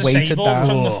feel dead weighted down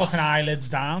from the fucking eyelids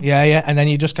down. Yeah, and then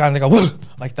you just kind of go,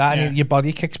 like that, and your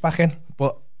body kicks back in.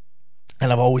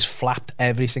 And I've always flapped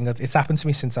every single... It's happened to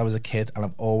me since I was a kid, and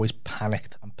I've always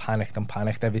panicked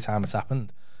every time it's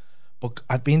happened. But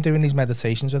I've been doing these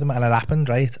meditations with them, and it happened,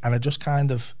 right? And I just kind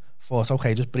of thought,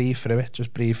 okay, just breathe through it,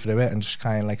 and just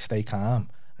kind of like stay calm.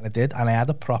 And I did, and I had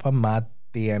a proper mad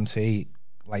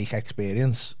DMT-like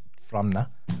experience from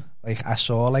that. Like, I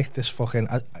saw like this fucking...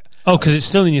 because it's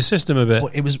still in your system a bit.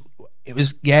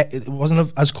 It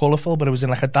wasn't as colourful, but it was in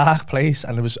like a dark place,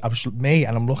 and I was me,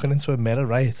 and I'm looking into a mirror,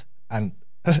 right? And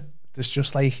there's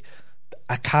just like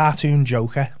a cartoon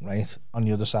Joker, right, on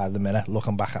the other side of the mirror,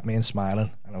 looking back at me and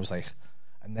smiling. And I was like,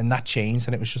 and then that changed,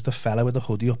 and it was just a fella with a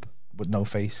hoodie up with no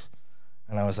face.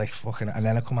 And I was like, fucking, and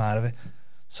then I come out of it.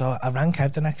 So I rang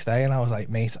Kev the next day, and I was like,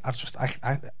 mate, I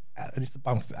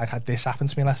had this happen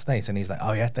to me last night. And he's like,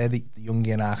 oh yeah, they're the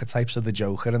Jungian archetypes of the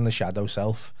Joker and the shadow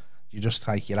self. You just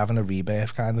like, you're having a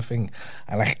rebirth kind of thing.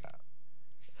 And like,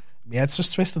 my head's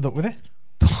just twisted up with it.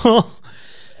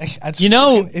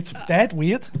 It's dead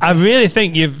weird. I really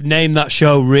think you've named that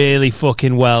show really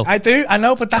fucking well. I do, I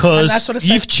know, but that's what it says.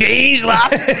 You've changed, lad.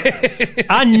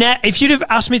 If you'd have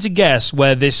asked me to guess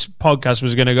where this podcast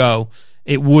was going to go,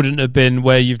 it wouldn't have been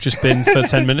where you've just been for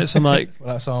 10 minutes. I'm like,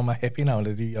 well, that's all my hippie now. I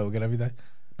do yoga every day.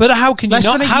 But how can you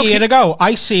not? Less than a year ago,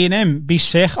 I seen him be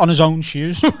sick on his own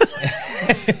shoes. But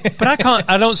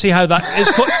I don't see how that is.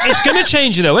 It's going to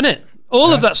change you, though, isn't it?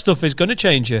 All of that stuff is going to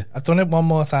change you. I've done it one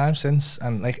more time since,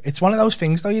 and like, it's one of those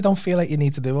things though you don't feel like you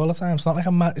need to do all the time. It's not like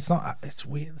it's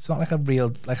weird. It's not like a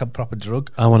real, like a proper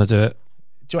drug. I want to do it.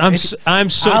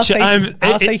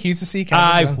 I'll take you to see Kevin.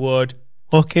 I would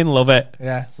fucking love it.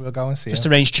 Yeah, we'll go and see. Just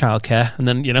arrange childcare, and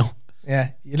then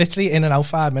Yeah, you're literally in and out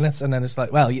 5 minutes, and then it's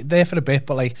like, well, you're there for a bit,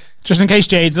 but like, just in case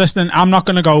Jade's listening, I'm not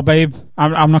going to go, babe.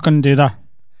 I'm not going to do that.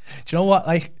 Do you know what?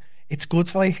 Like, it's good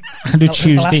for like. I can do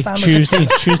Tuesday.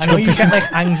 I know you get like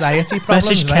anxiety problems.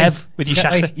 Message Kev with your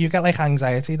chakra. You get like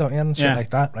anxiety, don't you, and shit like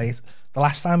that, right? The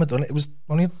last time I done it, it was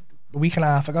only a week and a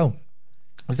half ago.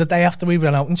 It was the day after we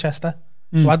went out in Chester.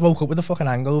 So I'd woke up with a fucking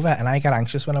hangover, and I get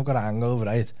anxious when I've got a hangover,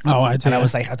 right? Oh, I do. And I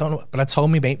was like, I don't know, but I told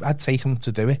me mate I'd take him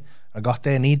to do it. I got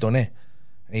there and he'd done it.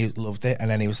 And he loved it, and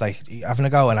then he was like, having a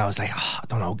go, and I was like, I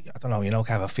don't know,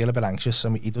 Kev, I feel a bit anxious.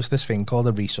 So he does this thing called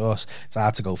a resource. It's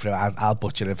hard to go through. I'll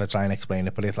butcher it if I try and explain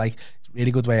it, but it's like, it's a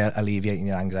really good way of alleviating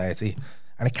your anxiety.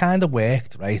 And it kind of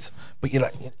worked, right? But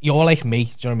you're like me, do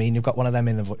you know what I mean? You've got one of them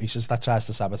in the voices that tries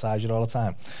to sabotage you all the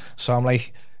time. So I'm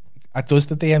like, I does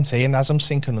the DMT, and as I'm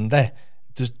sinking under,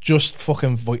 there's just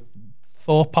fucking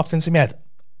thought popped into my head.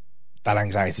 That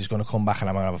anxiety is going to come back and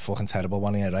I'm going to have a fucking terrible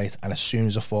one here, right? And as soon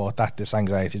as I thought that, this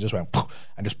anxiety just went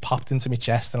and just popped into my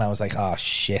chest, and I was like, oh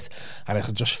shit. And I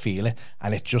could just feel it,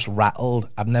 and it just rattled.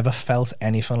 I've never felt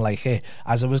anything like it.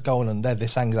 As I was going under,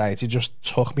 this anxiety just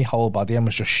took my whole body and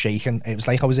was just shaking. It was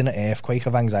like I was in an earthquake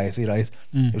of anxiety, right?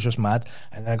 It was just mad.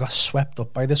 And then I got swept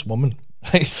up by this woman,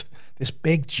 right? This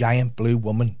big giant blue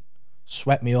woman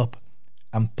swept me up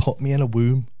and put me in a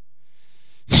womb.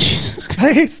 Jesus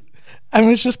Christ. I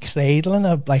was just cradling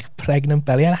a like pregnant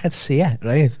belly, and I could see it,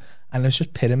 right? And there's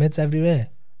just pyramids everywhere,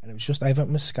 and it was just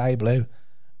everything was sky blue,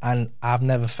 and I've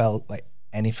never felt like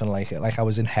anything like it. Like I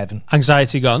was in heaven.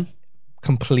 Anxiety gone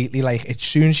completely. Like as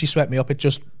soon as she swept me up, it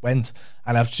just went,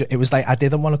 and it was like I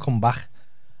didn't want to come back,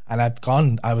 and I'd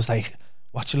gone. I was like,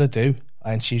 "What shall I do?"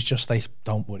 And she's just like,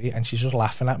 "Don't worry," and she's just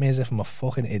laughing at me as if I'm a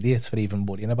fucking idiot for even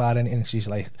worrying about anything. She's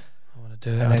like, "I want to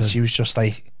do it," and then she was just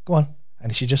like, "Go on."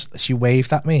 And she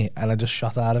waved at me, and I just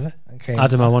shot out of it and came.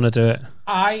 Adam, I want to do it.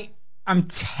 I am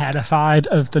terrified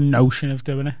of the notion of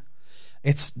doing it.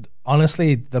 It's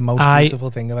honestly the most beautiful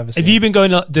thing I've ever seen. If you've been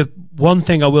going, the one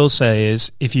thing I will say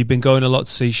is, if you've been going a lot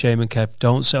to see Shame and Kev,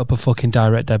 don't set up a fucking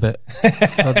direct debit.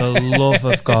 For the love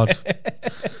of God,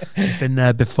 I've been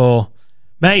there before,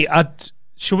 mate.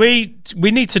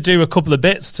 We need to do a couple of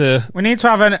bits to. We need to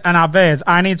have an advert.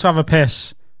 I need to have a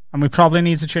piss. And we probably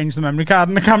need to change the memory card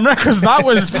in the camera because that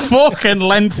was fucking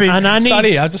lengthy. And I need...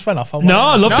 Sorry, I just went off on No,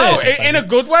 I one. loved No, it. in a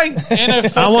good way.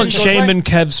 I want Shame and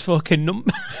Kev's fucking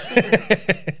number.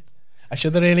 I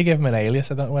should have really given him an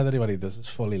alias. I don't know whether what he does is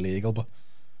fully legal, but...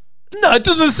 No, it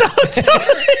doesn't sound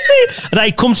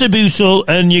Right, come to Bootle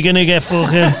and you're going to get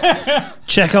fucking...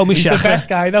 Check out my He's shaker. the best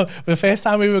guy, though. The first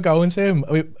time we were going to him,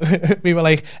 we were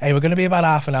like, hey, we're going to be about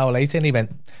half an hour later. And he went,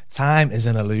 time is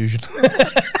an illusion.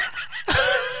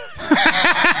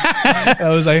 I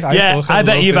was like, I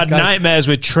bet you've had nightmares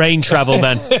with train travel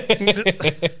then.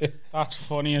 That's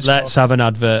funny as Let's have an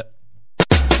advert.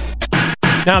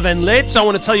 Now then, lads, I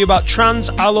want to tell you about Trans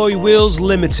Alloy Wheels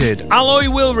Limited. Alloy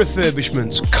wheel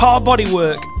refurbishments, car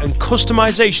bodywork and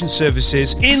customisation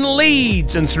services in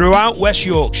Leeds and throughout West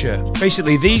Yorkshire.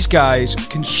 Basically, these guys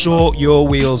can sort your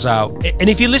wheels out. And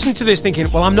if you're listening to this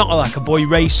thinking, well, I'm not like a boy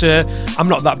racer, I'm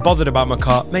not that bothered about my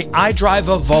car. Mate, I drive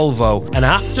a Volvo. And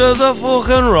after the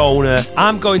fucking Rona,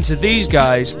 I'm going to these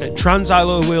guys at Trans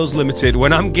Alloy Wheels Limited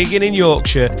when I'm gigging in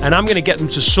Yorkshire, and I'm going to get them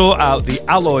to sort out the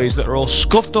alloys that are all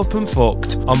scuffed up and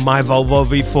fucked on my Volvo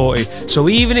V40. So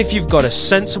even if you've got a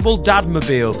sensible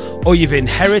dadmobile or you've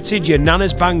inherited your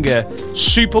nana's banger,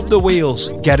 soup up the wheels,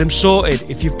 get them sorted.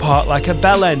 If you park like a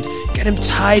bell end, get them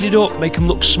tidied up, make them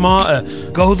look smarter.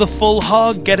 Go the full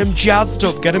hog, get them jazzed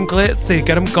up, get them glitzy,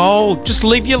 get them gold. Just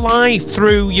live your life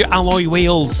through your alloy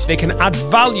wheels. They can add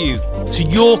value to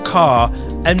your car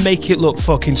and make it look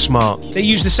fucking smart. They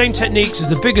use the same techniques as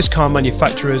the biggest car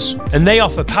manufacturers, and they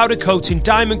offer powder coating,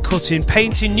 diamond cutting,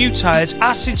 painting new tyres,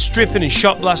 acid stripping and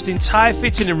shot blasting, tyre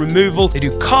fitting and removal. They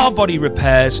do car body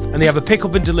repairs, and they have a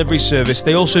pickup and delivery service.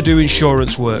 They also do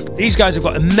insurance work. These guys have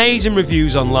got amazing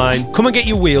reviews online. Come and get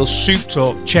your wheels souped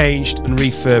up, changed and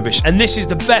refurbished. And this is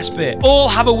the best bit. All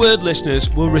Have a Word listeners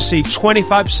will receive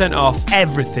 25% off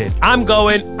everything. I'm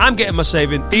getting my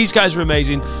saving. These guys are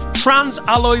amazing. Trans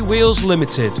Alloy Wheels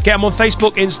Limited. Get them on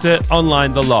Facebook, Insta,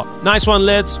 online, the lot. Nice one,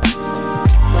 lads.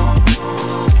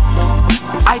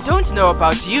 I don't know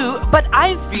about you, but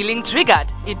I'm feeling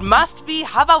triggered. It must be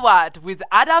Have a Word with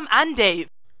Adam and Dave.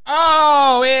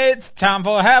 Oh, it's time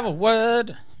for Have a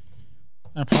Word.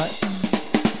 I play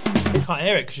it? You can't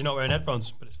hear it because you're not wearing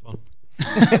headphones, but it's fun.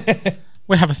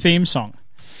 We have a theme song.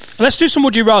 Let's do some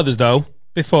Would You Rathers, though,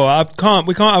 before.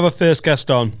 We can't have a first guest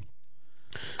on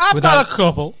I've got a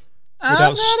couple.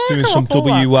 without doing some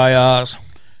WIRs.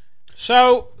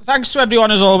 So, thanks to everyone,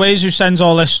 as always, who sends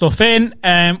all this stuff in.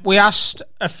 We asked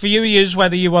a few of you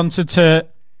whether you wanted us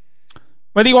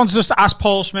to ask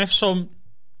Paul Smith some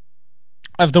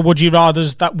of the Would You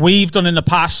Rathers that we've done in the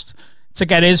past to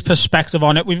get his perspective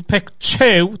on it. We've picked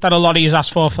two that a lot of you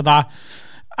asked for that.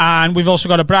 And we've also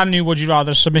got a brand new Would You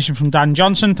Rather submission from Dan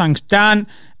Johnson. Thanks, Dan.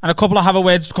 And a couple of Have a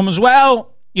Words to come as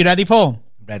well. You ready, Paul?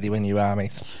 Ready when you are,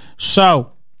 mate.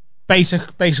 So, basic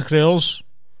rules.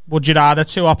 Would you rather?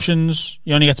 Two options.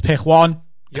 You only get to pick one.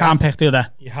 Can't pick the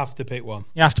other. You have to pick one.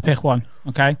 You have to pick one.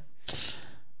 Okay.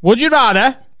 Would you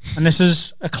rather, and this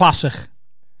is a classic,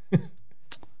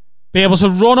 be able to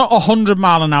run at 100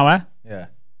 mile an hour, Yeah.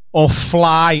 or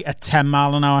fly at 10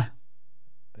 mile an hour?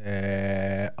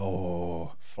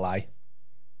 Fly.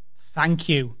 Thank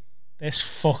you. This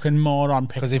fucking moron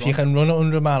picked Because if run. you can run at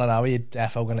 100 mile an hour, you're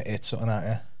definitely going to hit something at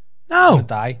you. No. You're gonna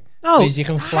die. No. Because you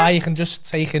can fly, you can just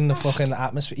take in the fucking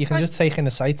atmosphere. You can just take in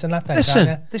the sights and that thing, Listen,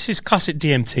 can't you? this is classic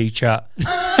DMT chat.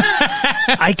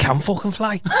 I can fucking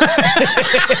fly.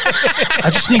 I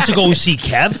just need to go and see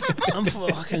Kev. I'm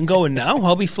fucking going now.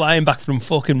 I'll be flying back from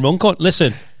fucking Runcorn.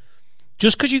 Listen,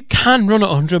 just because you can run at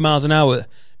 100 miles an hour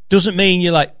doesn't mean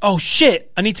you're like, oh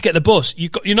shit, I need to get the bus.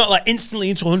 You're not like instantly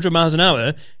into 100 miles an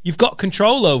hour. You've got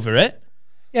control over it.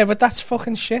 Yeah, but that's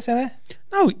fucking shit, isn't it?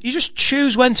 No, you just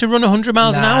choose when to run 100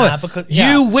 miles an hour. Because,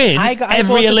 you win I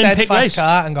every bought a Olympic dead fast race.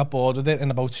 car and got bored with it in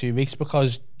about 2 weeks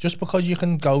because you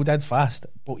can go dead fast,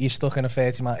 but you're stuck in a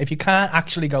 30 mile. If you can't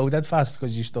actually go dead fast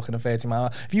because you're stuck in a 30 mile,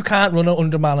 if you can't run at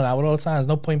 100 mile an hour all the time, there's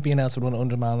no point being able to run at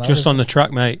 100 mile an hour. Just on the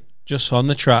track, mate. Just on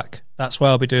the track. That's where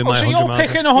I'll be doing my so 100 you're miles.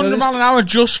 picking 100 mile an hour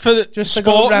just for the just to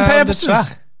go sporting round purposes? the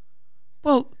track.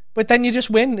 Well, but then you just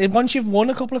win. Once you've won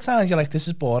a couple of times, you're like, this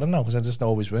is boring now because I just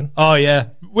always win. oh yeah,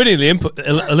 winning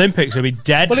the Olympics would be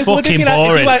dead But fucking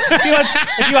boring.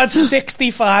 if you had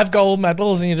 65 gold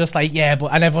medals and you're just like, yeah,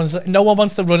 but no one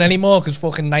wants to run anymore because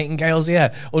fucking Nightingale's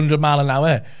here, 100 mile an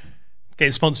hour.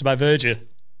 Getting sponsored by Virgin.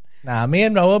 Nah, me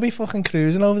and Ro will be fucking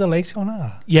cruising over the lakes going,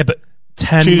 Yeah, but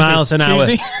 10 miles an hour.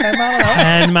 10 mile an hour.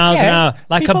 10 miles an Yeah, hour.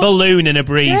 Like people- a balloon in a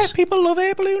breeze. Yeah, people love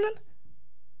air ballooning.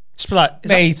 Just be like,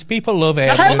 Mate, people love air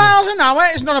 10 ballooning. miles an hour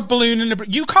is not a balloon in a...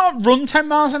 You can't run 10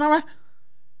 miles an hour.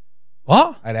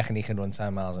 what? I reckon he can run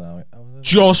 10 miles an hour.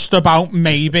 Just about,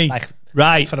 maybe. Like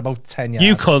Right. For about 10 years.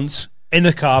 You cunts in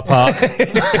the car park.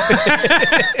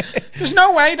 There's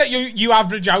no way that you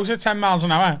average out at 10 miles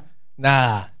an hour.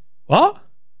 Nah. What?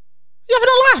 You having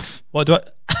a laugh? What do I...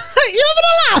 You having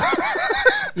a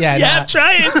laugh? Yeah, Yeah, nah. I'm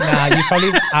trying. Nah, you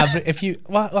probably average... If you...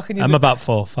 What can you I'm do? about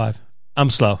 4 or 5. I'm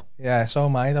slow. Yeah, so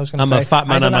am I. I was going to I'm say... a fat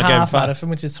man, I done I'm a not getting half fat. marathon,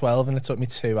 which is 12, and it took me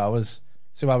 2 hours.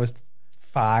 2 hours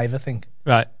 5, I think.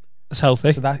 Right. That's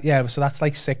healthy. So that's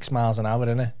like 6 miles an hour,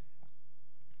 isn't it?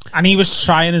 And he was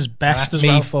trying his best That's as me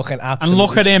well. fucking And absolutely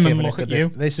look at him and giving look it at the you.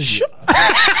 This is...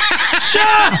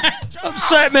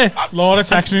 Upset me. Laura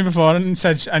texted me before and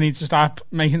said I need to start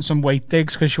making some weight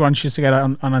digs because she wants you to get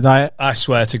on a diet. I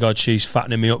swear to God, she's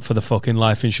fattening me up for the fucking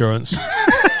life insurance.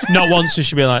 Not once does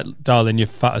she be like, darling, you're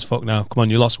fat as fuck now. Come on,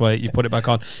 you lost weight. You put it back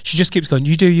on. She just keeps going,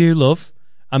 you do you, love.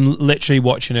 I'm literally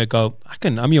watching her go,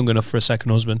 I'm young enough for a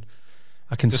second husband.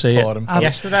 I can see it.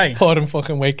 Yesterday, Pour him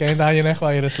fucking weight gain down your neck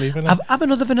while you're asleep. Have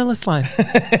another vanilla slice.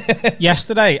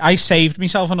 yesterday, I saved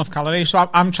myself enough calories, so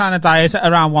I'm trying to diet at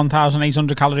around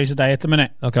 1,800 calories a day at the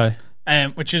minute. Okay.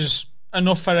 Which is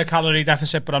enough for a calorie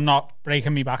deficit, but I'm not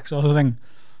breaking me back, sort of thing.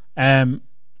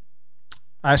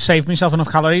 I saved myself enough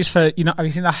calories for, have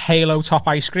you seen that Halo top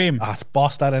ice cream? Ah, it's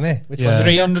boss that, isn't it? Which Yeah. one's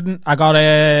 300. I got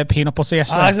a peanut butter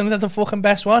yesterday. isn't that the fucking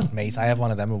best one? Mate, I have one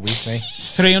of them a week, mate.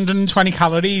 320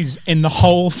 calories in the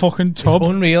whole fucking tub. It's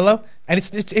unreal, though. And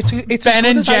it's Ben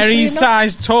and Jerry's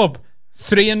sized tub.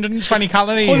 320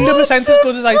 calories. 100% as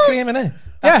good as ice cream, isn't it?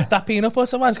 Yeah. That peanut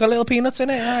butter one, it's got little peanuts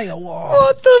in it. Ah, whoa.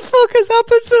 What the fuck has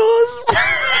happened to us?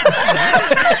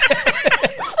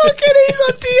 Fucking he's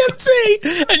on DMT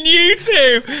and you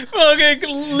two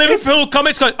fucking Liverpool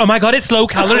comics going, oh my God, it's low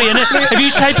calorie, innit? Have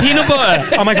you tried peanut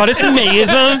butter? Oh my God, it's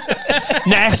amazing.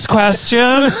 Next question.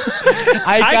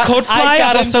 I could fly. I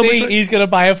I've got so guarantee much- he's going to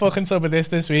buy a fucking tub of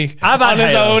this week. I've had on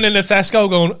his Halo. own in the Tesco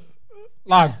going,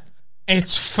 Lad,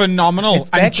 it's phenomenal. It's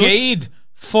dead And good. Jade,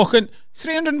 fucking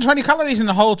 320 calories in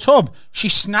the whole tub. She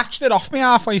snatched it off me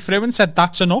halfway through and said,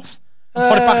 that's enough. And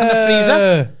put it back in the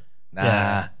freezer.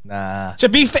 Nah. To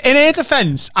be in her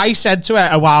defence, I said to her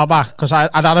a while back, because I'd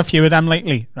had a few of them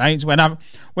lately, right? When I've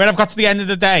got to the end of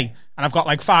the day and I've got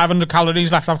like 500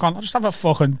 calories left, I've gone, I'll just have a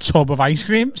fucking tub of ice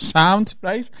cream. Sound,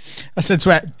 right? I said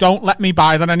to her, don't let me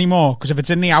buy that anymore, because if it's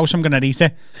in the house, I'm going to eat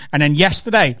it. And then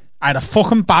yesterday, I had a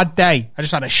fucking bad day. I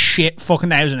just had a shit fucking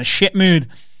day. I was in a shit mood.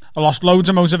 I lost loads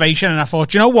of motivation, and I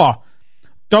thought, you know what?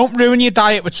 Don't ruin your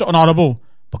diet with something horrible,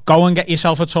 but go and get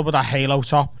yourself a tub of that Halo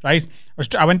top, right?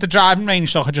 I went to driving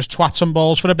range so I could just twat some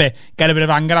balls for a bit, get a bit of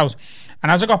anger out.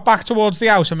 And as I got back towards the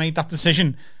house, I made that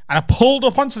decision. And I pulled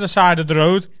up onto the side of the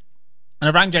road, and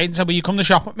I rang Jade and said, will you come to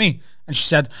shop with me? And she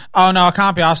said, oh no, I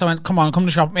can't be arsed. I went, come on, come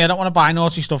to shop with me. I don't want to buy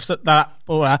naughty stuff.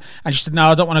 And she said, no,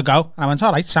 I don't want to go. And I went,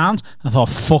 all right, sounds. And I thought,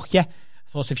 fuck yeah.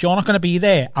 I thought, if you're not going to be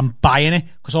there, I'm buying it,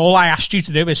 because all I asked you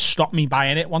to do is stop me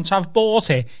buying it. Once I've bought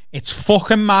it, it's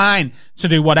fucking mine to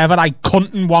do whatever I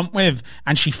couldn't want with.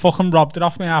 And she fucking robbed it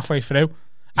off me halfway through.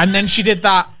 And then she did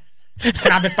that. You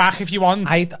can have it back if you want.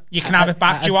 You can have it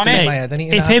back. Do you want it?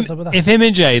 If him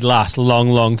and Jade last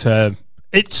long term,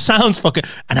 it sounds fucking.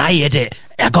 And I hid it.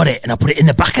 I got it, and I put it in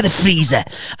the back of the freezer,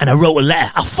 and I wrote a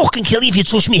letter. I'll fucking kill you if you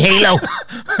touch me, Halo.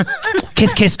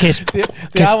 Kiss.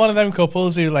 They are one of them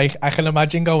couples who, like, I can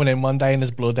imagine going in one day and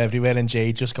there's blood everywhere, and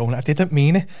Jade just going, I didn't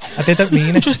mean it.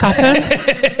 It just happened.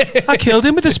 I killed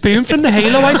him with a spoon from the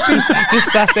Halo ice cream.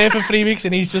 Just sat there for 3 weeks,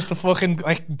 and he's just a fucking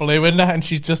like blue in that, and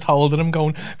she's just holding him,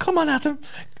 going, "Come on, Adam."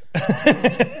 Have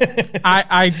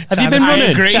you been running?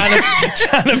 I agree.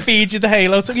 Trying to feed you the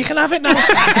Halo, so you can have it now.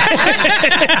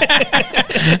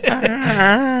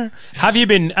 Have you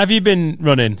been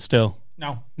running still?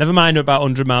 No. Never mind about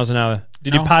 100 miles an hour.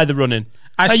 Did you No. pie the running?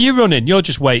 I Are you running? You're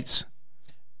just weights.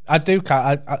 I'll do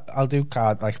card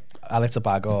like I'll hit a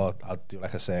bag, or I'll do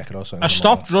like a circuit or something. I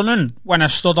stopped running when I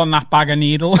stood on that bag of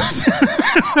needles,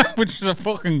 which is a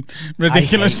fucking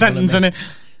ridiculous sentence, isn't it?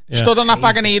 Stood on that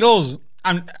bag of needles,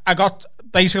 and I got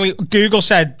basically Google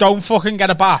said, "Don't fucking get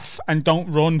a bath and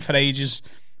don't run for ages,"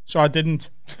 so I didn't.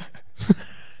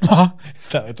 Is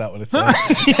that what it said?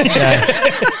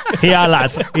 Here,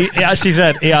 lads. He actually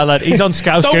said, here, lad. He's on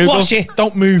Scouse Don't Google. wash it.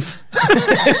 Don't move.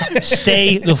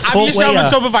 Stay the Have fuck way yourself a out.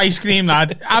 tub of ice cream,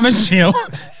 lad. I'm a seal.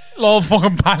 Lord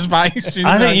fucking pass by.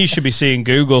 I think you should be seeing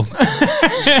Google.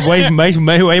 It's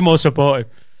way more supportive.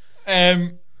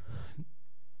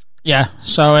 Yeah,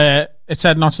 so it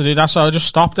said not to do that, so I just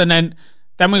stopped, and then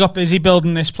we got busy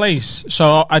building this place,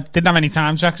 so I didn't have any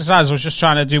time to exercise. I was just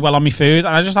trying to do well on my food, and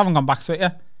I just haven't gone back to it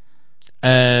yet.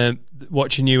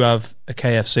 Watching you have a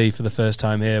KFC for the first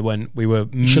time here when we were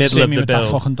You should middle see of me the with that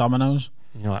build. fucking Domino's.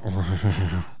 You're like,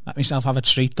 Let myself have a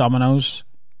treat Domino's.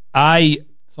 I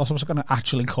thought I was going to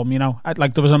actually come, you know.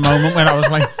 There was a moment when I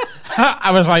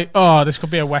was like, oh, this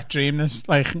could be a wet dream. This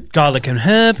like garlic and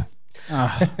herb.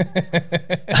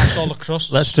 All the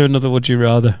crusts. Let's do another Would You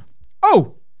Rather.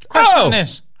 Oh, question on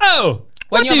this. Oh,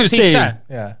 When what do you see? pizza,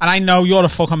 Yeah. and I know you're a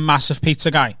fucking massive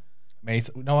pizza guy. Mate,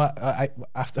 you know what?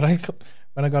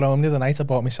 When I got home the other night, I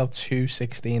bought myself 2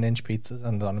 16-inch pizzas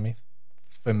and on meat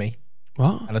for me.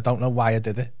 What? And I don't know why I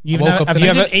did it. Have you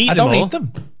ever I don't eat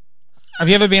them. Have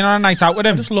you ever been on a night out with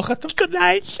him? Just look at them. Good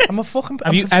night.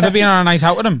 Have you ever been on a night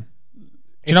out with him?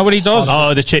 Do you know what he does?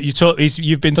 Oh, the chip.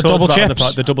 You've been The told double about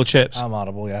chips. the double chips. I'm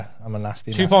horrible, yeah. I'm a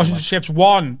nasty. 2 portions of chips.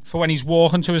 One for when he's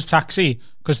walking to his taxi,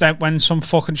 because then when some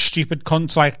fucking stupid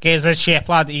cunt's like, "Here's a chip,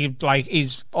 lad,"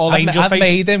 he's all angel I've face.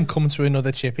 made him come to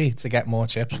another chippy to get more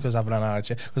chips because I've run out of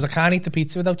chips. Because I can't eat the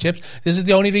pizza without chips. This is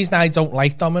the only reason I don't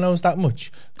like Domino's that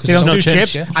much. Because They don't do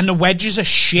chips. chips, and the wedges are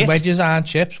shit. Wedges aren't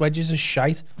chips. Wedges are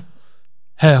shite.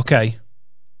 Hey, okay.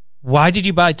 Why did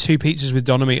you buy 2 pizzas with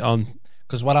Doner meat on?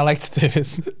 Because what I like to do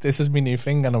is, this is my new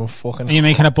thing, and I'm a fucking. Are you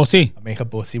making a butty? I make a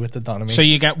butty with the Doner meat. So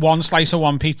you get 1 slice of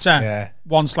one pizza, Yeah.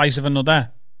 1 slice of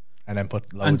another, and then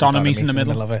put loads and of Doner meat in the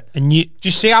middle of it. And you, Do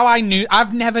you see how I knew?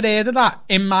 I've never heard of that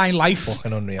in my life.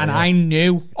 Fucking unreal. And yeah. I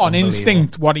knew on unbelievable.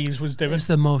 instinct what he was doing. it's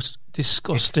the most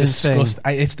disgusting thing.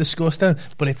 It's disgusting,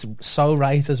 but it's so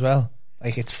right as well.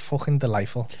 Like, it's fucking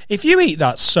delightful. If you eat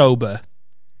that sober,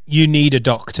 you need a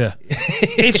doctor.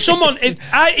 If someone,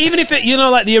 even if it,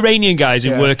 like the Iranian guys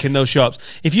who work in those shops,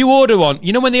 if you order one,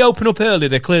 when they open up early,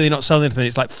 they're clearly not selling anything.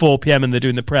 It's like 4 p.m. and they're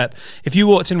doing the prep. If you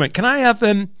walked in and went, "Can I have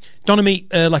Doner meat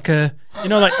like a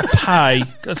pie,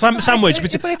 a sandwich?"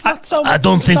 But it's not so. I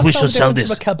don't think we should sell It's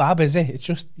this. a kebab, is it? It's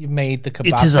just you've made the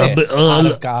kebab. It is a bit out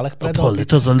of garlic bread. Paul,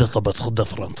 it is a little bit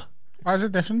different. Why is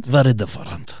it different? Very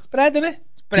different. It's bread, isn't it?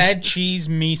 Bread, cheese,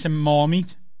 meat, and more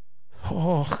meat.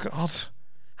 Oh God!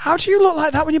 How do you look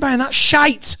like that when you're buying that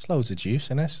shite? It's loads of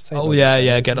juice in it. Oh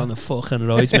yeah, get on the fucking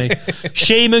roids, mate.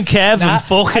 Shame and Kev and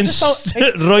fucking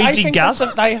roidsy gas.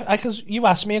 Because you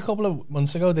asked me a couple of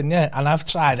months ago, didn't you? And I've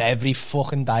tried every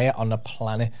fucking diet on the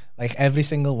planet, like every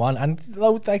single one, and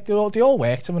like they all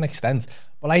work to an extent.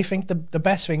 But I think the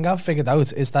best thing I've figured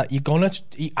out is that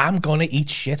I'm gonna eat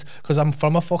shit because I'm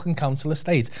from a fucking council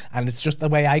estate, and it's just the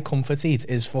way I comfort eat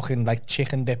is fucking like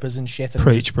chicken dippers and shit. And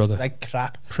Preach, brother. Like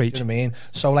crap. Preach. You know what I mean?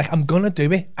 So like I'm gonna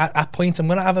do it. At points I'm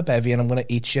gonna have a bevy and I'm gonna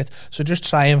eat shit. So just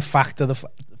try and factor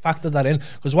that in,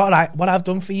 because what I've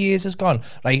done for years is gone.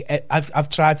 Like I've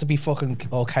tried to be fucking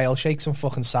all kale shakes and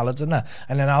fucking salads and that,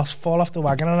 and then I'll fall off the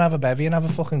wagon and have a bevy and have a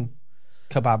fucking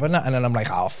kebab and that, and then I'm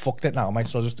like, oh, fucked it now. I might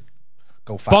as well just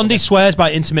go fast. Bondi swears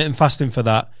by intermittent fasting for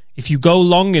that. If you go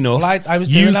long enough, I was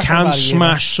doing you that for can about a year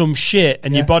smash some shit,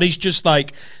 and your body's just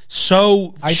like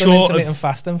so I done short intermittent of.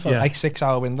 fasting for like 6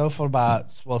 hour window for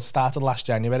started last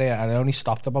January, and I only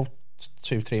stopped about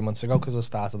 2-3 months ago because I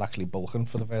started actually bulking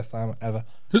for the first time ever.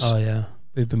 Oh yeah,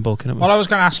 we've been bulking up. What I was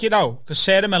going to ask you though, because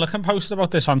Sarah Millican posted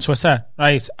about this on Twitter,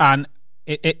 right? And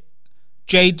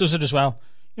Jade does it as well.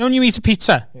 You know when you eat a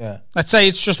pizza, let's say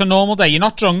it's just a normal day, you're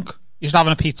not drunk, you're just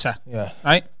having a pizza,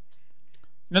 right?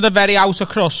 You know the very outer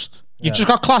crust, you've just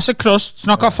got classic crust, it's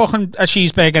not got fucking a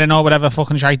cheeseburger in or whatever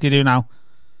fucking shite you do now.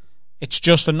 It's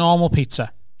just a normal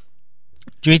pizza.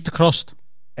 Do you eat the crust?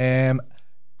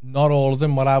 Not all of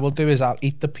them. What I will do is I'll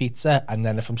eat the pizza, and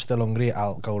then if I'm still hungry,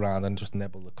 I'll go around and just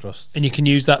nibble the crust. And you can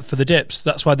use that for the dips.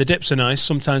 That's why the dips are nice.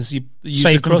 Sometimes you use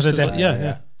Save the them for crust. the as dip.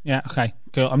 well. Yeah, okay,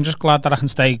 cool. I'm just glad that I can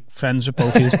stay friends with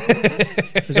both of you.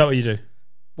 Is that what you do?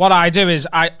 What I do is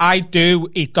I do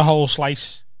eat the whole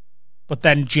slice, but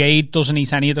then Jade doesn't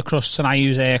eat any of the crusts, and I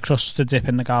use air crusts to dip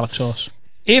in the garlic sauce.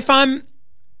 If I'm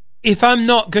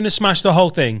not going to smash the whole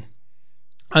thing,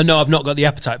 I know I've not got the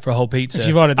appetite for a whole pizza. If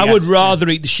you've already I would had- rather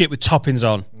eat the shit with toppings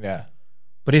on. Yeah.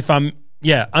 But if I'm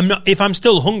not. If I'm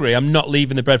still hungry, I'm not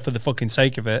leaving the bread for the fucking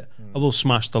sake of it. I will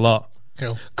smash the lot.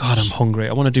 Cool. God, I'm hungry.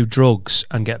 I want to do drugs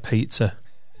and get pizza.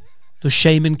 Does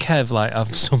Shaman Kev like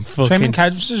have some fucking? Shaman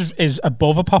Kev is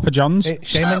above a Papa John's.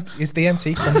 Shaman is the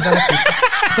MT comes on a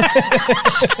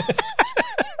pizza.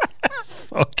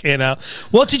 Fucking hell.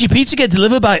 What did your pizza get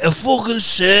delivered by? A fucking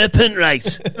serpent,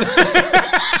 right?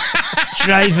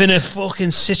 Driving a fucking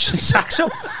Citroen Saxo.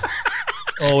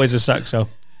 Always a Saxo.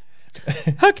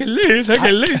 I can lose.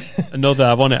 Another,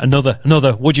 I want it.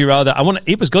 Another. Would you rather? I want it.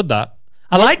 It was good, that.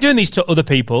 I like doing these to other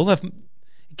people. It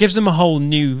gives them a whole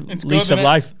new lease of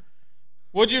life.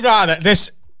 Would you rather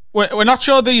this? We're not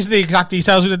sure these are the exact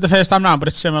details we did the first time round, but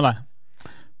it's similar.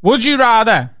 Would you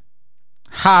rather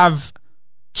have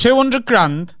 200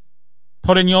 grand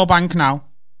put in your bank now,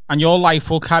 and your life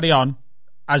will carry on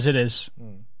as it is,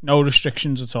 no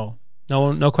restrictions at all?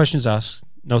 No questions asked.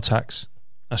 No tax.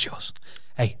 That's yours.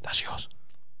 Hey, that's yours.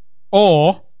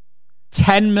 or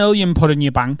 10 million put in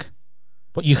your bank,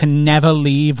 but you can never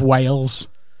leave Wales.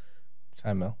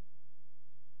 10 mil.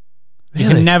 You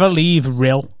can never leave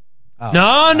Rhyl. Oh.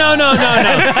 No. No,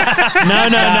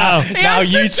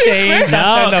 you changed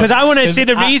that. No, because I want to see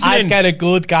the reasoning. I'd get a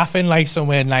good gaff in like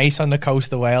somewhere nice on the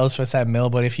coast of Wales for 10 mil,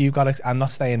 but if you've got I'm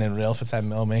not staying in Rhyl for 10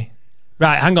 mil, me.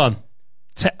 Right, hang on.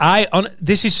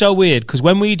 This is so weird because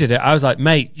when we did it, I was like,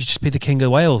 mate, you just be the king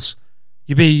of Wales.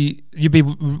 You'd be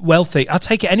wealthy. I'll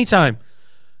take it anytime.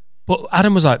 But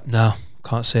Adam was like, no,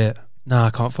 can't see it. No,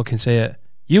 I can't fucking see it.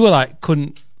 You were like,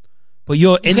 couldn't. But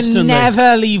you're instantly. You can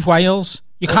never leave Wales.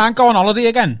 You can't go on holiday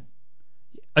again.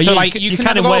 So you can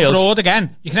never go abroad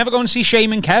again. You can never go and see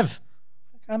Shame and Kev.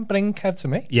 I can bring Kev to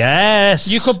me. Yes.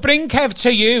 You could bring Kev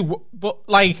to you, but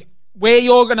like where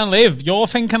you're going to live, you're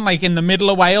thinking like in the middle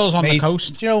of Wales on the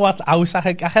coast. Do you know what? I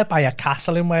could buy a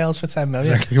castle in Wales for 10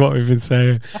 million. Exactly what we've been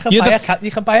saying. You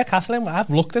can buy a castle in Wales.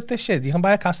 I've looked at this shit. You can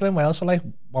buy a castle in Wales for like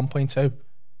 1.2.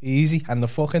 Easy. And the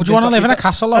fucking. Would you want to live in a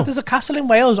castle though? There's a castle in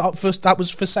Wales that was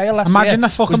for sale last year. Imagine the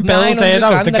fucking bills there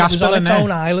though. The gas bill in there. It was on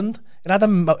its own island. It had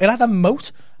a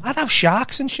moat. I'd have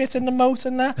sharks and shit in the moat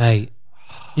and there. Hey,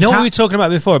 you know what we were talking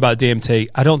about before about DMT?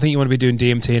 I don't think you want to be doing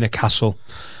DMT in a castle.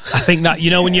 I think that,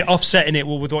 when you're offsetting it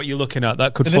with what you're looking at,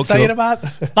 that could fuck you up.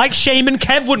 About? Like Shame and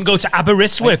Kev wouldn't go to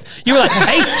Aberystwyth. You were like,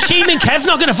 hey, Shame and Kev's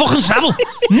not going to fucking travel.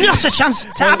 Not a chance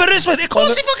to Aberystwyth. Of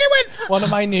course he fucking went. One of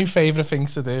my new favourite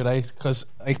things to do, right? Because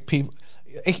like people,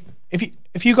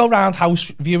 if you go round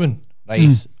house viewing,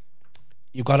 right,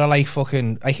 you've got to like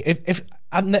fucking like if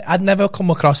I'd never come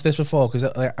across this before because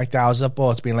like the houses I've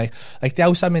bought been like the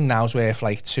house I'm in now is worth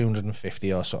like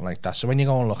 250 or something like that. So when you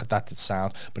go and look at that, it's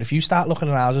sound. But if you start looking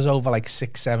at houses over like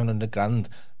 600-700 grand,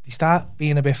 they start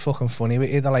being a bit fucking funny with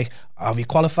you. They're like, have you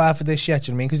qualified for this yet? Do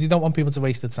you know what I mean? Because you don't want people to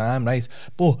waste the time, right?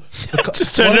 But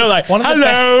just turn it like,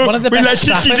 hello, we'd like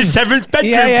to see the seventh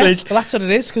bedroom, please. Well, that's what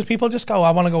it is, because people just go, I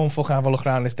want to go and fucking have a look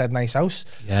around this dead nice house.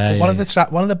 One of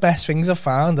the best things I've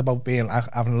found about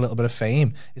having a little bit of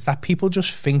fame is that people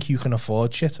just think you can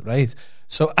afford shit, right?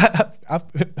 So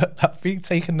I've been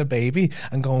taking the baby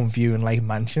and going viewing like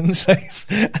mansions, right?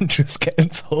 And just getting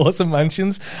tours of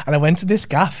mansions. And I went to this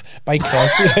gaff by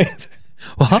Crosby, right?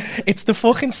 What? It's the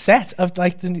fucking set of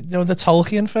like the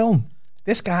Tolkien film.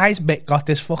 This guy's got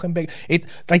this fucking big.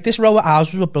 This row of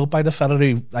houses were built by the fella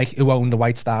who owned the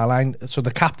White Star Line. So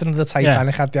the captain of the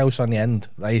Titanic had the house on the end,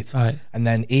 right? And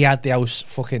then he had the house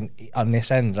fucking on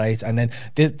this end, right? And then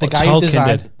the guy who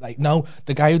designed,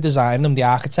 the guy who designed them, the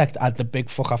architect, had the big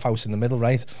fuck off house in the middle,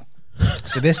 right?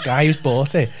 So this guy who's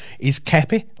bought it, he's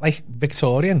kept it like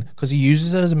Victorian because he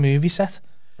uses it as a movie set,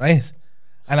 right?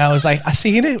 And I was like, I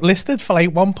seen it listed for like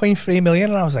 1.3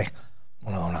 million, and I was like,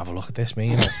 well, I want to have a look at this, me,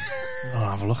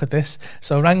 have a look at this.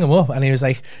 So I rang him up and he was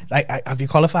like, have you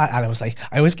qualified? And I was like,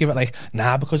 I always give it like,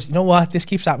 nah, because you know what, this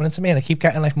keeps happening to me and I keep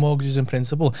getting like mortgages in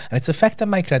principle and it's affecting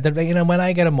my credit rating. And when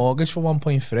I get a mortgage for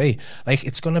 1.3, like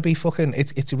it's gonna be fucking,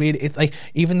 it's really, like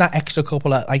even that extra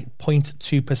couple of like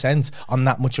 0.2% on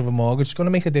that much of a mortgage is gonna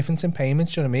make a difference in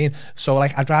payments. Do you know what I mean? So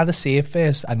like I'd rather see it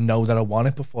first and know that I want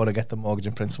it before I get the mortgage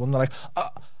in principle. And they're like,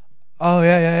 oh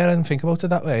yeah, I didn't think about it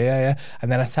that way, yeah.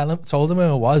 And then I told him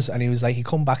who it was, and he was like, he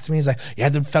come back to me, he's like, yeah,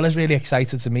 the fella's really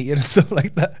excited to meet you and stuff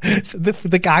like that. So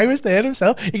the guy was there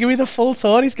himself. He gave me the full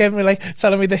tour. He's giving me like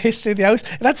telling me the history of the house.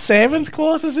 It had servants'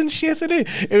 quarters and shit in it.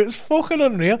 It was fucking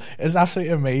unreal. It was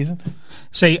absolutely amazing.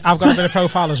 See, I've got a bit of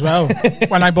profile as well.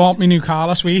 When I bought my new car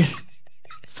last week,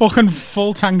 fucking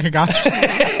full tank of gas.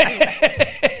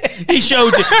 He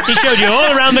showed you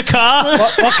all around the car.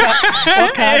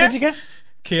 What car did you get?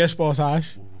 Kia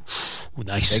Sportage. Ooh,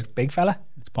 nice. Big fella.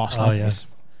 It's boss. Yes.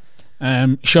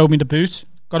 Showed me the boot.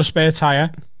 Got a spare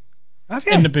tyre. Have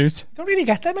you? In the boot. You don't really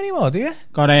get them anymore, do you?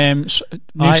 Got a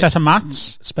new set of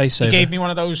mats. Space saver. He gave me one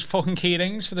of those fucking key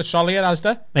rings for the trolley at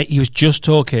Asda. Mate, he was just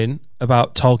talking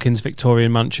about Tolkien's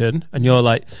Victorian mansion, and you're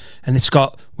like, and it's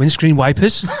got windscreen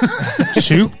wipers,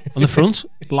 2 on the front,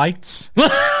 lights. The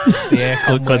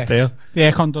aircon good deal. The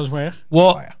aircon does work.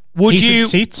 What would Heated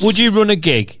seats. Would you run a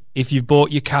gig if you bought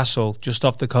your castle just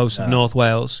off the coast of North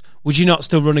Wales? Would you not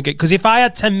still run a gig? Because if I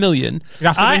had 10 million, you'd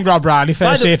have to ring Rob Riley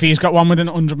first, see if he's got one within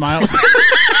 100 miles.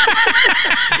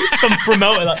 Some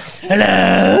promoter like,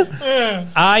 hello.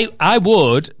 I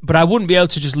would, but I wouldn't be able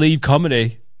to just leave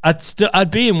comedy.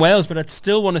 I'd be in Wales, but I'd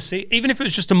still want to see, even if it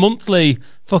was just a monthly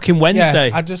fucking Wednesday.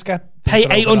 Yeah, I'd just pay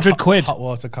 800 quid. Hot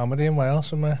water comedy in Wales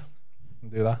somewhere. And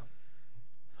do that.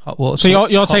 Hot water. So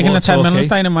you're taking the 10 million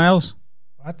staying in Wales?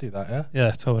 I'd do that, yeah.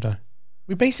 Yeah, so would I.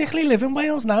 We basically live in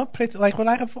Wales now, pretty like we're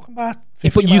like a fucking bad. Yeah,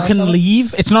 but you can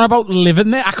leave. It's not about living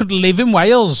there. I could live in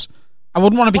Wales, I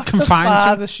wouldn't want to be What's confined the to.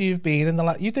 farthest you've been in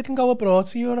the you didn't go abroad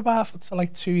to Europe to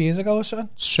like 2 years ago or something.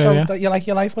 Sure, so yeah. that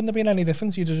your life wouldn't have been any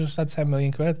different. You'd have just had 10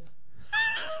 million quid.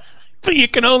 But you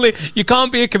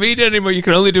can't be a comedian anymore. You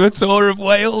can only do a tour of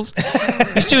Wales.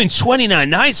 He's doing 29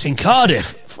 nights in Cardiff.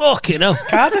 Fucking hell.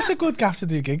 Cardiff's a good gaff to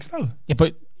do gigs though. Yeah,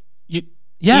 but you.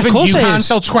 Yeah, even of course you it can't is.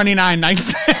 sell 29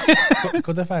 nights.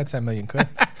 Could if I had 10 million quid.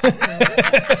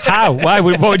 How? Why?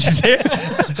 What would you say?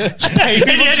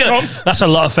 That's a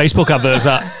lot of Facebook adverts,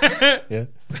 that. Yeah.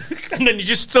 And then you're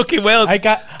just stuck in Wales. I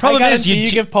Problem is, guarantee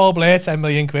you give Paul Blair 10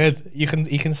 million quid, he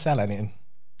can sell anything.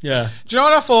 Yeah. Do you know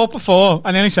what I thought before?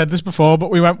 I nearly said this before,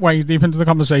 but we went way deep into the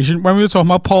conversation. When we were talking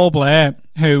about Paul Blair,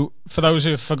 who, for those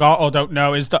who forgot or don't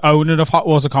know, is the owner of Hot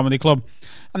Water Comedy Club.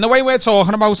 And the way we're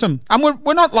talking about him, and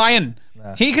we're not lying,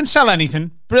 he can sell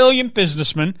anything, brilliant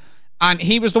businessman, and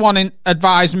he was the one in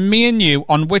advising me and you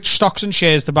on which stocks and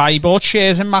shares to buy. He bought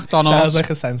shares in McDonald's. Sounds like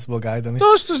a sensible guy, doesn't he?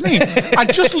 Doesn't he?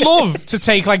 I'd just love to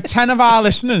take like 10 of our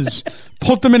listeners,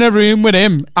 put them in a room with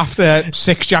him after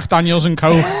 6 Jack Daniels and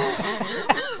Coke,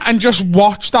 and just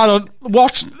watch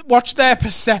their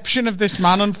perception of this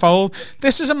man unfold.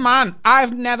 This is a man.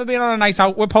 I've never been on a night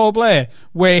out with Paul Blair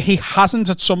where he hasn't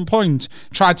at some point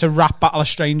tried to rap battle a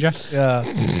stranger. Yeah.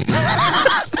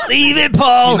 Leave it,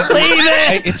 Paul. Leave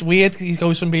it. It's weird. He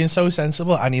goes from being so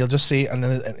sensible, and he'll just see, and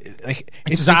then like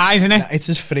It's his eyes, isn't it? It's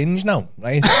his fringe now,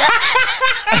 right?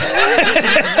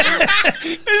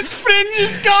 His fringe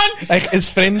is gone. Like his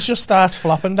fringe just starts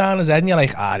flopping down his head, and you're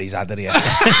like, he's had it here.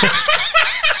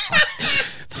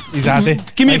 He's had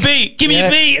it. Give me a beat. Give me a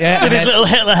beat with his little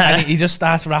Hitler hair. And he just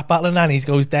starts rap battling, and he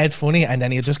goes dead funny, and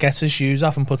then he just gets his shoes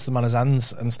off and puts them on his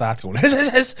hands and starts going,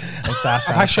 hiss, and starts.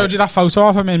 I showed you that photo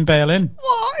of him in Berlin.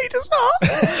 What? He does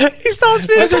not. He starts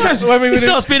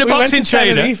being a boxing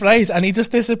trainer. Tenerife, right? And he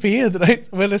just disappeared, right?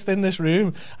 We're just in this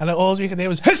room, and all we could hear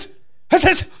was hiss, hiss,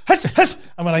 hiss, hiss, hiss.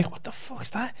 And we're like, what the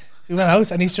fuck's that? We went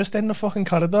out, and he's just in the fucking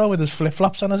corridor with his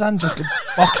flip-flops on his hand, just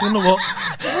boxing the wall.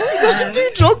 He doesn't do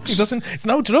drugs. He doesn't. It's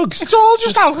no drugs. It's all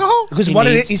just alcohol. Because what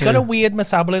it is, he's got a weird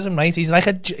metabolism, right? He's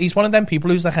like he's one of them people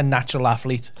who's like a natural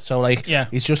athlete. So like,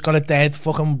 he's just got a dead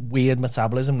fucking weird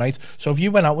metabolism, right? So if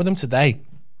you went out with him today,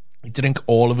 he'd drink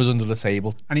all of us under the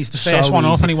table, and he's the first one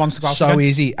up, and he wants to go out so again.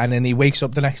 easy. And then he wakes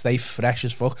up the next day fresh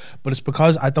as fuck. But it's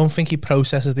because I don't think he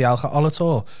processes the alcohol at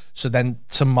all. So then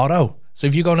tomorrow, so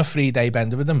if you go on a 3-day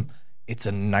bender with him, it's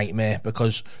a nightmare,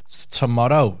 because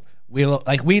tomorrow we'd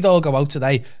all go out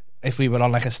today. If we were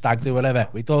on like a stag do, whatever,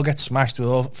 we'd all get smashed, we'd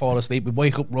all fall asleep, we'd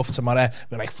wake up rough tomorrow,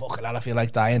 we're like, fucking hell, I feel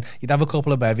like dying. You'd have a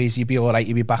couple of bevies, you'd be alright,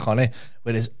 you'd be back on it,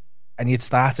 and you'd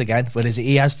start again. Whereas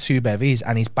he has 2 bevies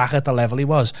and he's back at the level he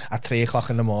was at 3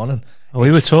 o'clock in the morning. We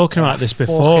were talking about this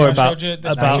before, about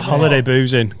before. holiday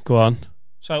boozing. Go on.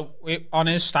 So on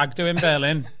his stag do in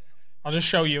Berlin, I'll just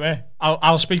show you it.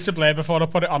 I'll speak to Blair before I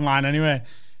put it online anyway.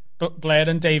 But Blair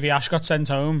and Davey Ash got sent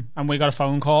home, and we got a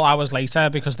phone call hours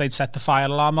later because they'd set the fire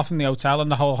alarm off in the hotel,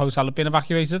 and the whole hotel had been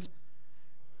evacuated.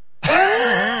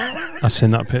 I've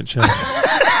seen that picture.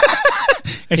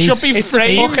 It should be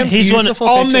framed. He's on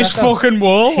this fucking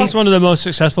wall. He's one of the most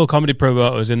successful comedy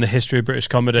promoters in the history of British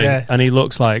comedy, and he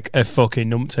looks like a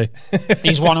fucking numpty.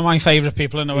 He's one of my favourite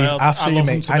people in the world. He's absolutely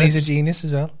amazing, and he's a genius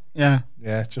as well. Yeah,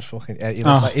 just fucking.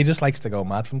 He just likes to go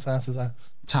mad from time to time.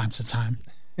 Time to time.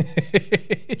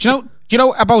 Do you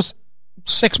know about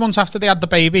 6 months after they had the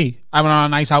baby, I went on a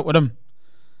night out with him,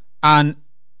 and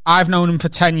I've known him for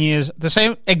 10 years,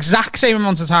 the exact same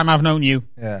amount of time I've known you.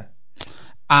 Yeah.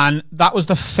 And that was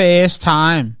the first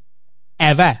time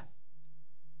ever,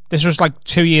 this was like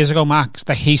 2 years ago max,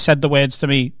 that he said the words to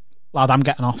me, lad, I'm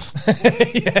getting off.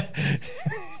 Yeah.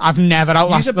 I've never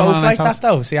outlasted them. You're both like that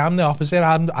though. See, I'm the opposite.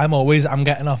 I'm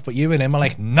getting off, but you and him are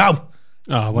like, no.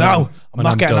 I'm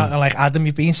not getting out. Like, Adam,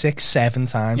 you've been sick 7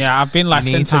 times. Yeah, I've been left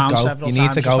in town several times. You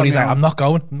need to go. And he's like, I'm not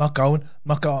going. I'm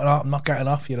not getting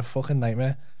off. You're a fucking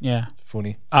nightmare. Yeah.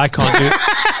 Funny. I can't do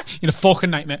it. You're a fucking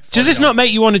nightmare. Does this not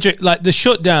make you want to drink? Like the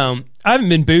shutdown, I haven't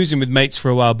been boozing with mates for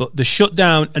a while, but the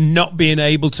shutdown and not being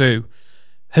able to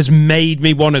has made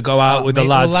me want to go out with the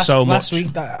lads so much. Last week,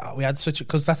 we had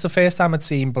because that's the first time I'd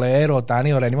seen Blair or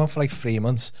Danny or anyone for like 3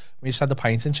 months. We just had the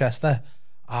pint in Chester.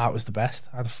 It was the best.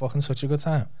 I had fucking such a good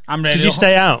time. Did you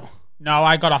stay out? No,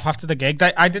 I got off after the gig.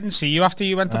 I didn't see you after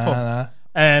you went to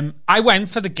pub. I went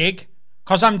for the gig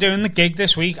because I'm doing the gig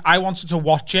this week. I wanted to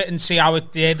watch it and see how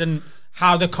it did and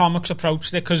how the comics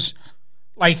approached it, because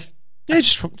like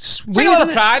just take a lot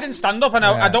of pride in stand-up, and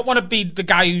I don't want to be the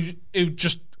guy who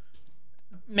just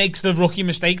makes the rookie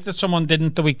mistake that someone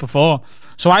didn't the week before.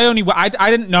 So I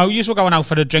didn't know you were going out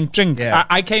for a drink. Yeah.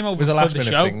 I came over for the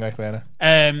show. Thing, like,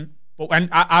 but when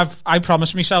I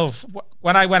promised myself,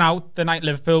 when I went out the night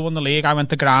Liverpool won the league, I went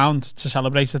to ground to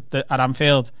celebrate at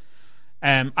Anfield.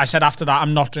 I said after that,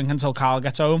 I'm not drinking until Carl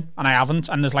gets home, and I haven't.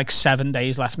 And there's like 7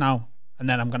 days left now, and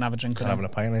then I'm gonna have a drink. Having a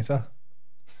pint later.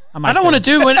 I don't want to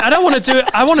do it. I don't want to do it.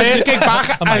 I want to first gig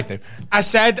back. I might do. I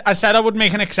said I would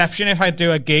make an exception if I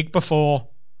do a gig before.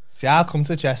 See, I'll come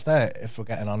to Chester if we're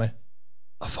getting on it.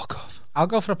 Oh, fuck off. I'll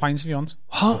go for a pint if you want.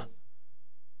 What?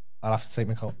 I'll have to take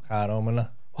my car home and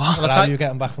that. What? Well, how are you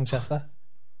getting back from Chester?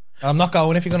 I'm not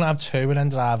going if you're going to have 2 and then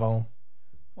drive home.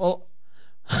 Well,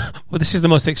 this is the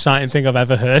most exciting thing I've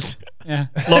ever heard. Yeah.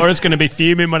 Laura's going to be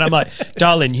fuming when I'm like,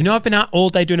 darling, you know I've been out all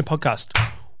day doing a podcast.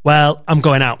 Well, I'm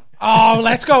going out. Oh,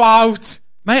 let's go out.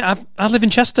 Mate, I live in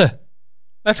Chester.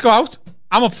 Let's go out.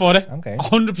 I'm up for it. Okay.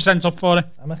 100% up for it.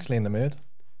 I'm actually in the mood.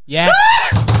 Yes.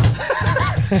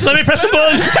 Let me press the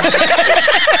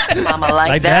buttons. Mama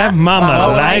like that.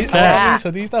 Mama like that. So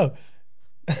these though.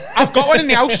 I've got one in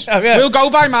the house. Oh, yeah. We'll go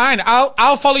by mine.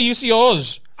 I'll follow you to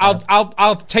yours.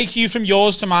 I'll take you from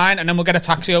yours to mine, and then we'll get a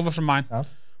taxi over from mine.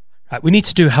 Right, we need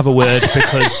to have a word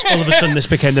because all of a sudden this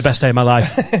became the best day of my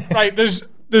life. Right,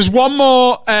 there's one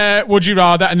more would you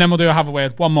rather, and then we'll do a have a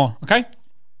word. One more, okay?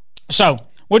 So,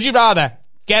 would you rather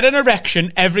get an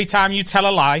erection every time you tell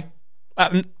a lie?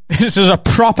 This is a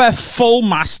proper full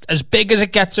mast, as big as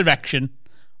it gets erection,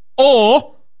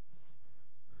 or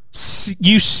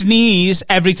you sneeze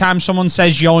every time someone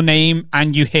says your name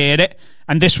and you hear it.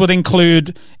 And this would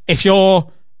include if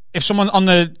someone on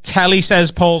the telly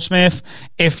says Paul Smith,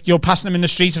 if you're passing them in the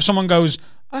streets, if someone goes,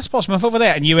 that's Paul Smith over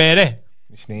there, and you hear it,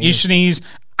 you sneeze.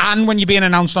 And when you're being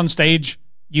announced on stage,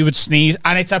 you would sneeze.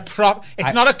 And it's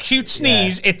it's not a cute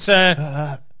sneeze,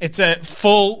 yeah. It's a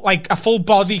full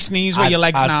body sneeze where your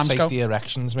legs and arms go. I'd take the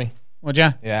erections, me. Would you?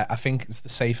 Yeah, I think it's the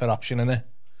safer option, innit?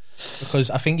 Because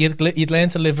I think you'd learn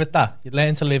to live with that. You'd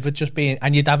learn to live with just being,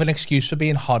 and you'd have an excuse for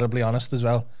being horribly honest as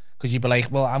well. Because you'd be like,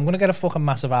 well, I'm gonna get a fucking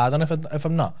massive hard on if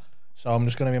I'm not. So I'm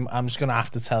just gonna have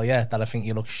to tell you that I think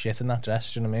you look shit in that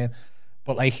dress. Do you know what I mean?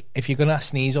 But like, if you're gonna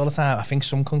sneeze all the time, I think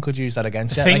some cunt could use that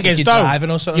against you. The thing like is, if you're though,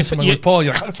 driving or something, someone would pull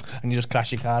you, and you just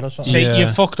crash your car or something. See, you're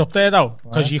fucked up there though,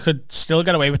 because you could still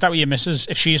get away with that with your missus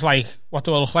if she's like, "What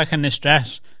do I look like in this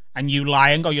dress?" And you lie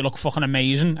and go, "You look fucking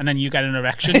amazing," and then you get an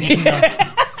erection. You can go,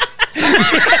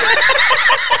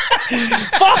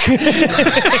 fuck!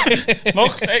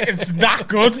 Look, it's that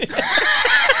good.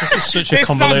 This is such a It's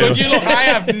that good. You look, I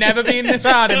have never been this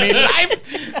hard in my life.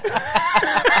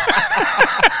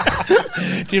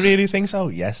 Do you really think so?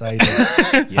 Yes, I do.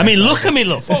 Yes, I mean, look at me,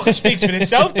 look. Fucking speaks for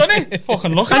itself, doesn't it?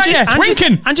 Fucking look at you,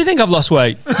 twinking. And do you think I've lost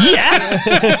weight? Yeah.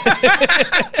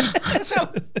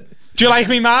 Do you like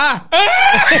me, ma?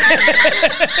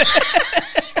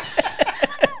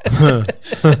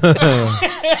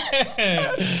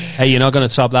 Hey, you're not going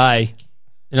to top that, eh?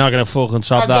 You're not going to fucking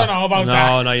top that. I don't know about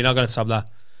that. No, you're not going to top that.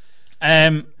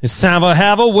 It's time to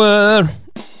have a word.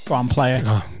 Go on, play it.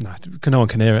 Oh, no one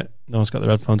can hear it. No one's got their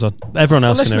headphones on. Everyone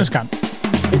else can hear it.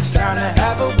 It's time to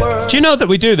have a word. Do you know that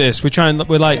we do this? We're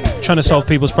like trying to solve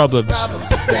people's problems.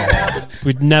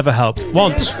 We've never helped.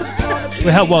 Once.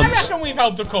 We helped once. I reckon we've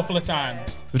helped a couple of times.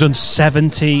 We've done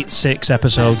 76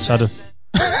 episodes, Adam.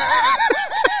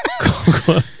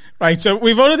 Right, so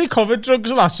we've already covered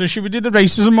drugs a lot, so should we do the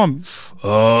racism one?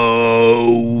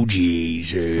 Oh,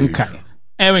 Jesus. Okay,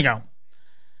 here we go.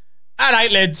 All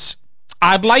right, lids.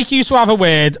 I'd like you to have a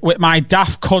word with my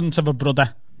daft cunt of a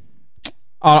brother.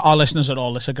 Our listeners are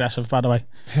all this aggressive, by the way.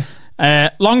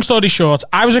 Long story short,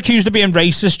 I was accused of being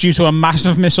racist due to a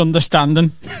massive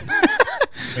misunderstanding. I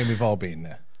mean, we've all been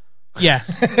there. Yeah.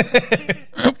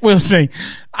 We'll see.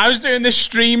 I was doing this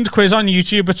streamed quiz on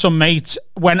YouTube with some mates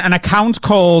when an account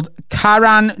called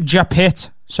Karan Japit,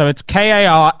 so it's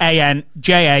Karanjapit,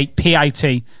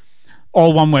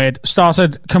 all one word,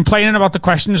 started complaining about the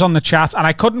questions on the chat, and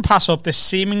I couldn't pass up this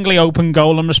seemingly open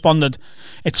goal and responded,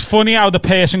 "It's funny how the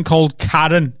person called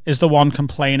Karen is the one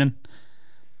complaining."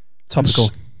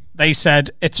 Topical. They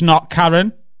said, "It's not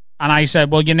Karen." And I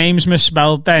said, "Well, your name's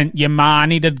misspelled then. Your ma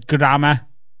needed grammar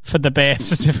for the birth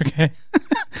certificate."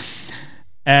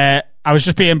 I was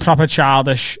just being proper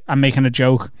childish and making a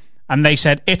joke. And they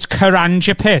said, "It's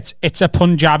Karanjapit. It's a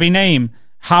Punjabi name.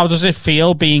 How does it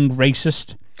feel being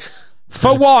racist?"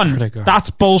 For one, that's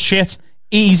bullshit.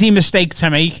 Easy mistake to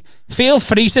make. Feel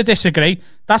free to disagree.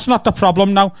 That's not the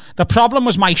problem now. The problem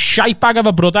was my shitebag of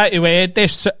a brother who heard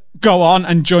this go on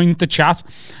and joined the chat.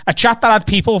 A chat that had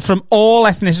people from all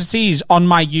ethnicities on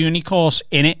my uni course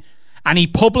in it. And he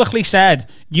publicly said,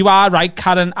 "You are right,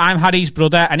 Karen. I'm Harry's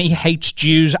brother and he hates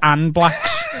Jews and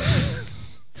blacks."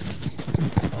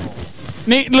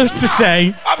 Needless to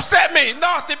say, upset me,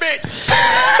 nasty bitch.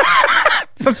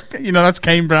 That's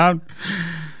Kane Brown.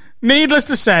 Needless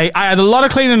to say, I had a lot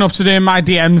of cleaning up to do in my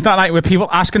DMs that night with people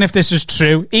asking if this is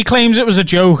true. He claims it was a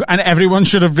joke and everyone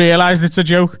should have realised it's a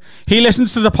joke. He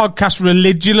listens to the podcast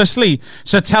religiously,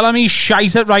 so tell him he's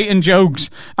shite at writing jokes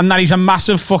and that he's a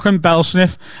massive fucking bell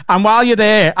sniff. And while you're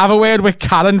there, have a word with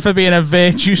Karen for being a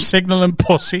virtue signalling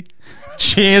pussy.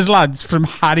 Cheers, lads, from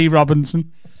Harry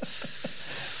Robinson.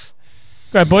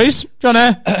 Go ahead, boys. Do you want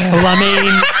to... Well, I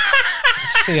mean...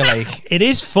 I feel like... It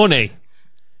is funny.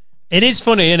 It is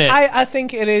funny, isn't it? I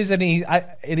think it is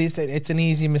it's an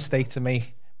easy mistake to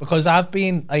make, because I've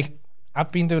been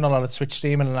doing a lot of Twitch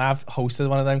streaming and I've hosted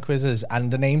one of them quizzes and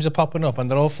the names are popping up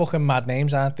and they're all fucking mad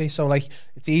names, aren't they? So like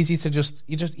it's easy to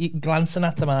you're glancing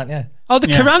at them, aren't you? Oh, the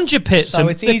Karanja pits. So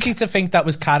it's easy to think that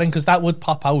was Karen, because that would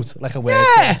pop out like a word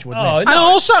search, wouldn't it? And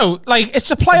also, like, it's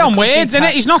a play on words, isn't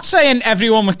it? He's not saying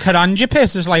everyone with Karanja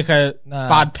pits is like a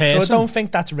bad person. So I don't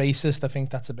think that's racist. I think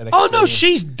that's a bit of... Oh, no,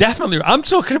 she's definitely... I'm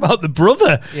talking about the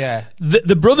brother. Yeah.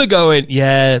 The brother going,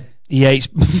 yeah, he hates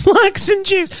blacks and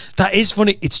Jews. That is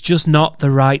funny. It's just not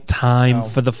the right time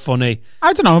for the funny.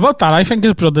 I don't know about that. I think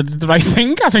his brother did the right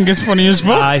thing. I think it's funny as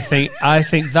fuck. I think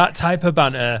that type of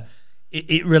banter...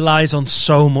 It relies on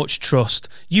so much trust.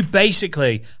 You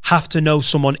basically have to know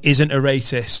someone isn't a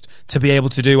racist to be able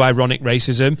to do ironic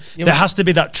racism. Yeah, there has to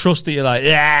be that trust that you're like,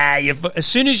 as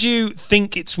soon as you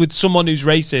think it's with someone who's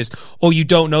racist or you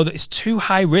don't know that, it's too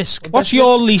high risk. What's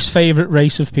your least favourite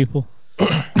race of people?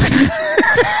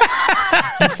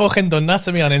 You fucking done that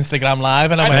to me on Instagram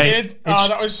Live, and I did. Oh,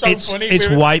 that was so funny. It's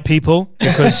white people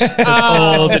because of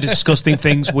all the disgusting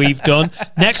things we've done.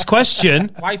 Next question.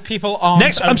 White people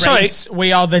aren't I'm sorry.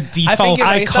 We are the default.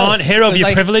 I can't hear over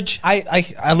your privilege.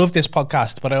 I love this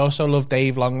podcast, but I also love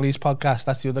Dave Longley's podcast.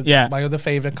 That's my other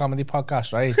favourite comedy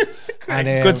podcast, right?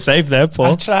 And, good save there,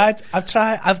 Paul.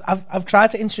 I've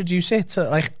tried to introduce it to,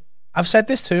 like, I've said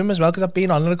this to him as well, because I've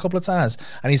been on it a couple of times,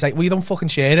 and he's like, well, you don't fucking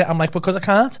share it. I'm like, because I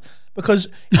can't. Because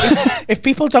if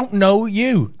people don't know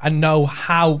you and know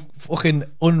how fucking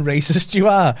unracist you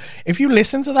are, if you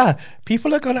listen to that,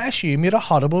 people are going to assume you're a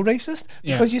horrible racist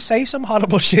because you say some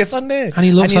horrible shit on there. And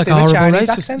he looks like a horrible Chinese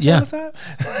racist. Accents all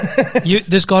the time.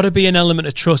 There's got to be an element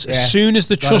of trust. As soon as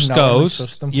the trust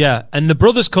goes, and the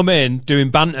brothers come in doing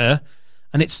banter,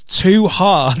 and it's too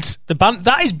hard.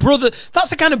 That is brother.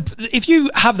 That's the kind of, if you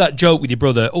have that joke with your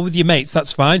brother or with your mates,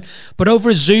 that's fine. But over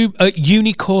a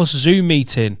Unicourse Zoom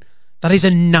meeting, that is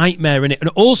a nightmare, innit? And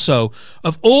also,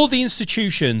 of all the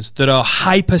institutions that are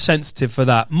hypersensitive for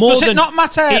that, does it not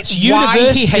matter? It's why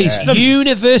universities. He hates them?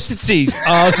 Universities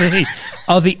are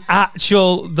the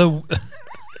actual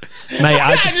Mate,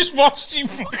 I just watched you.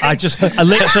 I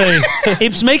literally,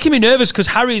 it's making me nervous because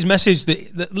Harry's message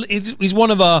that he's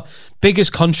one of our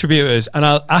biggest contributors, and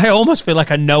I almost feel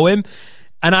like I know him,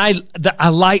 and I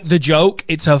like the joke.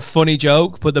 It's a funny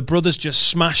joke, but the brothers just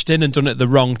smashed in and done it at the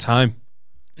wrong time.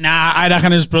 Nah, I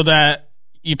reckon his brother,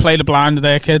 you played a blind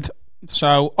there, kid.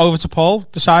 So over to Paul,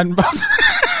 deciding about.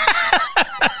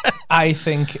 I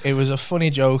think it was a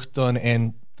funny joke done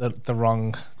in the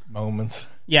wrong moment.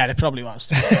 Yeah, it probably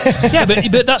was. Yeah,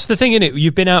 but that's the thing, innit?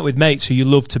 You've been out with mates who you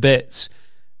love to bits,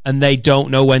 and they don't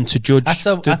know when to judge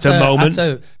the moment. That's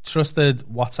a trusted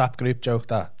WhatsApp group joke,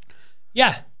 that.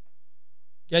 Yeah.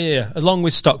 Along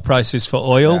with stock prices for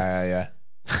oil. Yeah.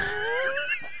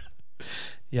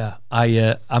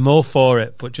 Yeah, I'm all for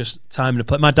it, but just time and a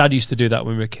place. My dad used to do that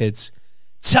when we were kids.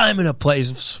 Time and a place.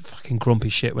 It was fucking grumpy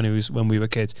shit when we were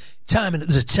kids.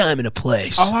 There's a time and a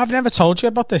place. Oh, I've never told you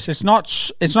about this. It's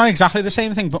not exactly the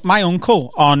same thing. But my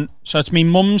uncle so it's my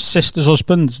mum's sister's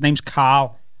husband. His name's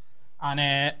Carl,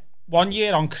 and one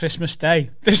year on Christmas Day,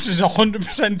 this is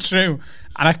 100% true,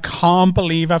 and I can't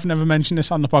believe I've never mentioned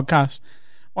this on the podcast.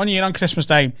 One year on Christmas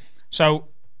Day, so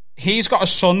he's got a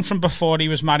son from before he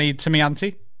was married to me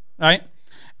auntie, right?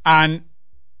 And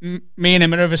me and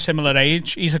him are of a similar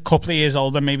age. He's a couple of years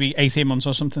older, maybe 18 months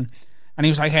or something. And he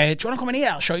was like, hey, do you want to come in here?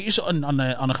 I'll show you something on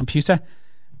a computer.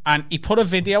 And he put a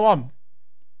video on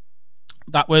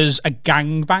that was a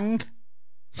gangbang,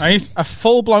 right? A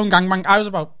full-blown gangbang. I was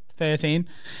about 13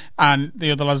 and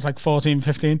the other lad's like 14,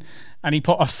 15. And he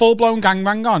put a full-blown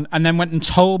gangbang on and then went and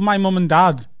told my mum and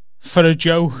dad for a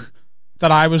joke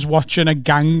that I was watching a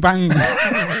gangbang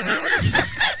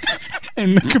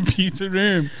in the computer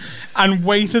room, and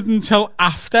waited until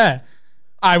after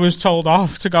I was told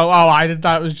off to go, oh, I did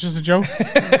that, it was just a joke.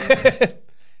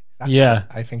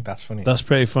 I think that's funny. That's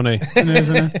pretty funny.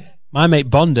 Isn't it? My mate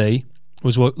Bondi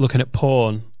was looking at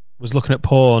porn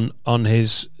on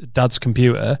his dad's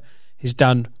computer. His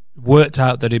dad worked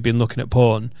out that he'd been looking at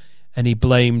porn, and he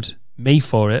blamed me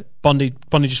for it. Bondi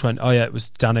just went, oh yeah, it was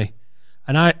Danny.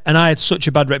 And I had such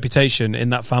a bad reputation in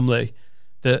that family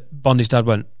that Bondi's dad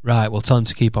went, right, well, tell him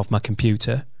to keep off my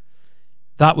computer.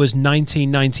 That was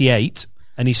 1998,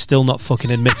 and he's still not fucking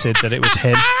admitted that it was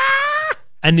him.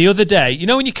 And the other day, you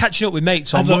know when you're catching up with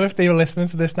mates on... I'd love if they were listening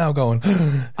to this now going...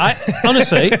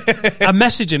 Honestly, I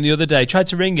messaged him the other day, tried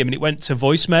to ring him, and it went to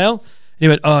voicemail. And he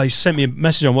went, he sent me a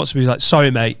message on WhatsApp. He was like, sorry,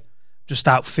 mate, just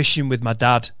out fishing with my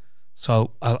dad.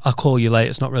 So I'll call you later.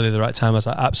 It's not really the right time. I was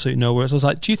like, absolutely no worries. I was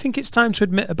like, do you think it's time to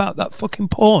admit about that fucking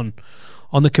porn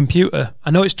on the computer? I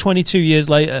know it's 22 years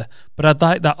later, but I'd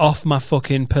like that off my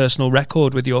fucking personal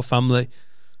record with your family.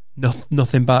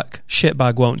 Nothing back.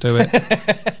 Shitbag won't do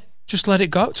it. Just let it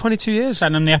go. 22 years.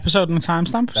 Send them the episode and the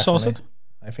timestamp. Sorted.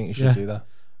 I think you should do that.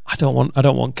 I don't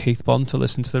want Keith Bond to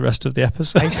listen to the rest of the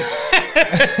episode.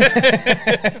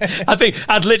 I think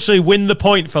I'd literally win the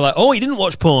point for like, he didn't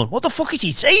watch porn. What the fuck is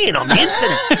he saying on the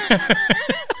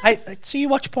internet? So you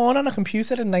watch porn on a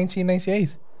computer in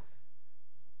 1998?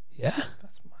 Yeah.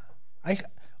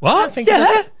 What?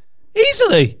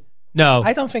 Easily. No.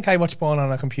 I don't think I watched porn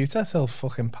on a computer till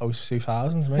fucking post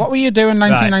 2000s. Mate. What were you doing in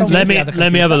 1998?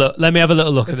 Let me have a look. Let me have a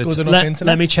little look at it.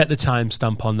 Let me check the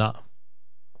timestamp on that.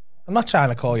 I'm not trying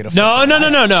to call you a No.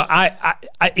 I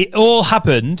it all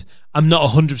happened. I'm not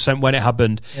 100% when it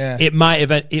happened. Yeah. It might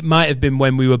have been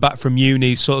when we were back from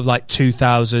uni, sort of like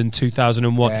 2000,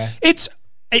 2001. Yeah.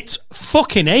 It's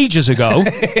fucking ages ago.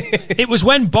 It was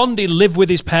when Bondi lived with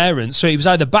his parents, so he was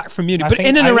either back from uni, but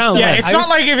in and around. Yeah, it's not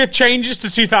like if it changes to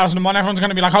 2001, everyone's going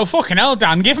to be like, "Oh fucking hell,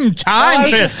 Dan, give him time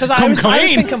to come I was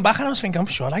clean." back and I was thinking, I'm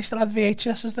sure I still had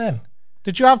VHSs then.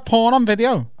 Did you have porn on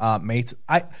video? Mate,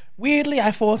 I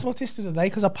thought about this the other day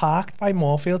because I parked by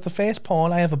Moorfield. The first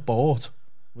porn I ever bought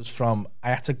was from, I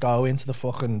had to go into the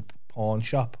fucking porn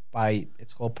shop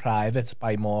it's called Private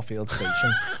by Moorfield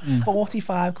Station.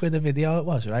 45 quid a video it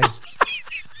was, right?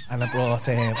 And I brought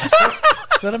him. I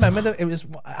still remember that it was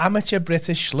amateur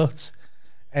British sluts.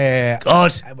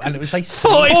 God. And it was like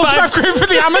 45 quid for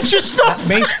the amateur stuff.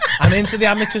 Mate, I'm into the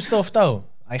amateur stuff though.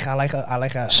 I like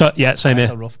a same here.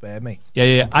 A rough bear, mate.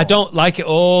 Yeah. I don't like it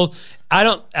all.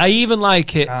 I even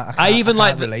like it. I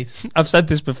can't relate. I've said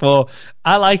this before.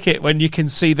 I like it when you can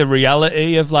see the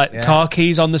reality of like car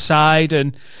keys on the side,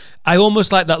 and I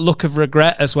almost like that look of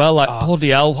regret as well. Like bloody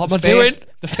hell, what am I doing?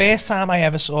 The first time I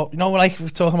ever saw, like we're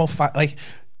talking about,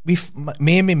 me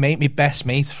and my best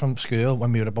mate from school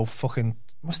when we were about fucking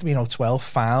must have been 12,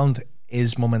 found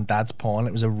his mum and dad's porn.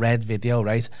 It was a red video,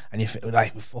 right? And you're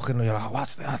like,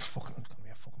 what's that? That's fucking gonna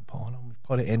be a fucking porn. And we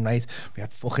put it in, right?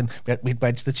 We'd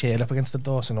wedged the chair up against the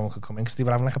door so no one could come in because they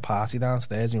were having like a party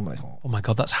downstairs. And we were like, oh my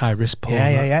God, that's high risk porn.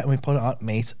 Yeah. And we put it on,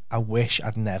 mate. I wish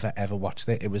I'd never ever watched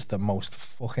it. It was the most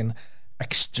fucking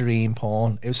extreme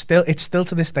porn. It's still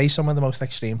to this day some of the most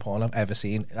extreme porn I've ever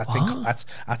seen. I think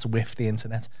that's with the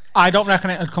internet. I don't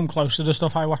reckon it'd come close to the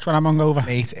stuff I watch when I'm hungover.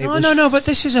 Mate, no, but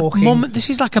this is a moment.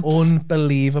 This is like a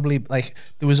unbelievably, like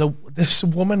there's a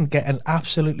woman getting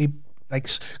absolutely like,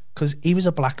 because he was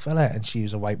a black fella and she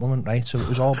was a white woman, right? So it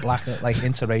was all black, like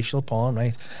interracial porn,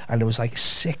 right? And there was like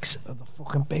 6 of the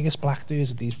fucking biggest black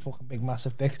dudes with these fucking big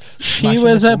massive dicks. She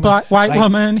was a white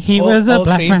woman, he was a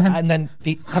black man. And then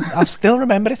I still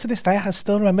remember it to this day. I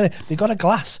still remember it. They got a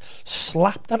glass,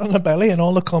 slapped that on the belly, and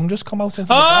all the cum just come out into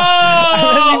the glass.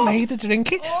 And then they made her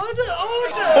drink it.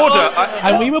 Order.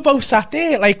 And we were both sat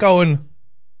there like going,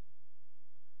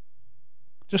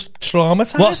 just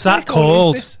traumatized. What's that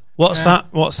called? What's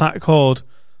that called?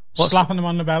 Slapping them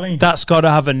on the belly. That's got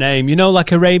to have a name. You know,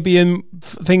 like Arabian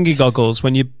thingy goggles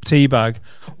when you teabag.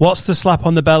 What's the slap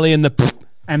on the belly and the...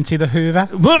 Empty the Hoover.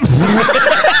 Well,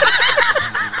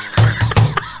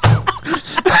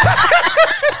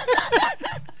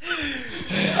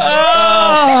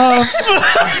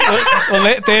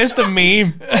 there's the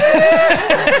meme.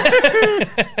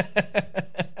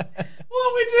 What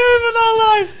are we doing with our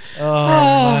life?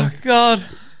 Oh God.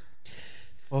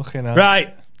 Fucking hell.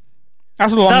 Right.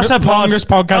 That's the longest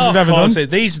podcast we've ever done.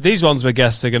 These ones with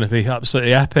guests are going to be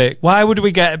absolutely epic. Why would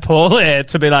we get Paul here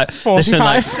to be like, 45? listen,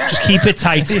 like, just keep it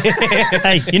tight.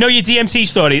 Hey, you know your DMT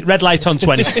story? Red light on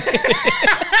 20.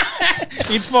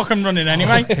 He'd fucking run it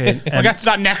anyway. We'll get to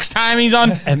that next time he's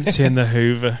on. Emptying the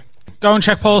Hoover. Go and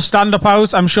check Paul's stand-up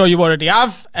out. I'm sure you already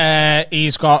have.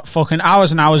 He's got fucking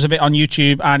hours and hours of it on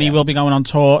YouTube, and he will be going on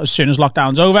tour as soon as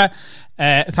lockdown's over.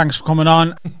 Thanks for coming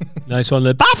on. Nice one,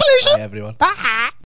 Lib. Bye, Felicia. Bye, everyone. Bye.